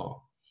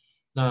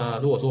那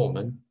如果说我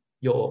们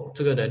有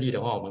这个能力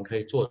的话，我们可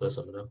以做的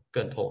什么呢？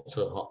更透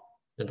彻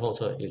更透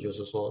彻，也就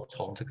是说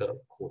从这个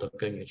苦的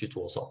根源去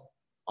着手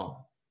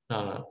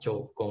那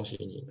就恭喜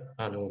你了。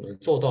那如果我们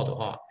做到的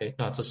话，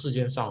那这世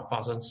界上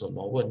发生什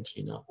么问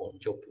题呢？我们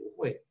就不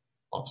会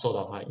受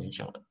到它影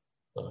响的，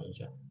受到影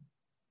响。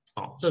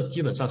这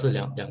基本上是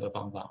两个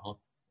方法好，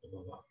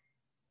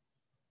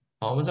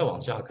我们再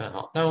往下看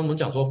那我们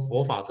讲说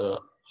佛法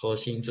的核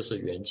心就是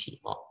缘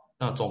起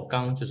那总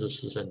纲就是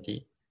四圣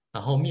谛，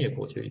然后灭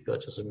果就一个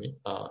就是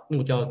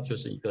目标就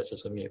是一个就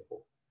是灭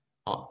果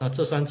那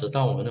这三者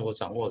当我们能够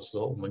掌握的时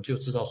候，我们就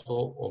知道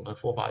说我们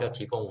佛法要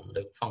提供我们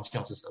的方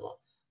向是什么，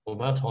我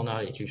们要从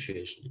哪里去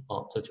学习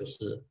这就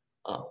是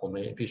我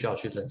们也必须要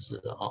去认识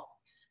的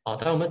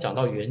当我们讲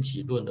到缘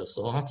起论的时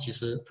候，它其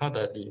实它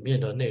的里面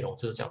的内容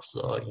就是讲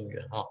12因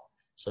缘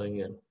12因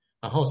缘，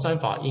然后三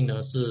法印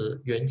呢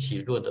是缘起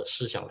论的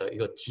思想的一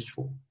个基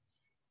础，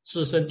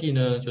四圣谛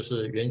呢就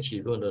是缘起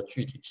论的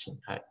具体形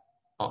态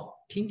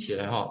听起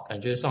来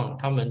感觉上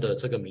他们的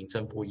这个名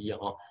称不一样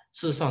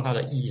事实上它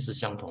的意义是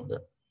相同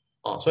的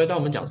所以当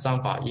我们讲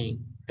三法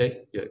印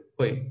也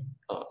会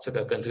这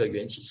个跟这个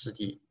缘起四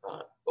谛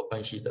有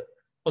关系的，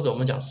或者我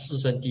们讲四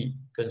圣谛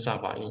跟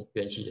三法印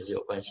缘起也是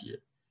有关系的，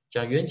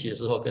讲缘起的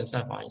时候跟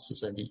三法印四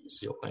圣谛也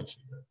是有关系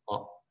的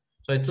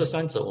所以这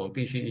三者我们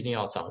必须一定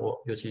要掌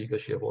握，尤其一个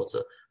学佛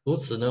者，如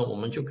此呢我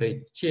们就可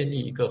以建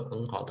立一个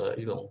很好的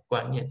一种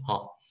观念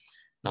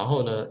然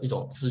后呢一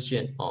种知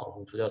见我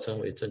们主要称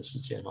为正知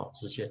见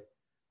知见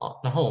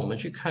然后我们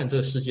去看这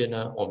个世界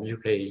呢，我们就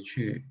可以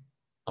去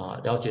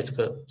了解这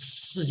个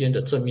世间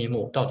的真面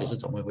目到底是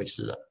怎么一回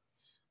事的，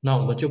那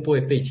我们就不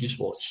会被其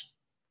所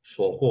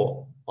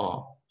惑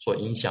所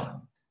影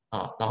响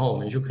然后我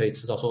们就可以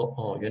知道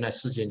说原来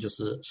世间就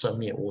是生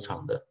灭无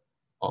常的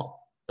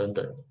等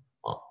等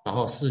然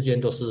后世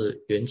间都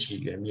是缘起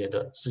缘灭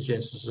的，世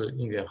间是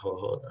因缘和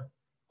合的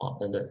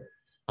等等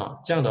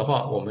这样的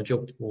话我们就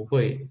不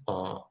会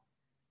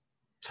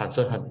产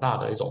生很大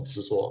的一种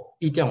执着，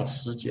一定要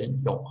时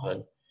间永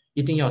恒，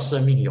一定要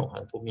生命永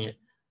恒不灭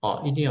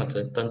一定要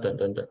等等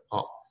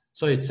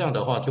所以这样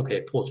的话就可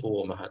以破除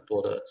我们很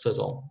多的这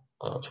种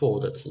错误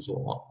的执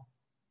着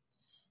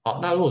好，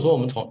那如果说我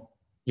们从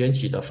缘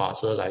起的法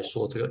则来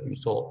说，这个宇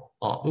宙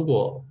如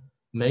果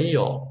没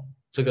有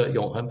这个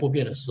永恒不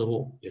变的事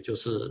物，也就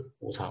是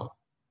无常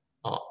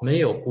没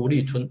有孤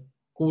立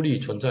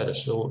存在的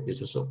事物，也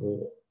就是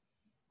无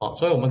我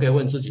所以我们可以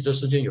问自己，这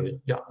世间有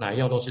哪一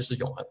样东西是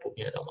永恒不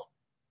灭的吗？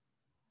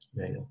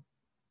没有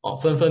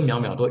分分秒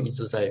秒都一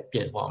直在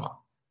变化嘛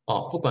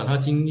不管它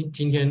今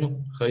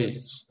天可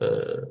以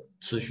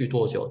持续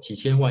多久，几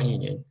千万亿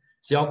年，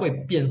只要会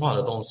变化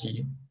的东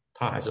西，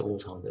它还是无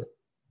常的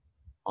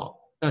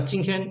那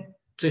今天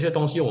这些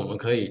东西我们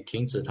可以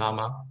停止它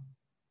吗？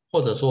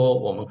或者说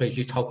我们可以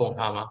去操控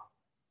它吗？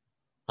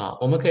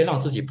我们可以让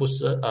自己不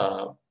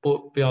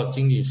要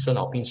经历生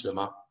老病死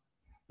吗？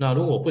那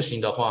如果不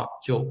行的话，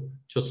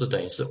就是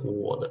等于是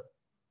无我的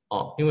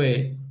因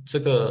为这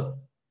个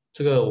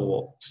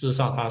我事实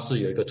上它是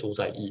有一个主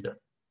宰意的，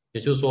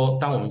也就是说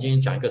当我们今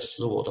天讲一个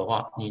实我的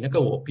话，你那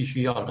个我必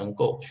须要能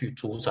够去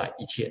主宰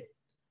一切，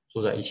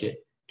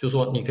就是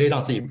说你可以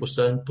让自己不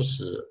生不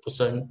死不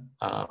生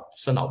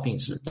生老病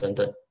死等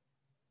等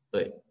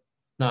对，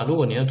那如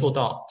果你能做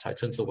到才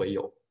称之为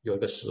有一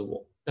个实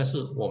我，但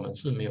是我们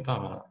是没有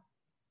办法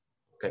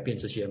改变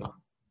这些嘛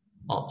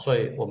所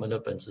以我们的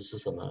本质是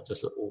什么？就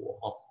是无我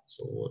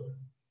是无我的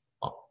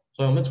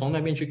所以我们从那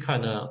边去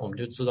看呢，我们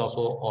就知道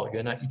说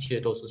原来一切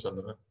都是什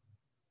么呢？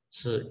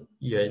是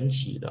缘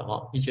起的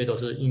一切都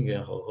是因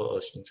缘和合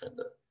而形成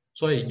的，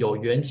所以有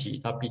缘起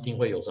它必定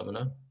会有什么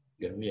呢？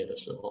缘灭的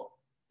时候，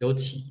有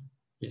起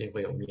一定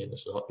会有灭的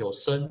时候，有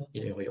生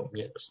一定会有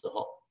灭的时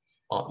候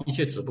一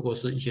切只不过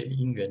是一些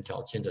因缘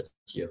条件的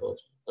结合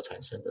而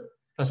产生的，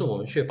但是我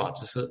们却把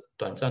只是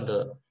短暂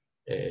的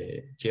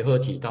结合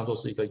体当作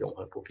是一个永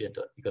恒不变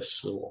的一个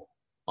实我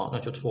那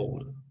就错误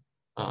了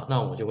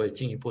那我们就会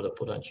进一步的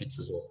不断去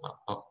执着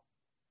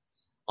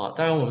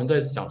当然我们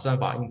在讲三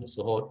法印的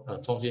时候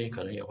中间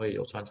可能也会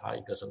有穿插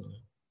一个什么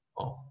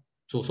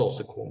诸受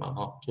是苦嘛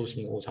诸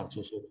行无常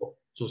诸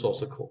受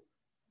是苦，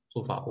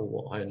诸法无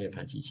我，还有涅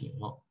槃寂静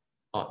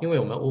因为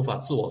我们无法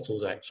自我主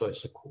宰，所以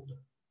是苦的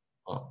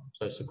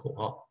所以是苦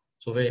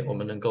除非我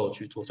们能够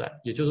去主宰，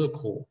也就是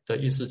苦的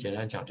意思简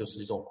单讲就是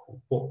一种苦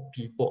迫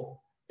逼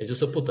迫，也就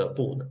是不得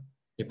不的，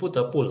你不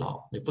得不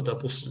老，你不得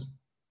不死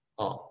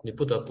你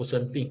不得不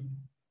生病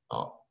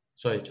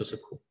所以就是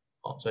苦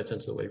所以称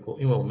之为苦，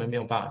因为我们没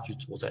有办法去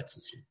主宰自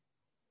己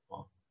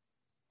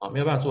没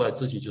有办法主宰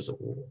自己就是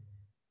无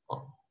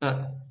我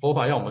那佛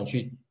法要我们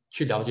去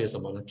去了解什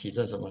么呢？体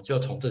证什么？就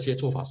从这些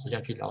诸法实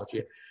相去了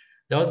解。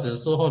了解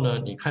之后呢，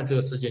你看这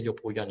个世界就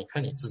不一样，你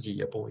看你自己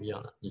也不一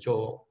样了，你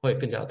就会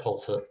更加透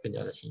彻，更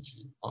加的清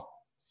晰啊。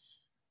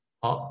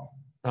好，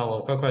那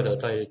我快快的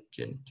再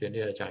简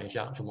略的讲一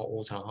下什么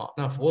无常哈。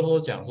那佛陀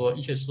讲说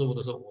一切事物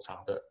都是无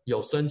常的，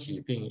有生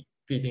起并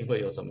必定会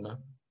有什么呢？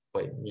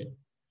毁灭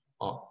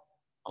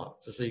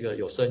这是一个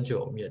有生就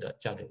有灭的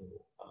这样的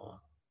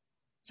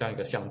这样一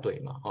个相对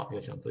嘛一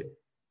个相对。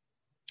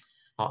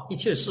好，一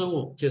切事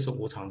物皆是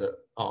无常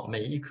的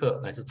每一刻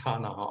乃至刹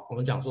那我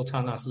们讲说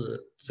刹那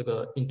是这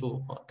个印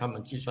度他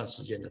们计算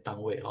时间的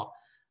单位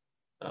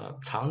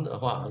长的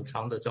话很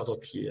长的叫做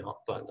劫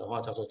短的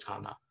话叫做刹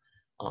那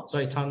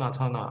所以刹那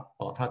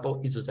它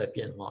都一直在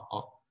变化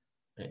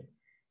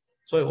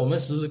所以我们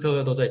时时刻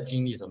刻都在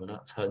经历什么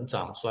呢？成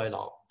长衰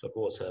老的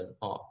过程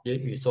连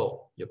宇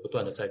宙也不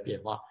断的在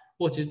变化，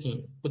不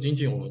仅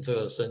仅我们这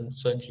个身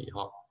体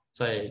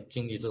在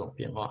经历这种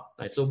变化，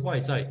乃至外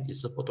在也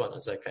是不断的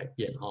在改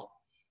变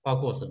包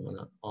括什么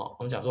呢？我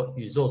们讲说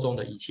宇宙中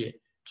的一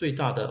切，最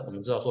大的我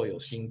们知道说有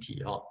星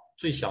体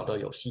最小的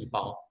有细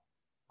胞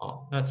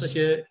那这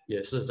些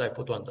也是在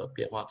不断的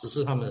变化，只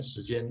是它们的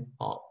时间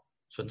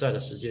存在的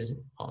时间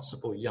是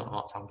不一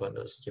样长短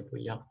的时间不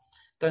一样，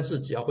但是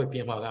只要会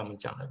变化，刚才我们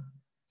讲的，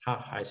它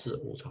还是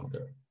无常的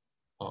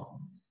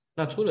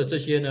那除了这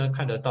些呢，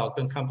看得到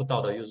跟看不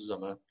到的又是什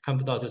么？看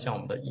不到就像我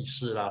们的意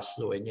识啦、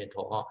思维、念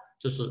头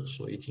这是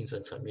属于精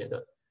神层面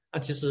的。那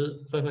其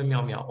实分分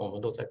秒秒我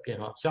们都在变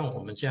化，像我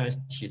们现在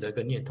起的一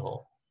个念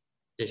头，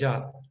等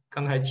下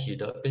刚才起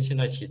的跟现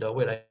在起的、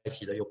未来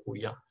起的又不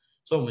一样，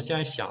所以我们现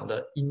在想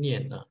的一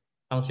念呢，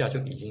当下就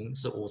已经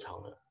是无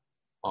常了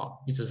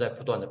一直在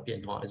不断的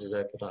变化，一直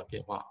在不断的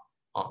变化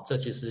这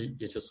其实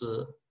也就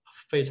是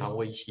非常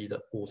微细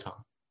的无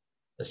常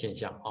的现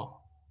象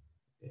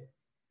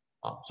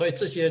所以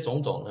这些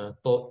种种呢，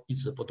都一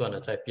直不断的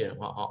在变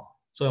化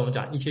所以我们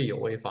讲一切有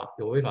为法，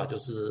有为法就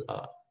是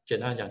简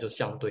单来讲就是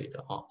相对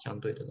的相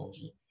对的东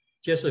西，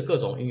皆是各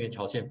种因缘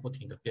条件不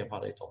停的变化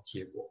的一种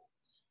结果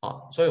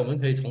所以我们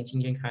可以从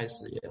今天开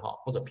始也好，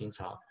或者平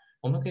常，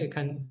我们可以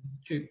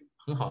去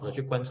很好的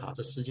去观察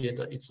这世界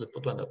的一直不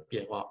断的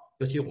变化，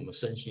尤其我们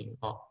身心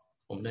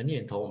我们的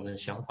念头、我们的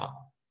想法，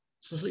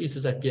是不是一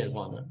直在变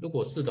化呢？如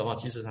果是的话，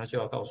其实它就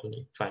要告诉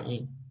你，反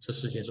映这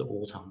世界是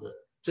无常的。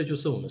这就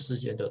是我们世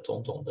间的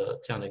种种的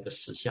这样的一个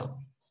实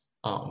相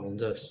我们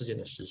的世间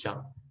的实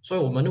相。所以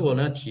我们如果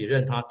呢体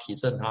认它、体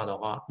证它的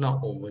话，那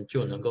我们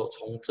就能够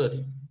从这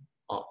里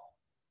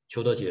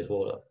求得解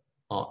脱了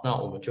那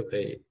我们就可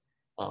以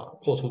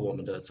破除我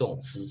们的这种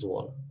执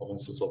着了，我们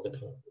执着跟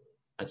痛苦，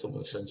还是我们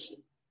的生死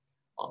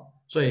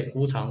所以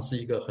无常是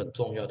一个很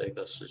重要的一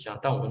个实相。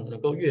但我们能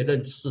够越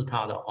认识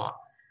它的话，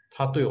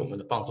它对我们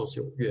的帮助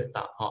就越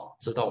大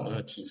直到我们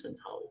要提升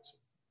它为止。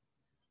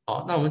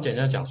好，那我们简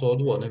单讲说，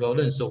如果能够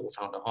认识无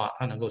常的话，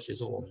它能够协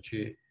助我们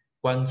去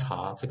观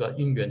察这个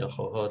因缘的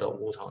和合的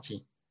无常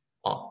性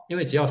因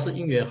为只要是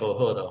因缘和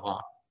合的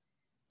话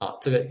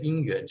这个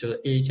因缘就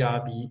是 A 加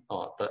B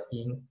的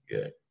因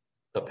缘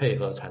的配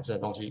合产生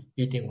的东西，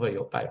一定会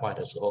有败坏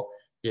的时候，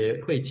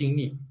也会经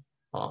历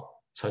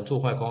成住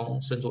坏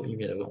空生住异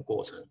灭的这种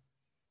过程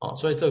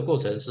所以这个过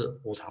程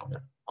是无常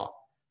的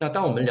那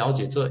当我们了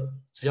解这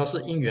只要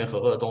是因缘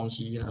和合的东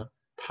西呢，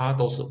它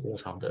都是无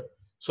常的。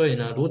所以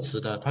呢，如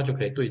此呢，它就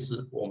可以对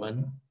治我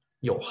们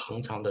有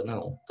恒常的那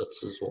种的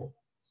执着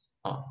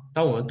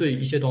当我们对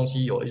一些东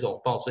西有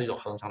抱持一种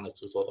恒常的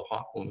执着的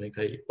话，我们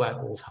可以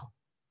观无常，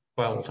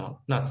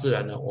那自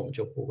然呢，我们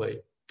就不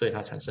会对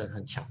它产生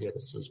很强烈的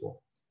执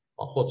着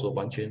或者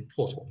完全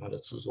破除它的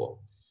执着。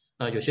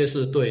那有些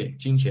是对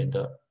金钱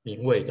的、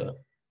名位的、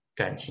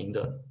感情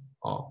的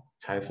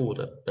财富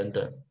的等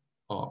等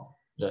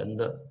人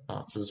的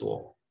执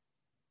着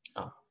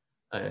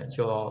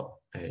就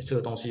要这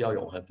个东西要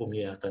永恒不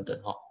灭等等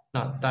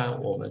那当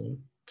然我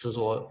们执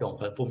着永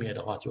恒不灭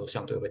的话，就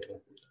相对会痛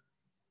苦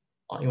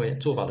的因为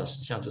做法的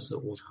实相就是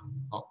无常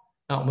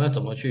那我们要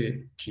怎么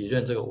去体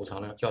认这个无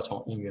常呢？就要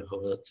从因缘和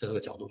合这个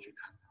角度去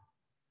看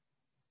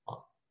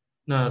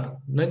那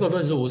能够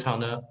认知无常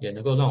呢，也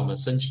能够让我们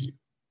升起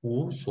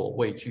无所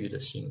畏惧的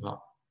心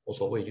无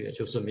所畏惧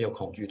就是没有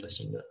恐惧的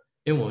心的，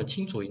因为我们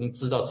清楚已经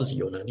知道自己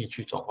有能力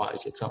去转化一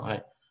些障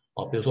碍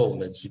比如说我们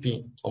的疾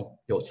病，从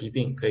有疾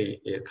病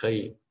也可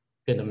以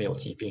变得没有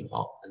疾病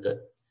等等，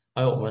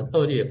还有我们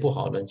恶劣不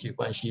好人际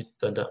关系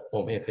等等，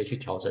我们也可以去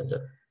调整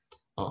的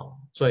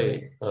所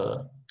以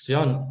只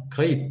要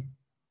可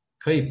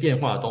以变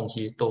化的东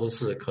西，都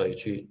是可以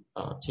去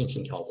进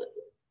行调整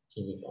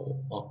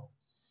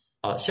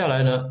下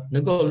来呢，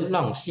能够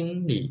让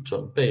心理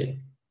准备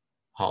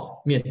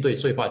好面对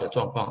最坏的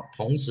状况，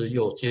同时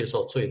又接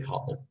受最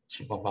好的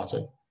情况发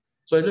生。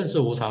所以认识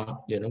无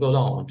常也能够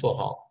让我们做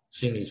好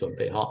心理准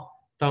备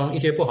当一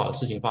些不好的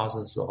事情发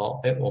生的时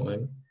候我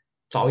们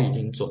早已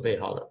经准备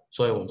好了，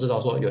所以我们知道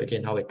说有一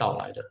天它会到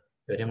来的，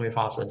有一天会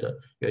发生的，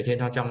有一天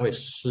它将会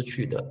失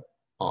去的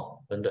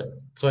等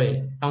等。所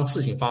以当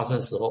事情发生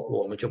的时候，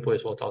我们就不会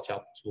说招架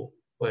不住，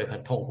会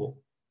很痛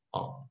苦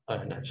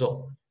很难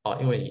受。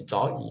因为你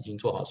早已经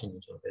做好心理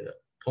准备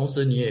了，同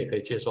时你也可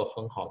以接受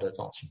很好的这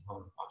种情况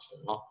的发生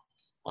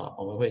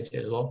我们会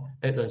觉得说，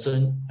人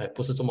生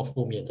不是这么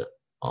负面的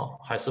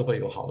还是会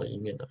有好的一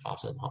面的发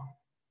生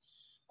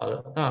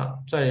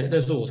那在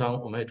认识无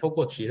常，我们也透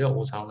过体认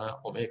无常呢，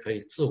我们也可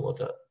以自我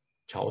的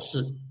调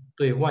试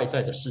对外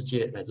在的世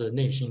界乃至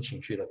内心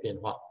情绪的变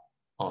化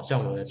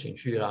像我们的情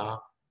绪啦、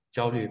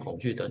焦虑、恐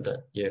惧等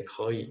等，也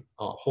可以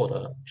获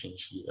得平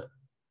息的。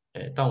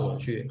当我们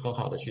去很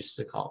好的去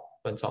思考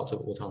关照这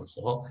个无常的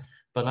时候，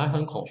本来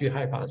很恐惧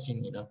害怕的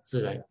心理呢，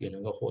自然也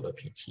能够获得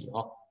平息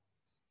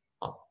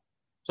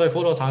所以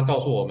佛陀常告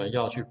诉我们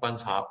要去观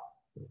察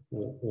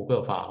五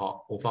个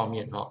法五方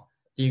面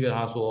第一个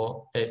他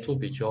说，诸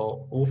比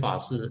丘，无法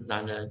是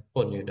男人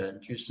或女人、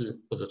居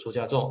士或者出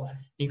家众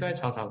应该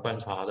常常观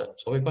察的。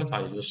所谓观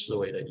察，也就是思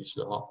维的意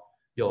思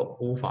有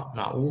无法，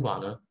哪无法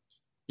呢？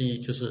第一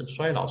就是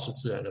衰老是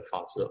自然的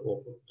法则，我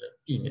不能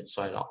避免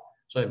衰老，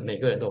所以每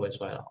个人都会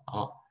衰老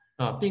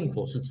那病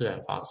苦是自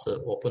然法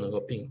则，我不能够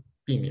避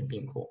免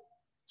病苦。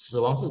死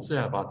亡是自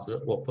然法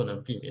则，我不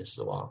能避免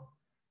死亡。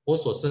我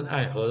所深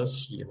爱和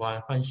喜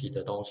欢欢喜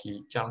的东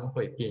西将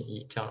会变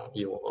异，将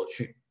离我而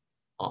去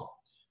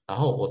然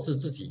后我是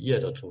自己业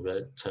的主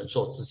人，承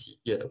受自己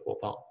业的果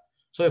报。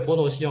所以佛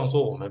陀希望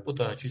说我们不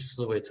断的去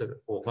思维这个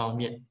五方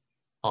面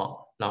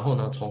然后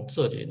呢从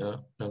这里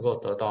呢能够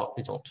得到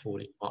一种处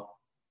理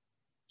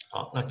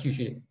好，那继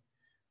续，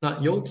那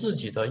由自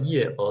己的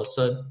业而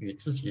生，与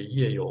自己的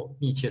业有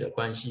密切的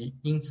关系，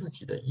因自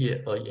己的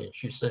业而延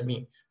续生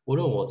命。无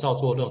论我造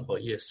作任何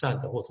业，善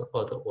的或者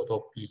恶的，我都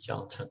必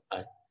将承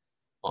担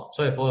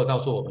所以佛陀告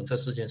诉我们，这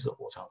世间是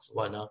无常之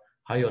外呢，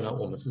还有呢，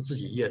我们是自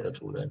己业的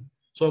主人，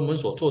所以我们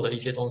所做的一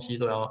些东西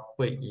都要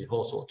为以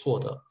后所做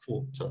的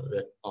负责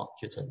任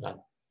去承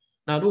担。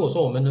那如果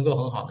说我们能够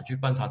很好的去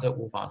观察这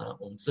无法呢，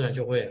我们自然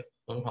就会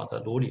很好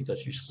的如理的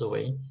去思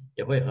维，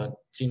也会很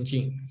精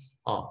进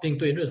并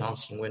对日常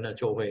行为呢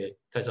就会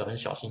带着很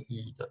小心翼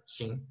翼的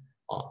心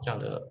这样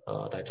的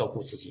来照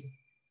顾自己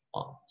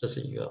这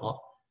是一个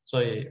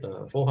所以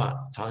佛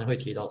法常常会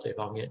提到这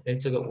方面，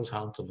这个无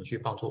常怎么去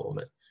帮助我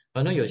们？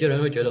反正有些人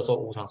会觉得说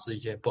无常是一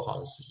件不好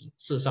的事情，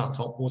事实上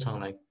从无常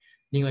来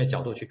另外一个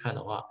角度去看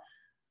的话，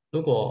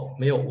如果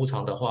没有无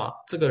常的话，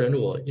这个人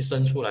如果一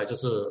生出来就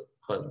是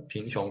很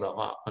贫穷的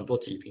话，很多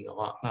疾病的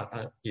话，那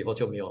他以后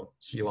就没有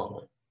希望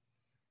了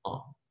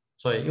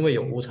所以因为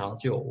有无常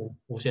就有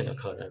无限的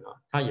可能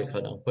他也可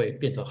能会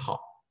变得好，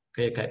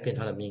可以改变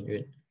他的命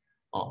运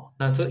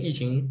那这个疫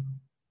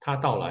情它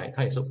到来，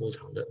它也是无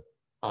常的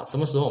什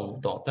么时候我们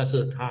不懂，但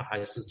是它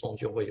还是终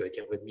究会有一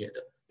天会灭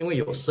的，因为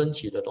有升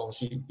起的东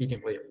西一定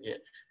会有灭，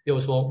比如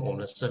说我们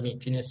的生命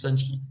今天升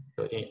起，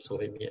有一天也是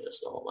会灭的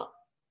时候嘛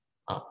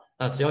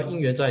那只要因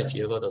缘在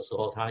结合的时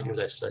候，它又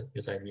在生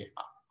又在灭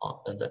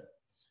等等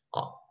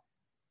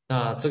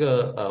那这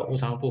个无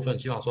常的部分，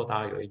希望说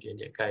大家有一点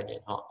点概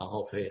念然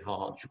后可以好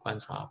好去观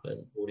察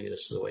跟努力的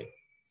思维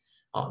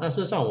那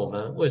事实上我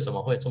们为什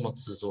么会这么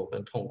执着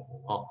跟痛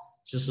苦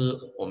其实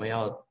我们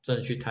要真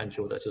的去探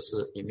究的就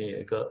是里面有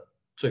一个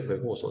罪魁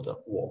祸首的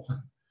我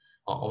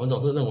我们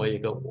总是认为一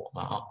个我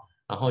嘛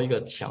然后一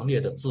个强烈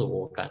的自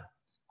我感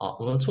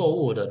我们错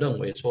误的认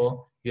为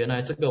说原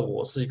来这个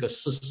我是一个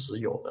是实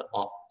有的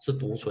是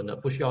独存的，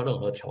不需要任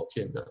何条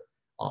件的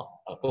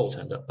构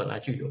成的本来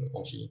具有的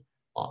东西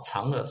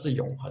常的是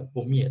永恒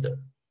不灭的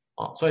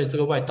所以这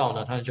个外道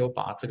呢，他就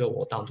把这个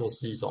我当作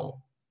是一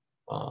种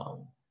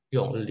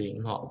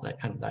灵来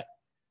看待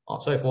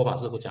所以佛法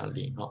是不讲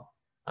灵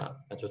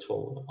那就错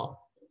误了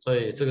所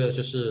以这个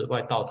就是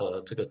外道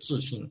的这个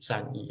自性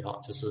善意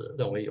就是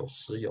认为有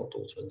实有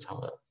独存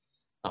常的，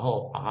然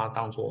后把它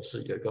当作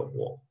是有一个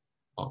我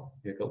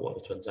有一个我的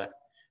存在。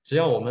只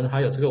要我们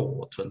还有这个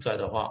我存在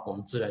的话，我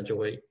们自然就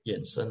会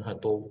衍生很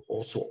多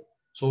我所。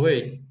所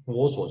谓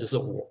我所就是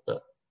我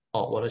的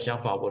我的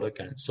想法、我的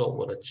感受、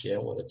我的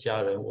钱、我的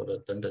家人、我的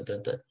等等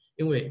等等。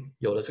因为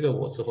有了这个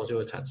我之后，就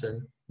会产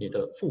生你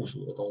的附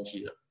属的东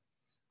西了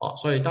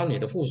所以当你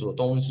的附属的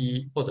东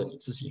西或者你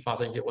自己发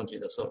生一些问题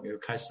的时候，你就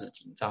开始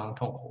紧张、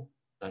痛苦、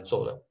难受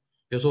了。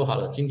比如说好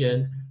了，今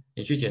天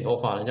你去剪头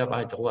发，人家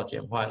把你头发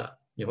剪坏了，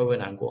你会不会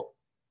难过？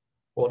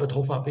我的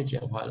头发被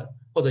剪坏了，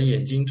或者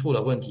眼睛出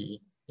了问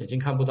题，眼睛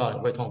看不到，你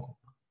会痛苦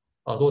吗？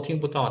耳朵听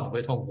不到，你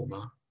会痛苦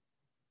吗？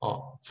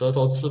舌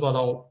头吃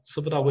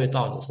不到味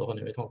道的时候，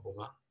你会痛苦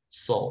吗？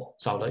手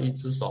少了一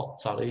只手，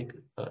少了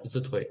一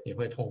只腿，你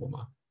会痛苦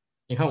吗？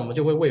你看我们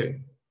就会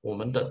为我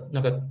们的那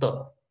个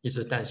的一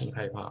直担心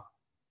害怕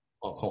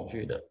恐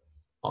惧的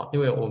因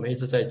为我们一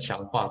直在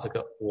强化这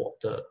个我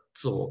的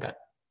自我感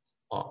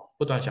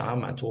不断想要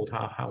满足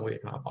它、捍卫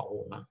它、保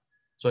护它，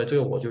所以这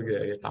个我就越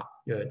来越大，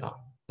越来越大。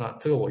那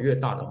这个我越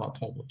大的话，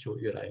痛苦就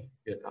越来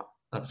越大，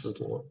那执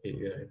着也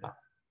越来越大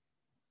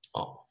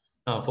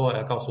那佛法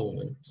要告诉我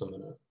们什么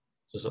呢？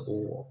就是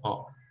无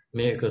我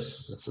没有一个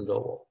实质的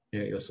我，没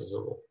有一个实质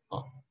我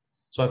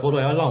所以佛陀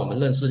要让我们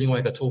认识另外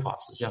一个诸法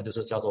实相，就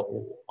是叫做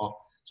无我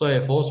所以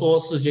佛说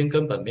世间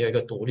根本没有一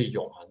个独立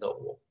永恒的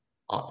我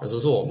只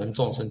是我们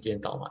众生颠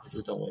倒嘛，一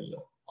直认为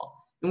有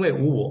因为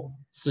无我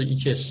是一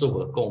切事物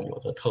的共有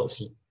的特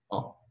性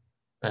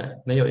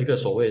没有一个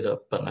所谓的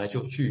本来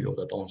就具有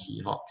的东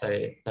西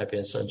在那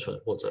边生存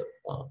或者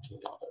主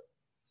导的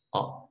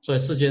所以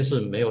世间是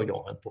没有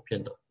永恒不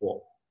变的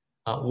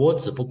我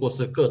只不过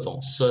是各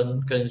种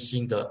生跟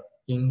心的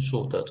因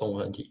素的综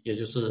合体，也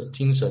就是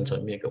精神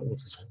层面跟物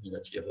质层面的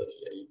结合体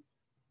而已。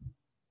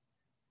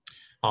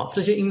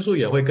这些因素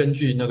也会根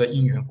据那个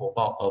因缘果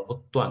报而不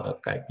断的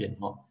改变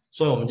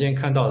所以我们今天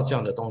看到的这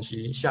样的东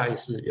西，下一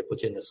次也不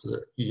见得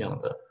是一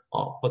样的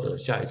或者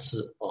下一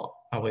次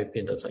它会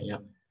变得怎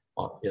样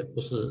也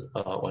不是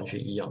完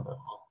全一样的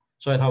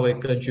所以它会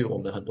根据我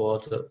们很多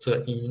这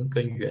个因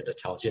跟缘的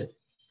条件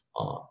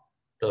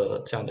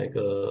的这样的一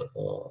个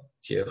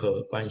结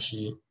合关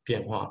系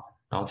变化，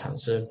然后产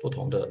生不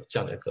同的这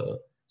样的一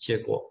个结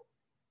果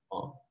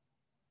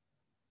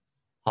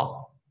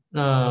好，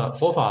那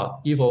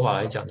依佛法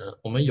来讲呢，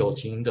我们有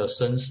情的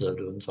生死的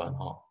轮转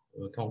我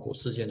们痛苦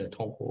世间的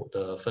痛苦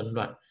的纷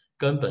乱，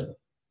根本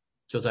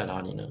就在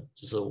哪里呢？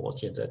只是我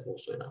见在作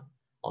祟了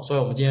所以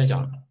我们今天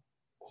讲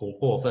苦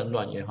祸纷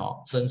乱也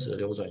好，生死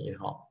流转也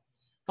好，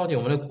到底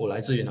我们的苦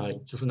来自于哪里？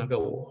就是那个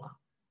我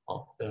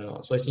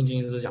所以心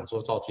经是讲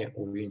说照见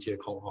五蕴皆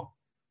空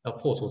要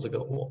破除这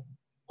个我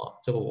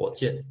这个我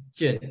见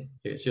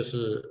也就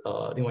是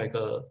另外一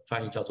个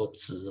翻译叫做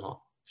执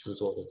执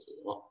着的执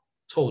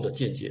错误的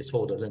见解，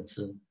错误的认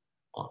知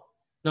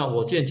那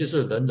我见就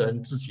是人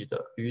人自己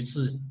的于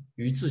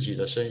自己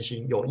的身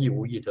心有意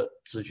无意的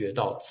直觉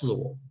到自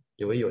我，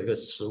以为有一个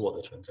实我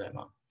的存在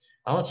嘛。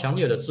然后强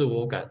烈的自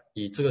我感，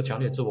以这个强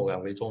烈自我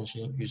感为中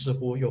心，于是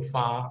乎又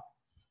发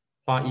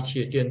一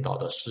切颠倒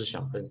的思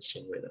想跟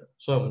行为的。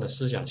所以我们的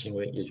思想行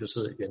为也就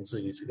是源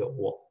自于这个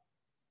我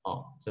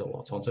这个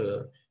我从这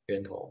个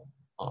源头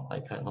来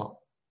看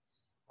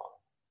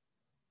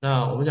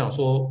那我们讲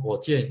说我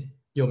见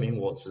又名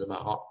我执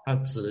嘛它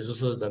指的就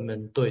是人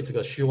们对这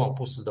个虚妄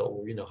不实的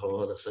五蕴的和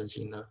合的身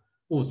心呢，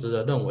物质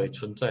的认为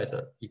存在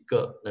的一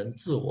个能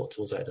自我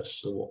主宰的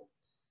实我，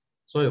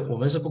所以我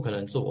们是不可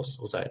能自我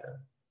主宰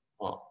的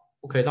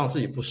不可以让自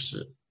己不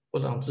死，不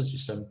让自己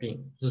生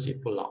病，自己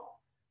不老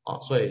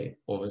所以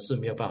我们是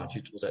没有办法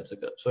去主宰这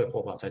个，所以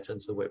佛法才称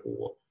之为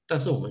无我，但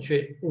是我们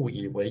却误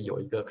以为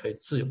有一个可以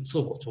自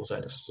我主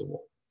宰的实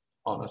我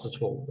那是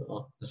错误的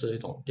那是一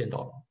种颠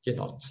倒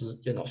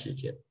邪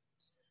见。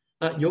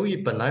那由于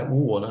本来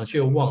无我呢，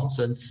却妄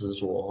生执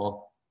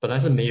着本来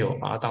是没有，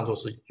把它当作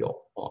是有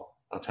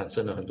产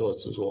生了很多的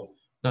执着，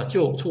那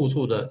就处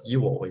处的以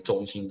我为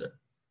中心的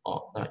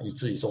那以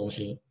自己中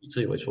心，以自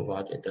己为出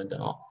发点等等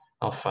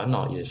烦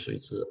恼也随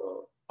之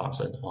而发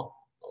生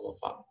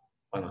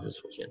烦恼就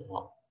出现了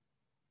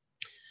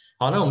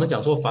好，那我们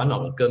讲说烦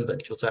恼的根本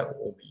就在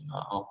无明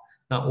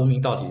那无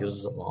明到底又是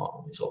什么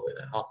我们说回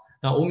来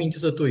那无明就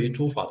是对于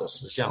诸法的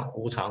实相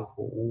无常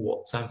苦无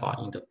我三法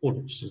印的不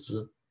如实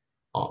知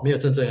没有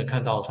真正的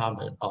看到他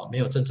们没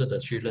有真正的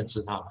去认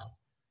知他们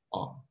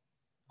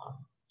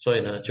所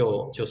以呢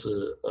就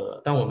是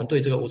当我们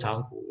对这个无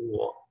常苦无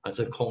我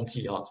这个空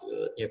寂这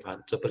个涅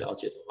槃这不了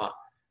解的话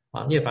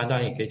涅槃当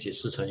然也可以解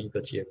释成一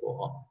个结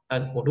果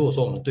但如果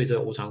说我们对这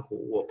个无常苦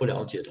无我不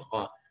了解的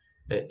话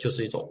就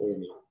是一种无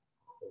明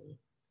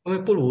因为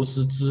不如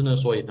实知呢，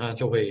所以它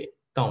就会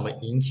让我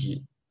们引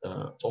起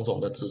种种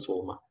的执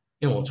着嘛，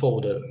因为我们错误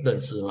的认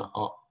知嘛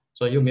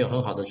所以又没有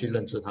很好的去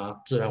认知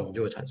它，自然我们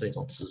就会产生一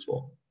种执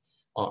着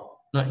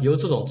那由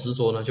这种执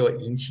着呢，就会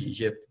引起一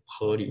些不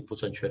合理不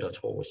正确的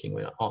错误行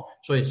为了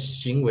所以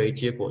行为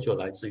结果就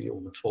来自于我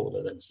们错误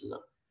的认知了。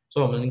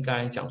所以我们刚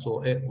才讲说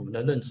我们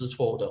的认知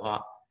错误的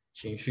话，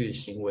情绪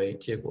行为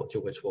结果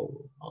就会错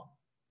误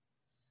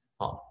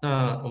好，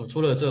那我们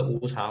除了这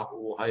无常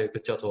无我，还有一个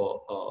叫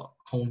做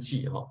空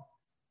寂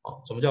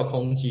什么叫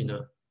空寂呢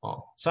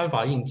三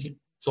法印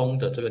中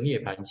的这个涅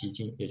槃寂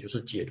静，也就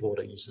是解脱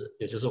的意思，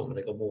也就是我们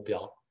的一个目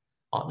标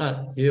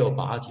那也有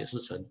把它解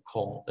释成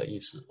空的意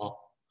思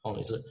空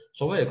的意思。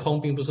所谓的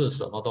空并不是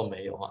什么都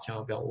没有千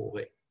万不要误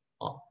会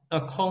那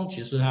空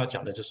其实它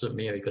讲的就是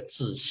没有一个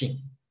自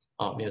性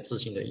没有自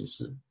性的意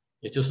思，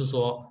也就是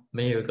说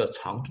没有一个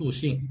常住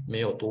性，没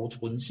有独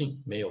存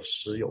性，没有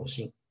实有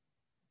性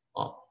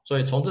所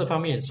以从这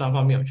方面三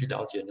方面我们去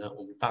了解呢，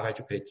我们大概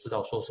就可以知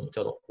道说什么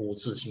叫做无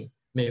自性，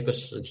没有一个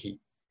实体，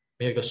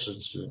没有一个实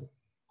质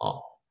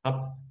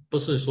它不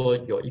是说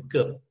有一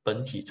个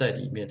本体在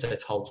里面在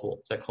操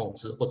作在控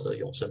制或者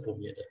永生不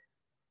灭的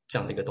这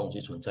样的一个东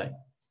西存在，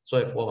所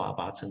以佛法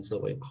把它称之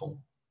为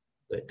空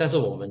对，但是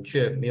我们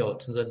却没有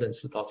真正认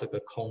识到这个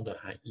空的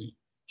含义，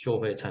就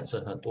会产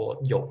生很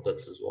多有的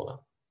执着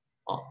了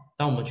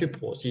当我们去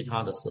剖析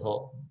它的时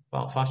候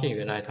发现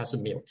原来它是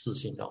没有自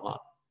性的话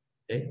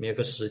没有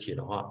个实体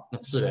的话，那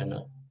自然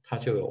呢它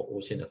就有无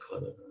限的可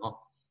能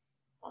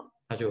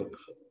它就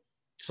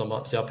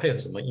只要配合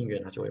什么因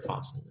缘它就会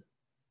发生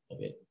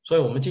OK， 所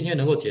以我们今天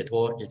能够解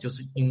脱，也就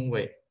是因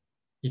为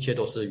一切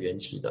都是缘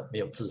起的，没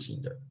有自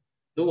性的。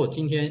如果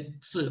今天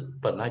是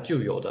本来就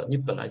有的，你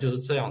本来就是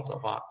这样的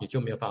话，你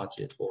就没有办法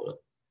解脱了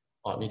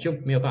你就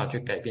没有办法去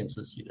改变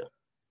自己了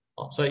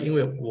所以因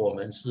为我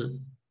们是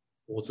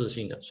无自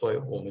性的，所以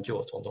我们就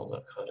有种种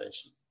的可能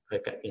性可以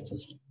改变自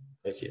己，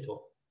可以解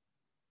脱。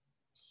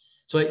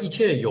所以一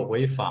切有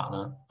为法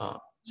呢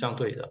相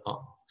对的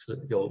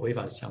是有为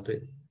法是相对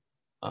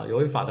的有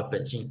为法的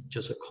本性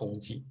就是空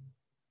寂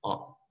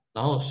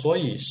然后所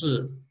以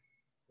是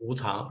无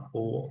常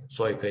无我，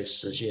所以可以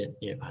实现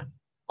涅槃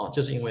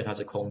就是因为它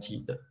是空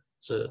寂的，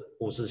是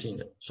无自性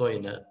的，所以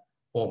呢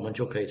我们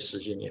就可以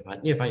实现涅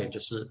槃。涅槃也就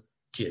是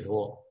解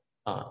脱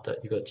的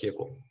一个结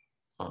果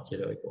解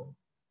脱结果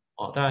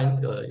当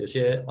然有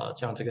些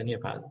将这个涅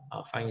槃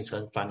翻译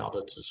成烦恼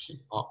的止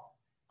息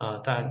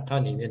但它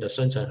里面的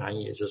深层含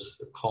义也就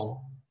是空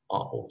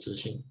无自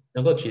性，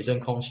能够体证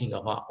空性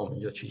的话，我们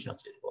就趋向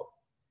解脱。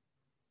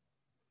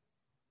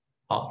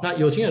好，那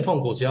有情的痛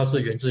苦主要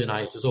是源自于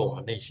哪里？就是我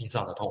们内心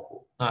上的痛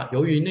苦。那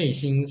由于内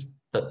心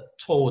的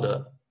错误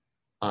的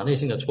内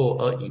心的错误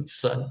而引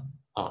生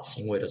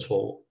行为的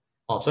错误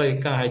所以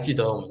刚才还记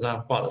得我们刚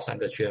才画了3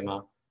个圈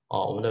吗？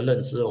我们的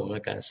认知、我们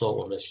的感受、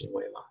我们的行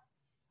为嘛。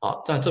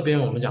但这边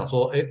我们讲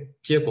说，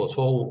结果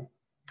错误，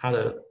它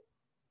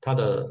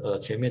的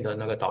前面的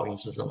那个导因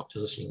是什么？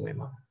就是行为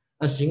嘛。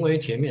那行为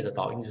前面的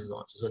导因是什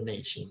么？就是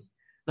内心。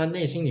那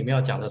内心里面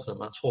要讲的什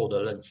么？错误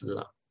的认知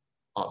了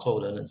错误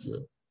的认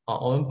知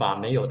我们把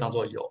没有当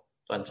作有，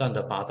短暂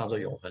的把它当作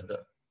永恒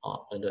的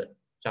等等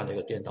这样的一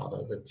个颠倒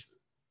的认知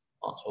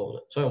错误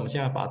的。所以我们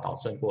现在把它导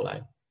正过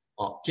来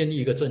建立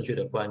一个正确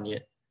的观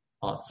念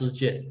知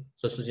见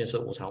这世界是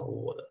无常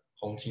无我的，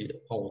空寂的，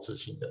空无自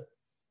性的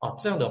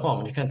这样的话，我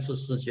们去看这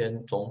世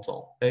间种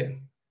种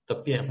的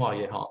变化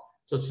也好，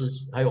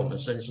还有我们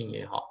身心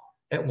也好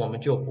我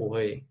们就不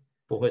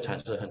会产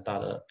生很大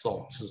的这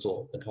种执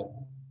着跟痛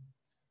苦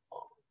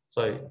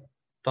所以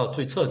到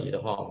最彻底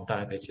的话，我们当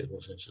然可以解脱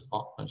生死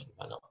断除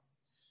烦恼。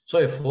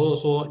所以佛陀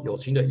说有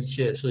情的一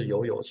切是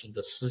由有情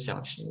的思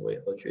想行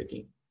为而决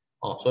定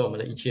所以我们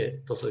的一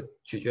切都是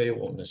取决于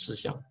我们的思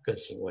想跟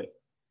行为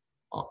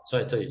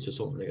所以这也就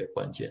是我们的一个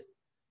关键。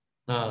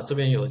那这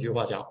边有一句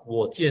话讲，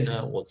我见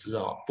呢我知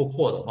不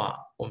破的话，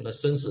我们的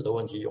生死的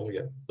问题永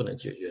远不能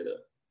解决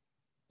的。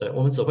对，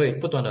我们只会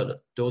不断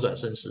的流转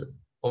生死，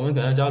我们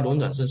可能只要轮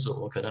转生死，我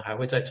们可能还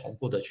会再重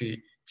复的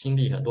去经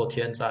历很多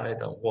天灾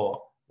等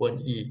或瘟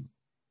疫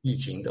疫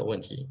情的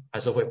问题，还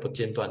是会不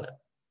间断的。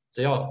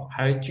只要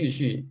还继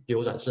续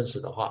流转生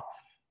死的话，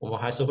我们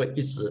还是会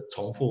一直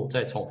重复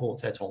再重复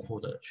再重复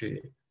的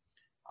去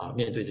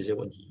面对这些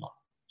问题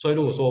所以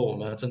如果说我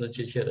们真的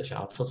切切的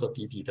想要彻彻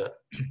底底的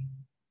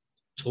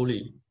处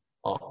理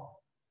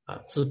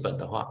治本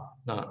的话，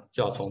那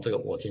就要从这个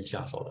我见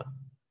下手了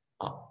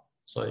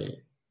所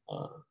以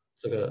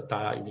这个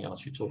大家一定要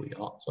去注意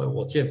所以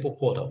我见不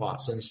破的话，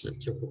生死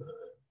就不可能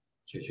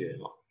解决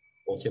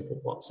我见不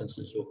破，生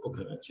死就不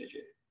可能解决。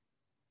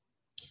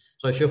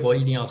所以学佛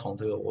一定要从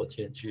这个我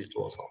见去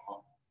着手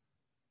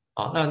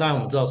那当然我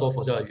们知道说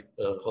佛教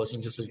的核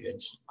心就是缘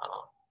起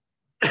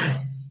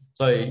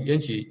所以缘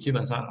起基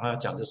本上它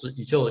讲就是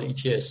宇宙的一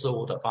切事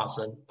物的发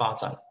生、发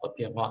展和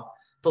变化，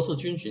都是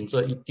遵循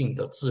着一定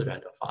的自然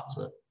的法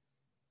则。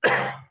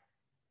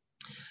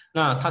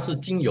那它是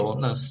经由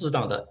那适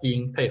当的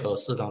因配合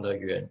适当的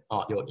缘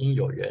有因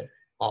有缘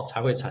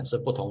才会产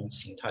生不同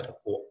形态的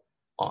果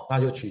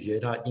那就取决于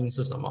它因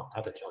是什么，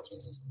它的条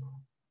件是什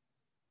么。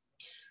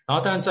然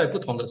后当然在不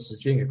同的时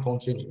间与空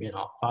间里面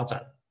发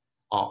展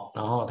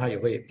然后它也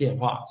会变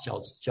化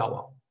消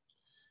亡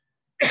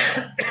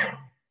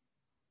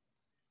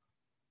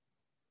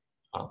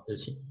对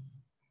不起。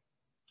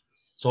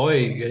所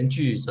谓缘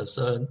聚则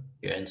生，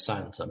缘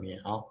散则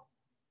灭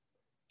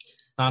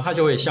那它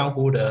就会相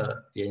互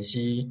的联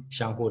系，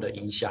相互的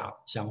影响，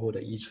相互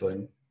的依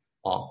存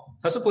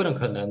它是不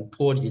可能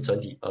脱离整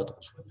体而独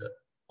存的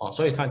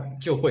所以它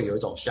就会有一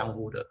种相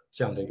互的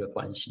这样的一个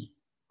关系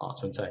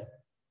存在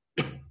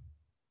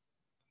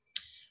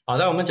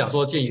那我们讲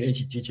说见缘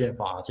起即见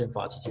法，见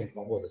法即见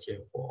空或者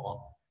见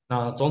佛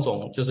那种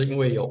种就是因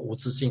为有无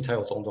自性才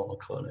有种种的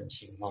可能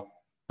性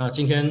那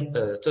今天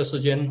这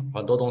世间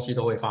很多东西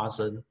都会发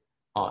生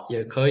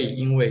也可以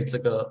因为这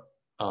个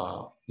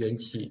缘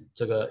起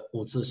这个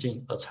无自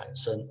性而产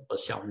生而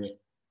消灭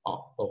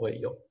都会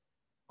有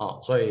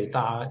所以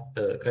大家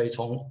可以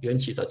从缘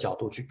起的角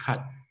度去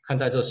看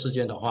待这世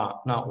间的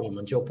话，那我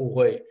们就不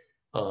会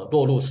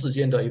落入世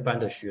间的一般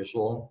的学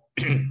说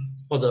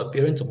或者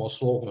别人怎么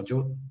说我们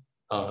就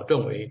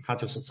认为它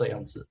就是这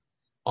样子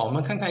我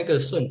们看看一个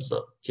圣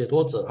者解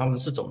脱者他们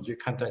是怎么去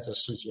看待这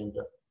世间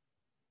的，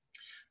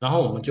然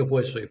后我们就不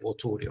会随波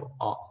逐流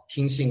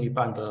听信一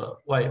般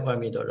的外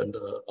面的人的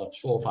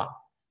说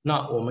法，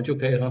那我们就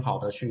可以很好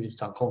的去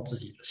掌控自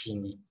己的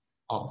心理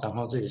掌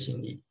控自己的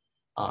心理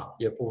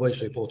也不会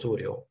随波逐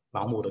流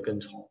盲目的跟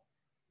从。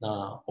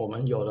那我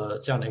们有了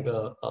这样的一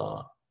个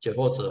解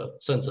脱者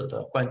圣者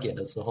的观点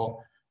的时候，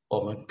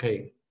我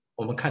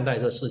们看待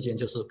这世间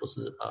就是不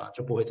是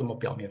就不会这么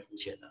表面肤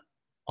浅的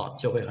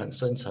就会很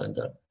深层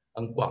的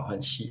很广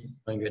很细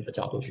很远的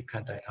角度去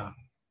看待它，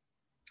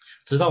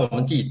直到我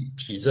们体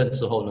认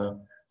之后呢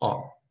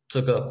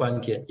这个观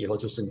点以后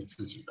就是你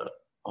自己的了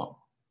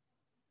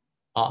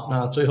好，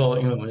那最后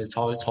因为我们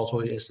超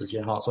出一些时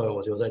间所以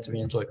我就在这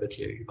边做一个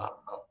结语吧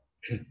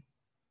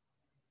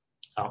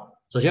好，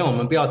首先我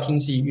们不要听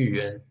信预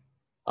言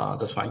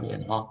的传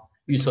言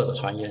预测的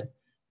传言，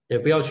也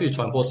不要去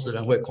传播使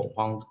人会恐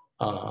慌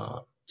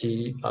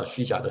及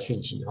虚假的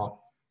讯息哈。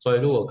所以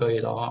如果可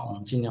以的话，我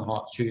们尽量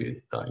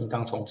去应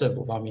当从政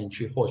府方面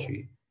去获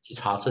取及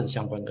查证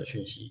相关的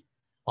讯息。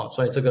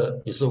所以这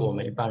个也是我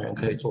们一般人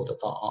可以做得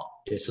到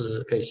也是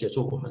可以协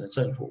助我们的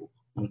政府、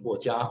我们国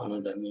家、我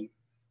们人民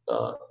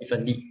的一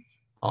份力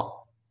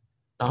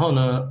然后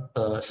呢，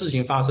事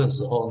情发生的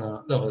时候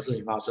呢，任何事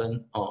情发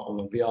生我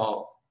们不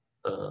要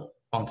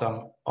慌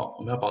张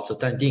我们要保持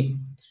淡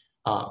定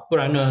不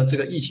然呢，这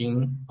个疫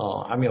情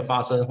还没有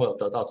发生或者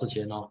得到之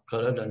前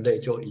可能人类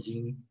就已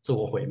经自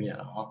我毁灭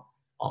了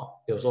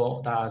比如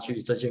说大家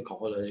去争先恐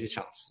后的去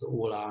抢食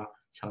物啦、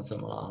抢什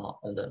么啦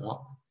等等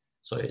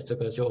所以这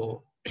个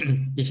就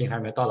疫情还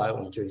没到来，我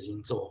们就已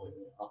经自我毁灭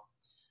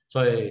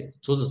所以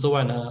除此之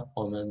外呢，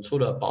我们除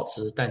了保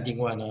持淡定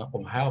外呢，我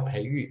们还要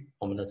培育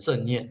我们的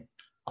正念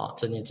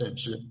正念正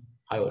知，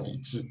还有理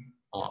智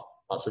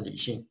保持理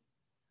性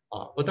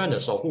不断的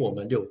守护我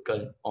们六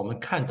根，我们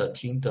看的、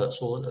听的、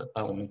说的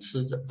我们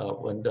吃的、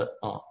闻的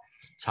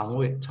肠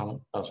胃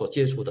所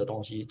接触的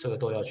东西，这个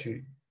都要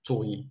去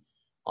注意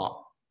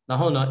然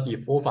后呢，以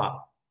佛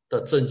法的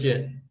正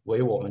见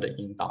为我们的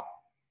引导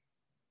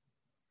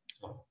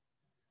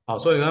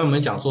所以刚才我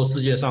们讲说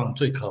世界上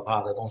最可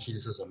怕的东西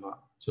是什么？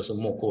就是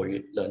莫过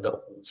于人的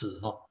无知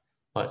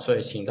所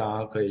以请大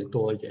家可以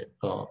多一点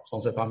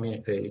从这方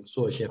面可以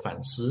做一些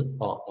反思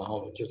然后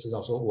我们就知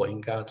道说我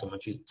应该要怎么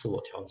去自我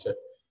调整，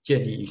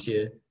建立一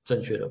些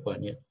正确的观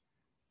念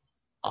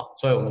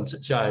所以我们接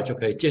下来就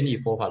可以建立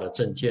佛法的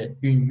正见，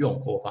运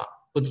用佛法，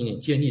不仅仅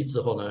建立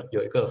之后呢，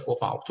有一个佛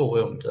法作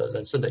为我们的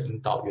人生的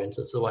引导原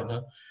则之外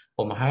呢，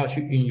我们还要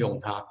去运用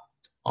它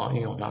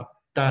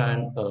当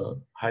然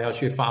还要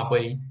去发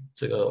挥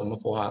这个我们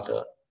佛法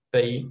的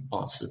悲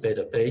慈悲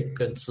的悲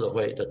跟智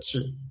慧的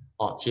智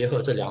结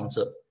合这两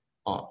者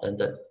等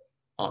等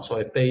所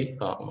谓悲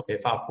我们可以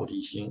发菩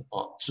提心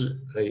智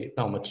可以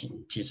让我们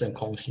提升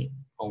空性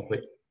空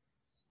慧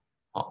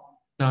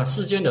那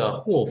世间的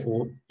祸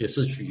福也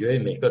是取决于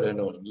每个人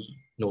的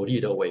努力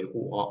的维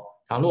护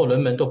倘若人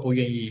们都不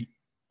愿意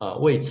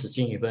为此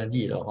尽一份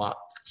力的话，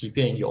即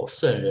便有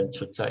圣人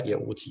存在也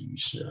无济于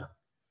事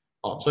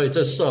所以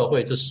这社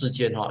会这世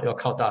间要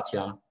靠大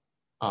家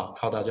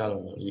靠大家的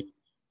努力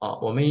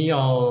我们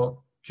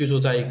要居住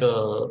在一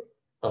个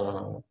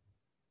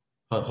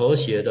很和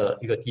谐的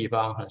一个地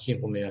方，很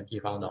幸福美满的地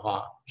方的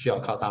话，需要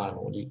靠大家的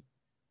努力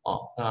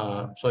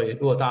那所以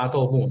如果大家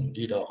都不努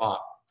力的话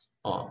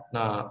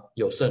那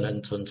有圣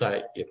人存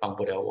在也帮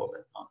不了我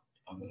们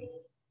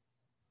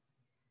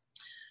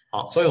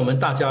所以我们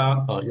大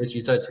家尤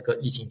其在这个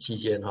疫情期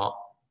间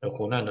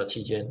苦难的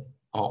期间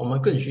我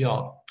们更需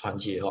要团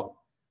结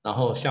然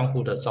后相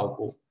互的照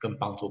顾跟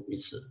帮助彼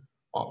此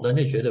人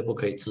类绝对不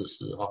可以自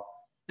私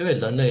因为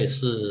人类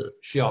是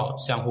需要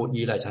相互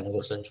依赖才能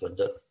够生存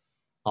的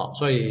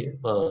所以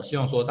希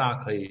望说大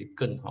家可以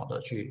更好的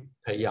去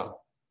培养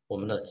我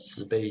们的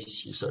慈悲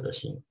喜舍的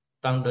心。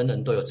当人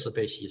人都有慈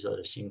悲喜舍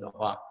的心的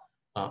话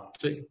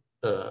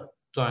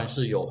当然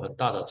是有很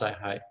大的灾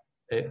害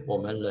我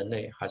们人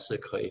类还是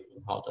可以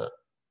很好的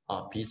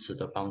彼此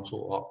的帮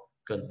助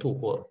跟度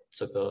过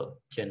这个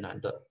艰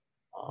难的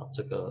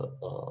这个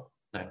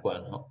难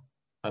关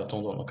还有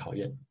种种的考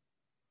验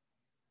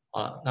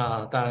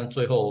那当然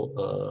最后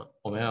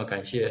我们要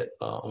感谢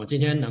我们今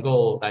天能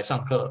够来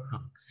上课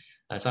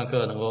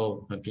能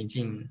够很平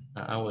静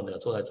安稳的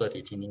坐在这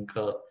里听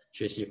课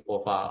学习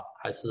佛法，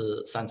还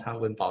是三餐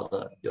温饱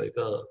的有一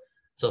个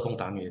遮风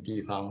挡雨的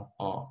地方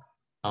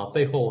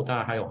背后当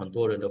然还有很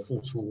多人的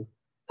付出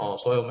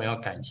所以我们要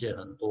感谢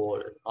很多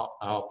人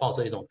然后抱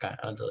着一种感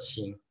恩的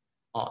心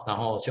然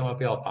后千万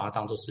不要把它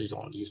当作是一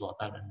种理所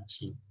当然的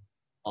心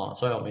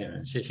所以我们也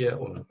很谢谢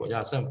我们国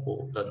家政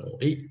府的努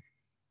力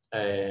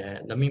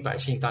人民百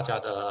姓大家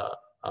的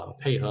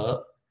配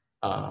合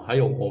还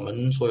有我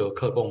们所有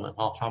客工们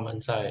他们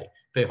在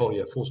背后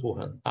也付出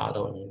很大的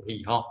努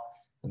力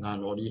很大的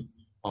努力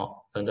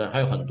等等还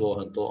有很多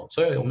很多，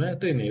所以我们要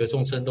对每个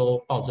众生都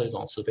抱着一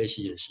种慈悲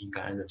喜的心、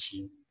感恩的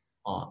心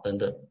等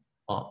等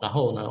然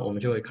后呢我们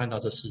就会看到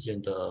这世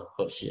间的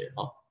和谐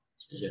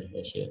世间的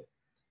和谐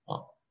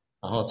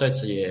然后在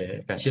此也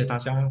感谢大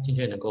家今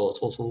天能够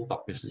抽出宝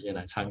贵时间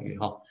来参与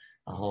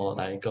然后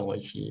来跟我一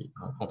起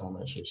共同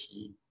的学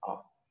习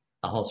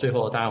然后最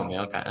后当然我们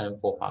要感恩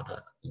佛法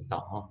的引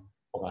导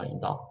佛法引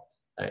导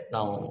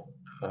让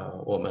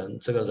我们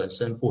这个人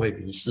生不会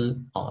迷失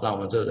让我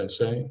们这个人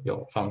生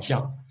有方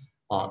向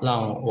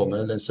让我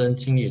们人生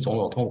经历种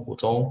种痛苦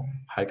中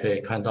还可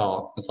以看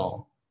到那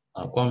种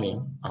光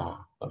明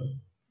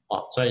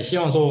所以希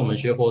望说我们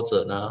学佛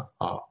者呢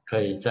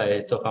可以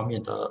在这方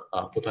面的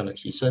不断的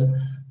提升，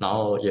然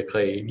后也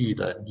可以利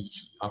人利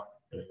己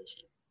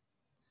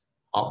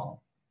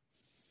好，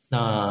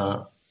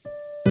那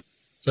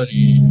这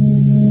里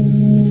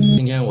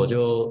今天我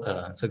就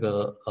这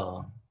个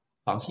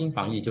防心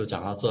防疫就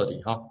讲到这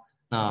里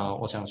那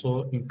我想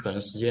说可能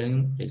时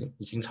间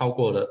已经超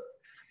过了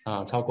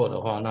超过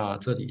的话那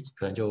这里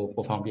可能就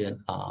不方便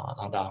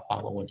让大家发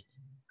问问题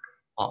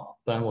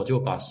不然我就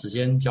把时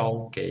间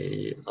交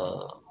给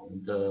我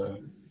们的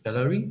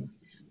Valerie?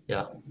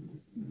 Yeah.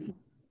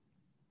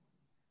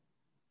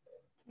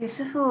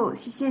 师父，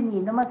谢谢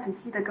你那么仔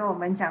细的跟我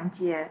们讲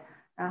解。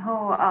然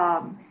后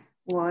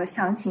我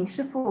想请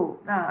师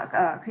父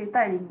可以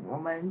带领我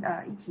们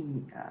一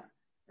起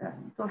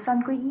做三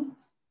皈依。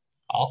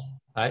好，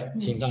来，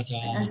请大家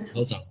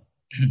合掌。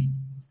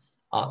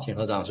好，请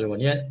合掌，随我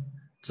念：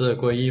自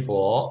皈依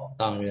佛，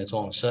当愿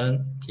众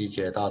生体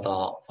解大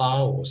道，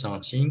发无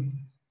上心；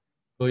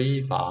皈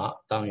依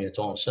法，当愿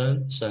众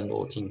生深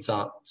入经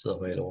藏，智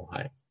慧如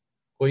海；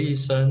皈依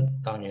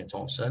僧，当愿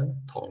众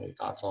生同于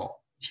大众，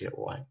切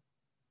无碍。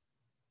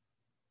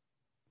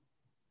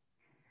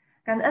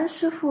感恩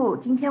师父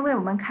今天为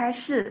我们开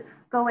示，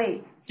各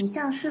位请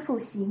向师父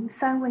行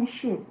三问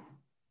讯。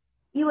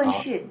一问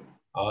讯。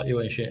好，一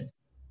问讯。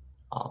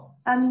好，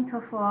阿弥陀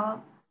佛，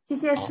谢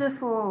谢师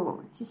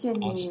父，谢谢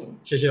你。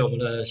谢谢我们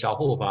的小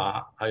护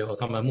法，还有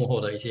他们幕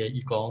后的一些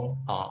义工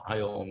还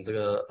有我们这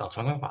个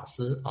传光法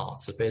师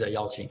慈悲的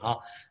邀请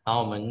然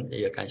后我们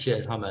也感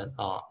谢他们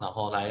然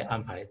后来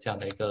安排这样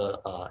的一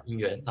个因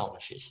缘让我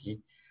们学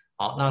习。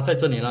好，那在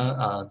这里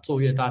呢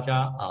祝愿大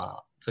家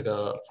这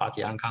个法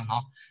体安康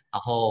然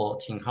后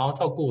请好好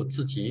照顾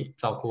自己，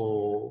照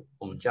顾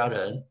我们家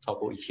人，照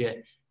顾一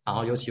切，然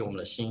后尤其我们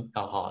的心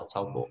要好好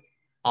照顾。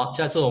好，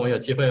下次我们有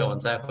机会我们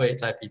再会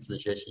再彼此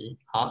学习。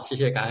好，谢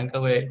谢感恩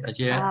各位，再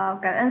见。好，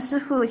感恩师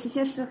父，谢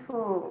谢师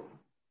父，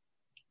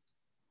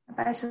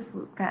拜拜师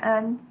父，感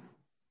恩。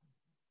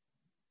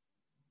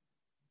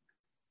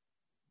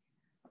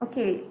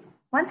Okay,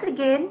 once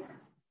again,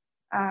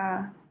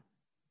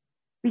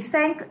 we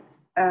thank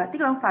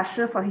Dingrong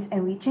Fashi for his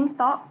enriching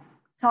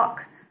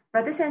talk.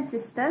 Brothers and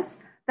sisters,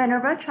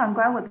 Venerable Chuan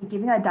will be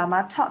giving a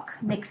Dharma talk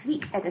next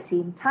week at the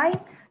same time.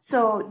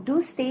 So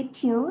do stay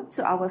tuned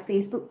to our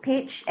Facebook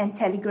page and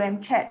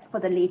Telegram chat for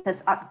the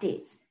latest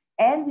updates.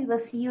 And we will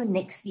see you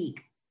next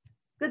week.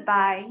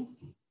 Goodbye.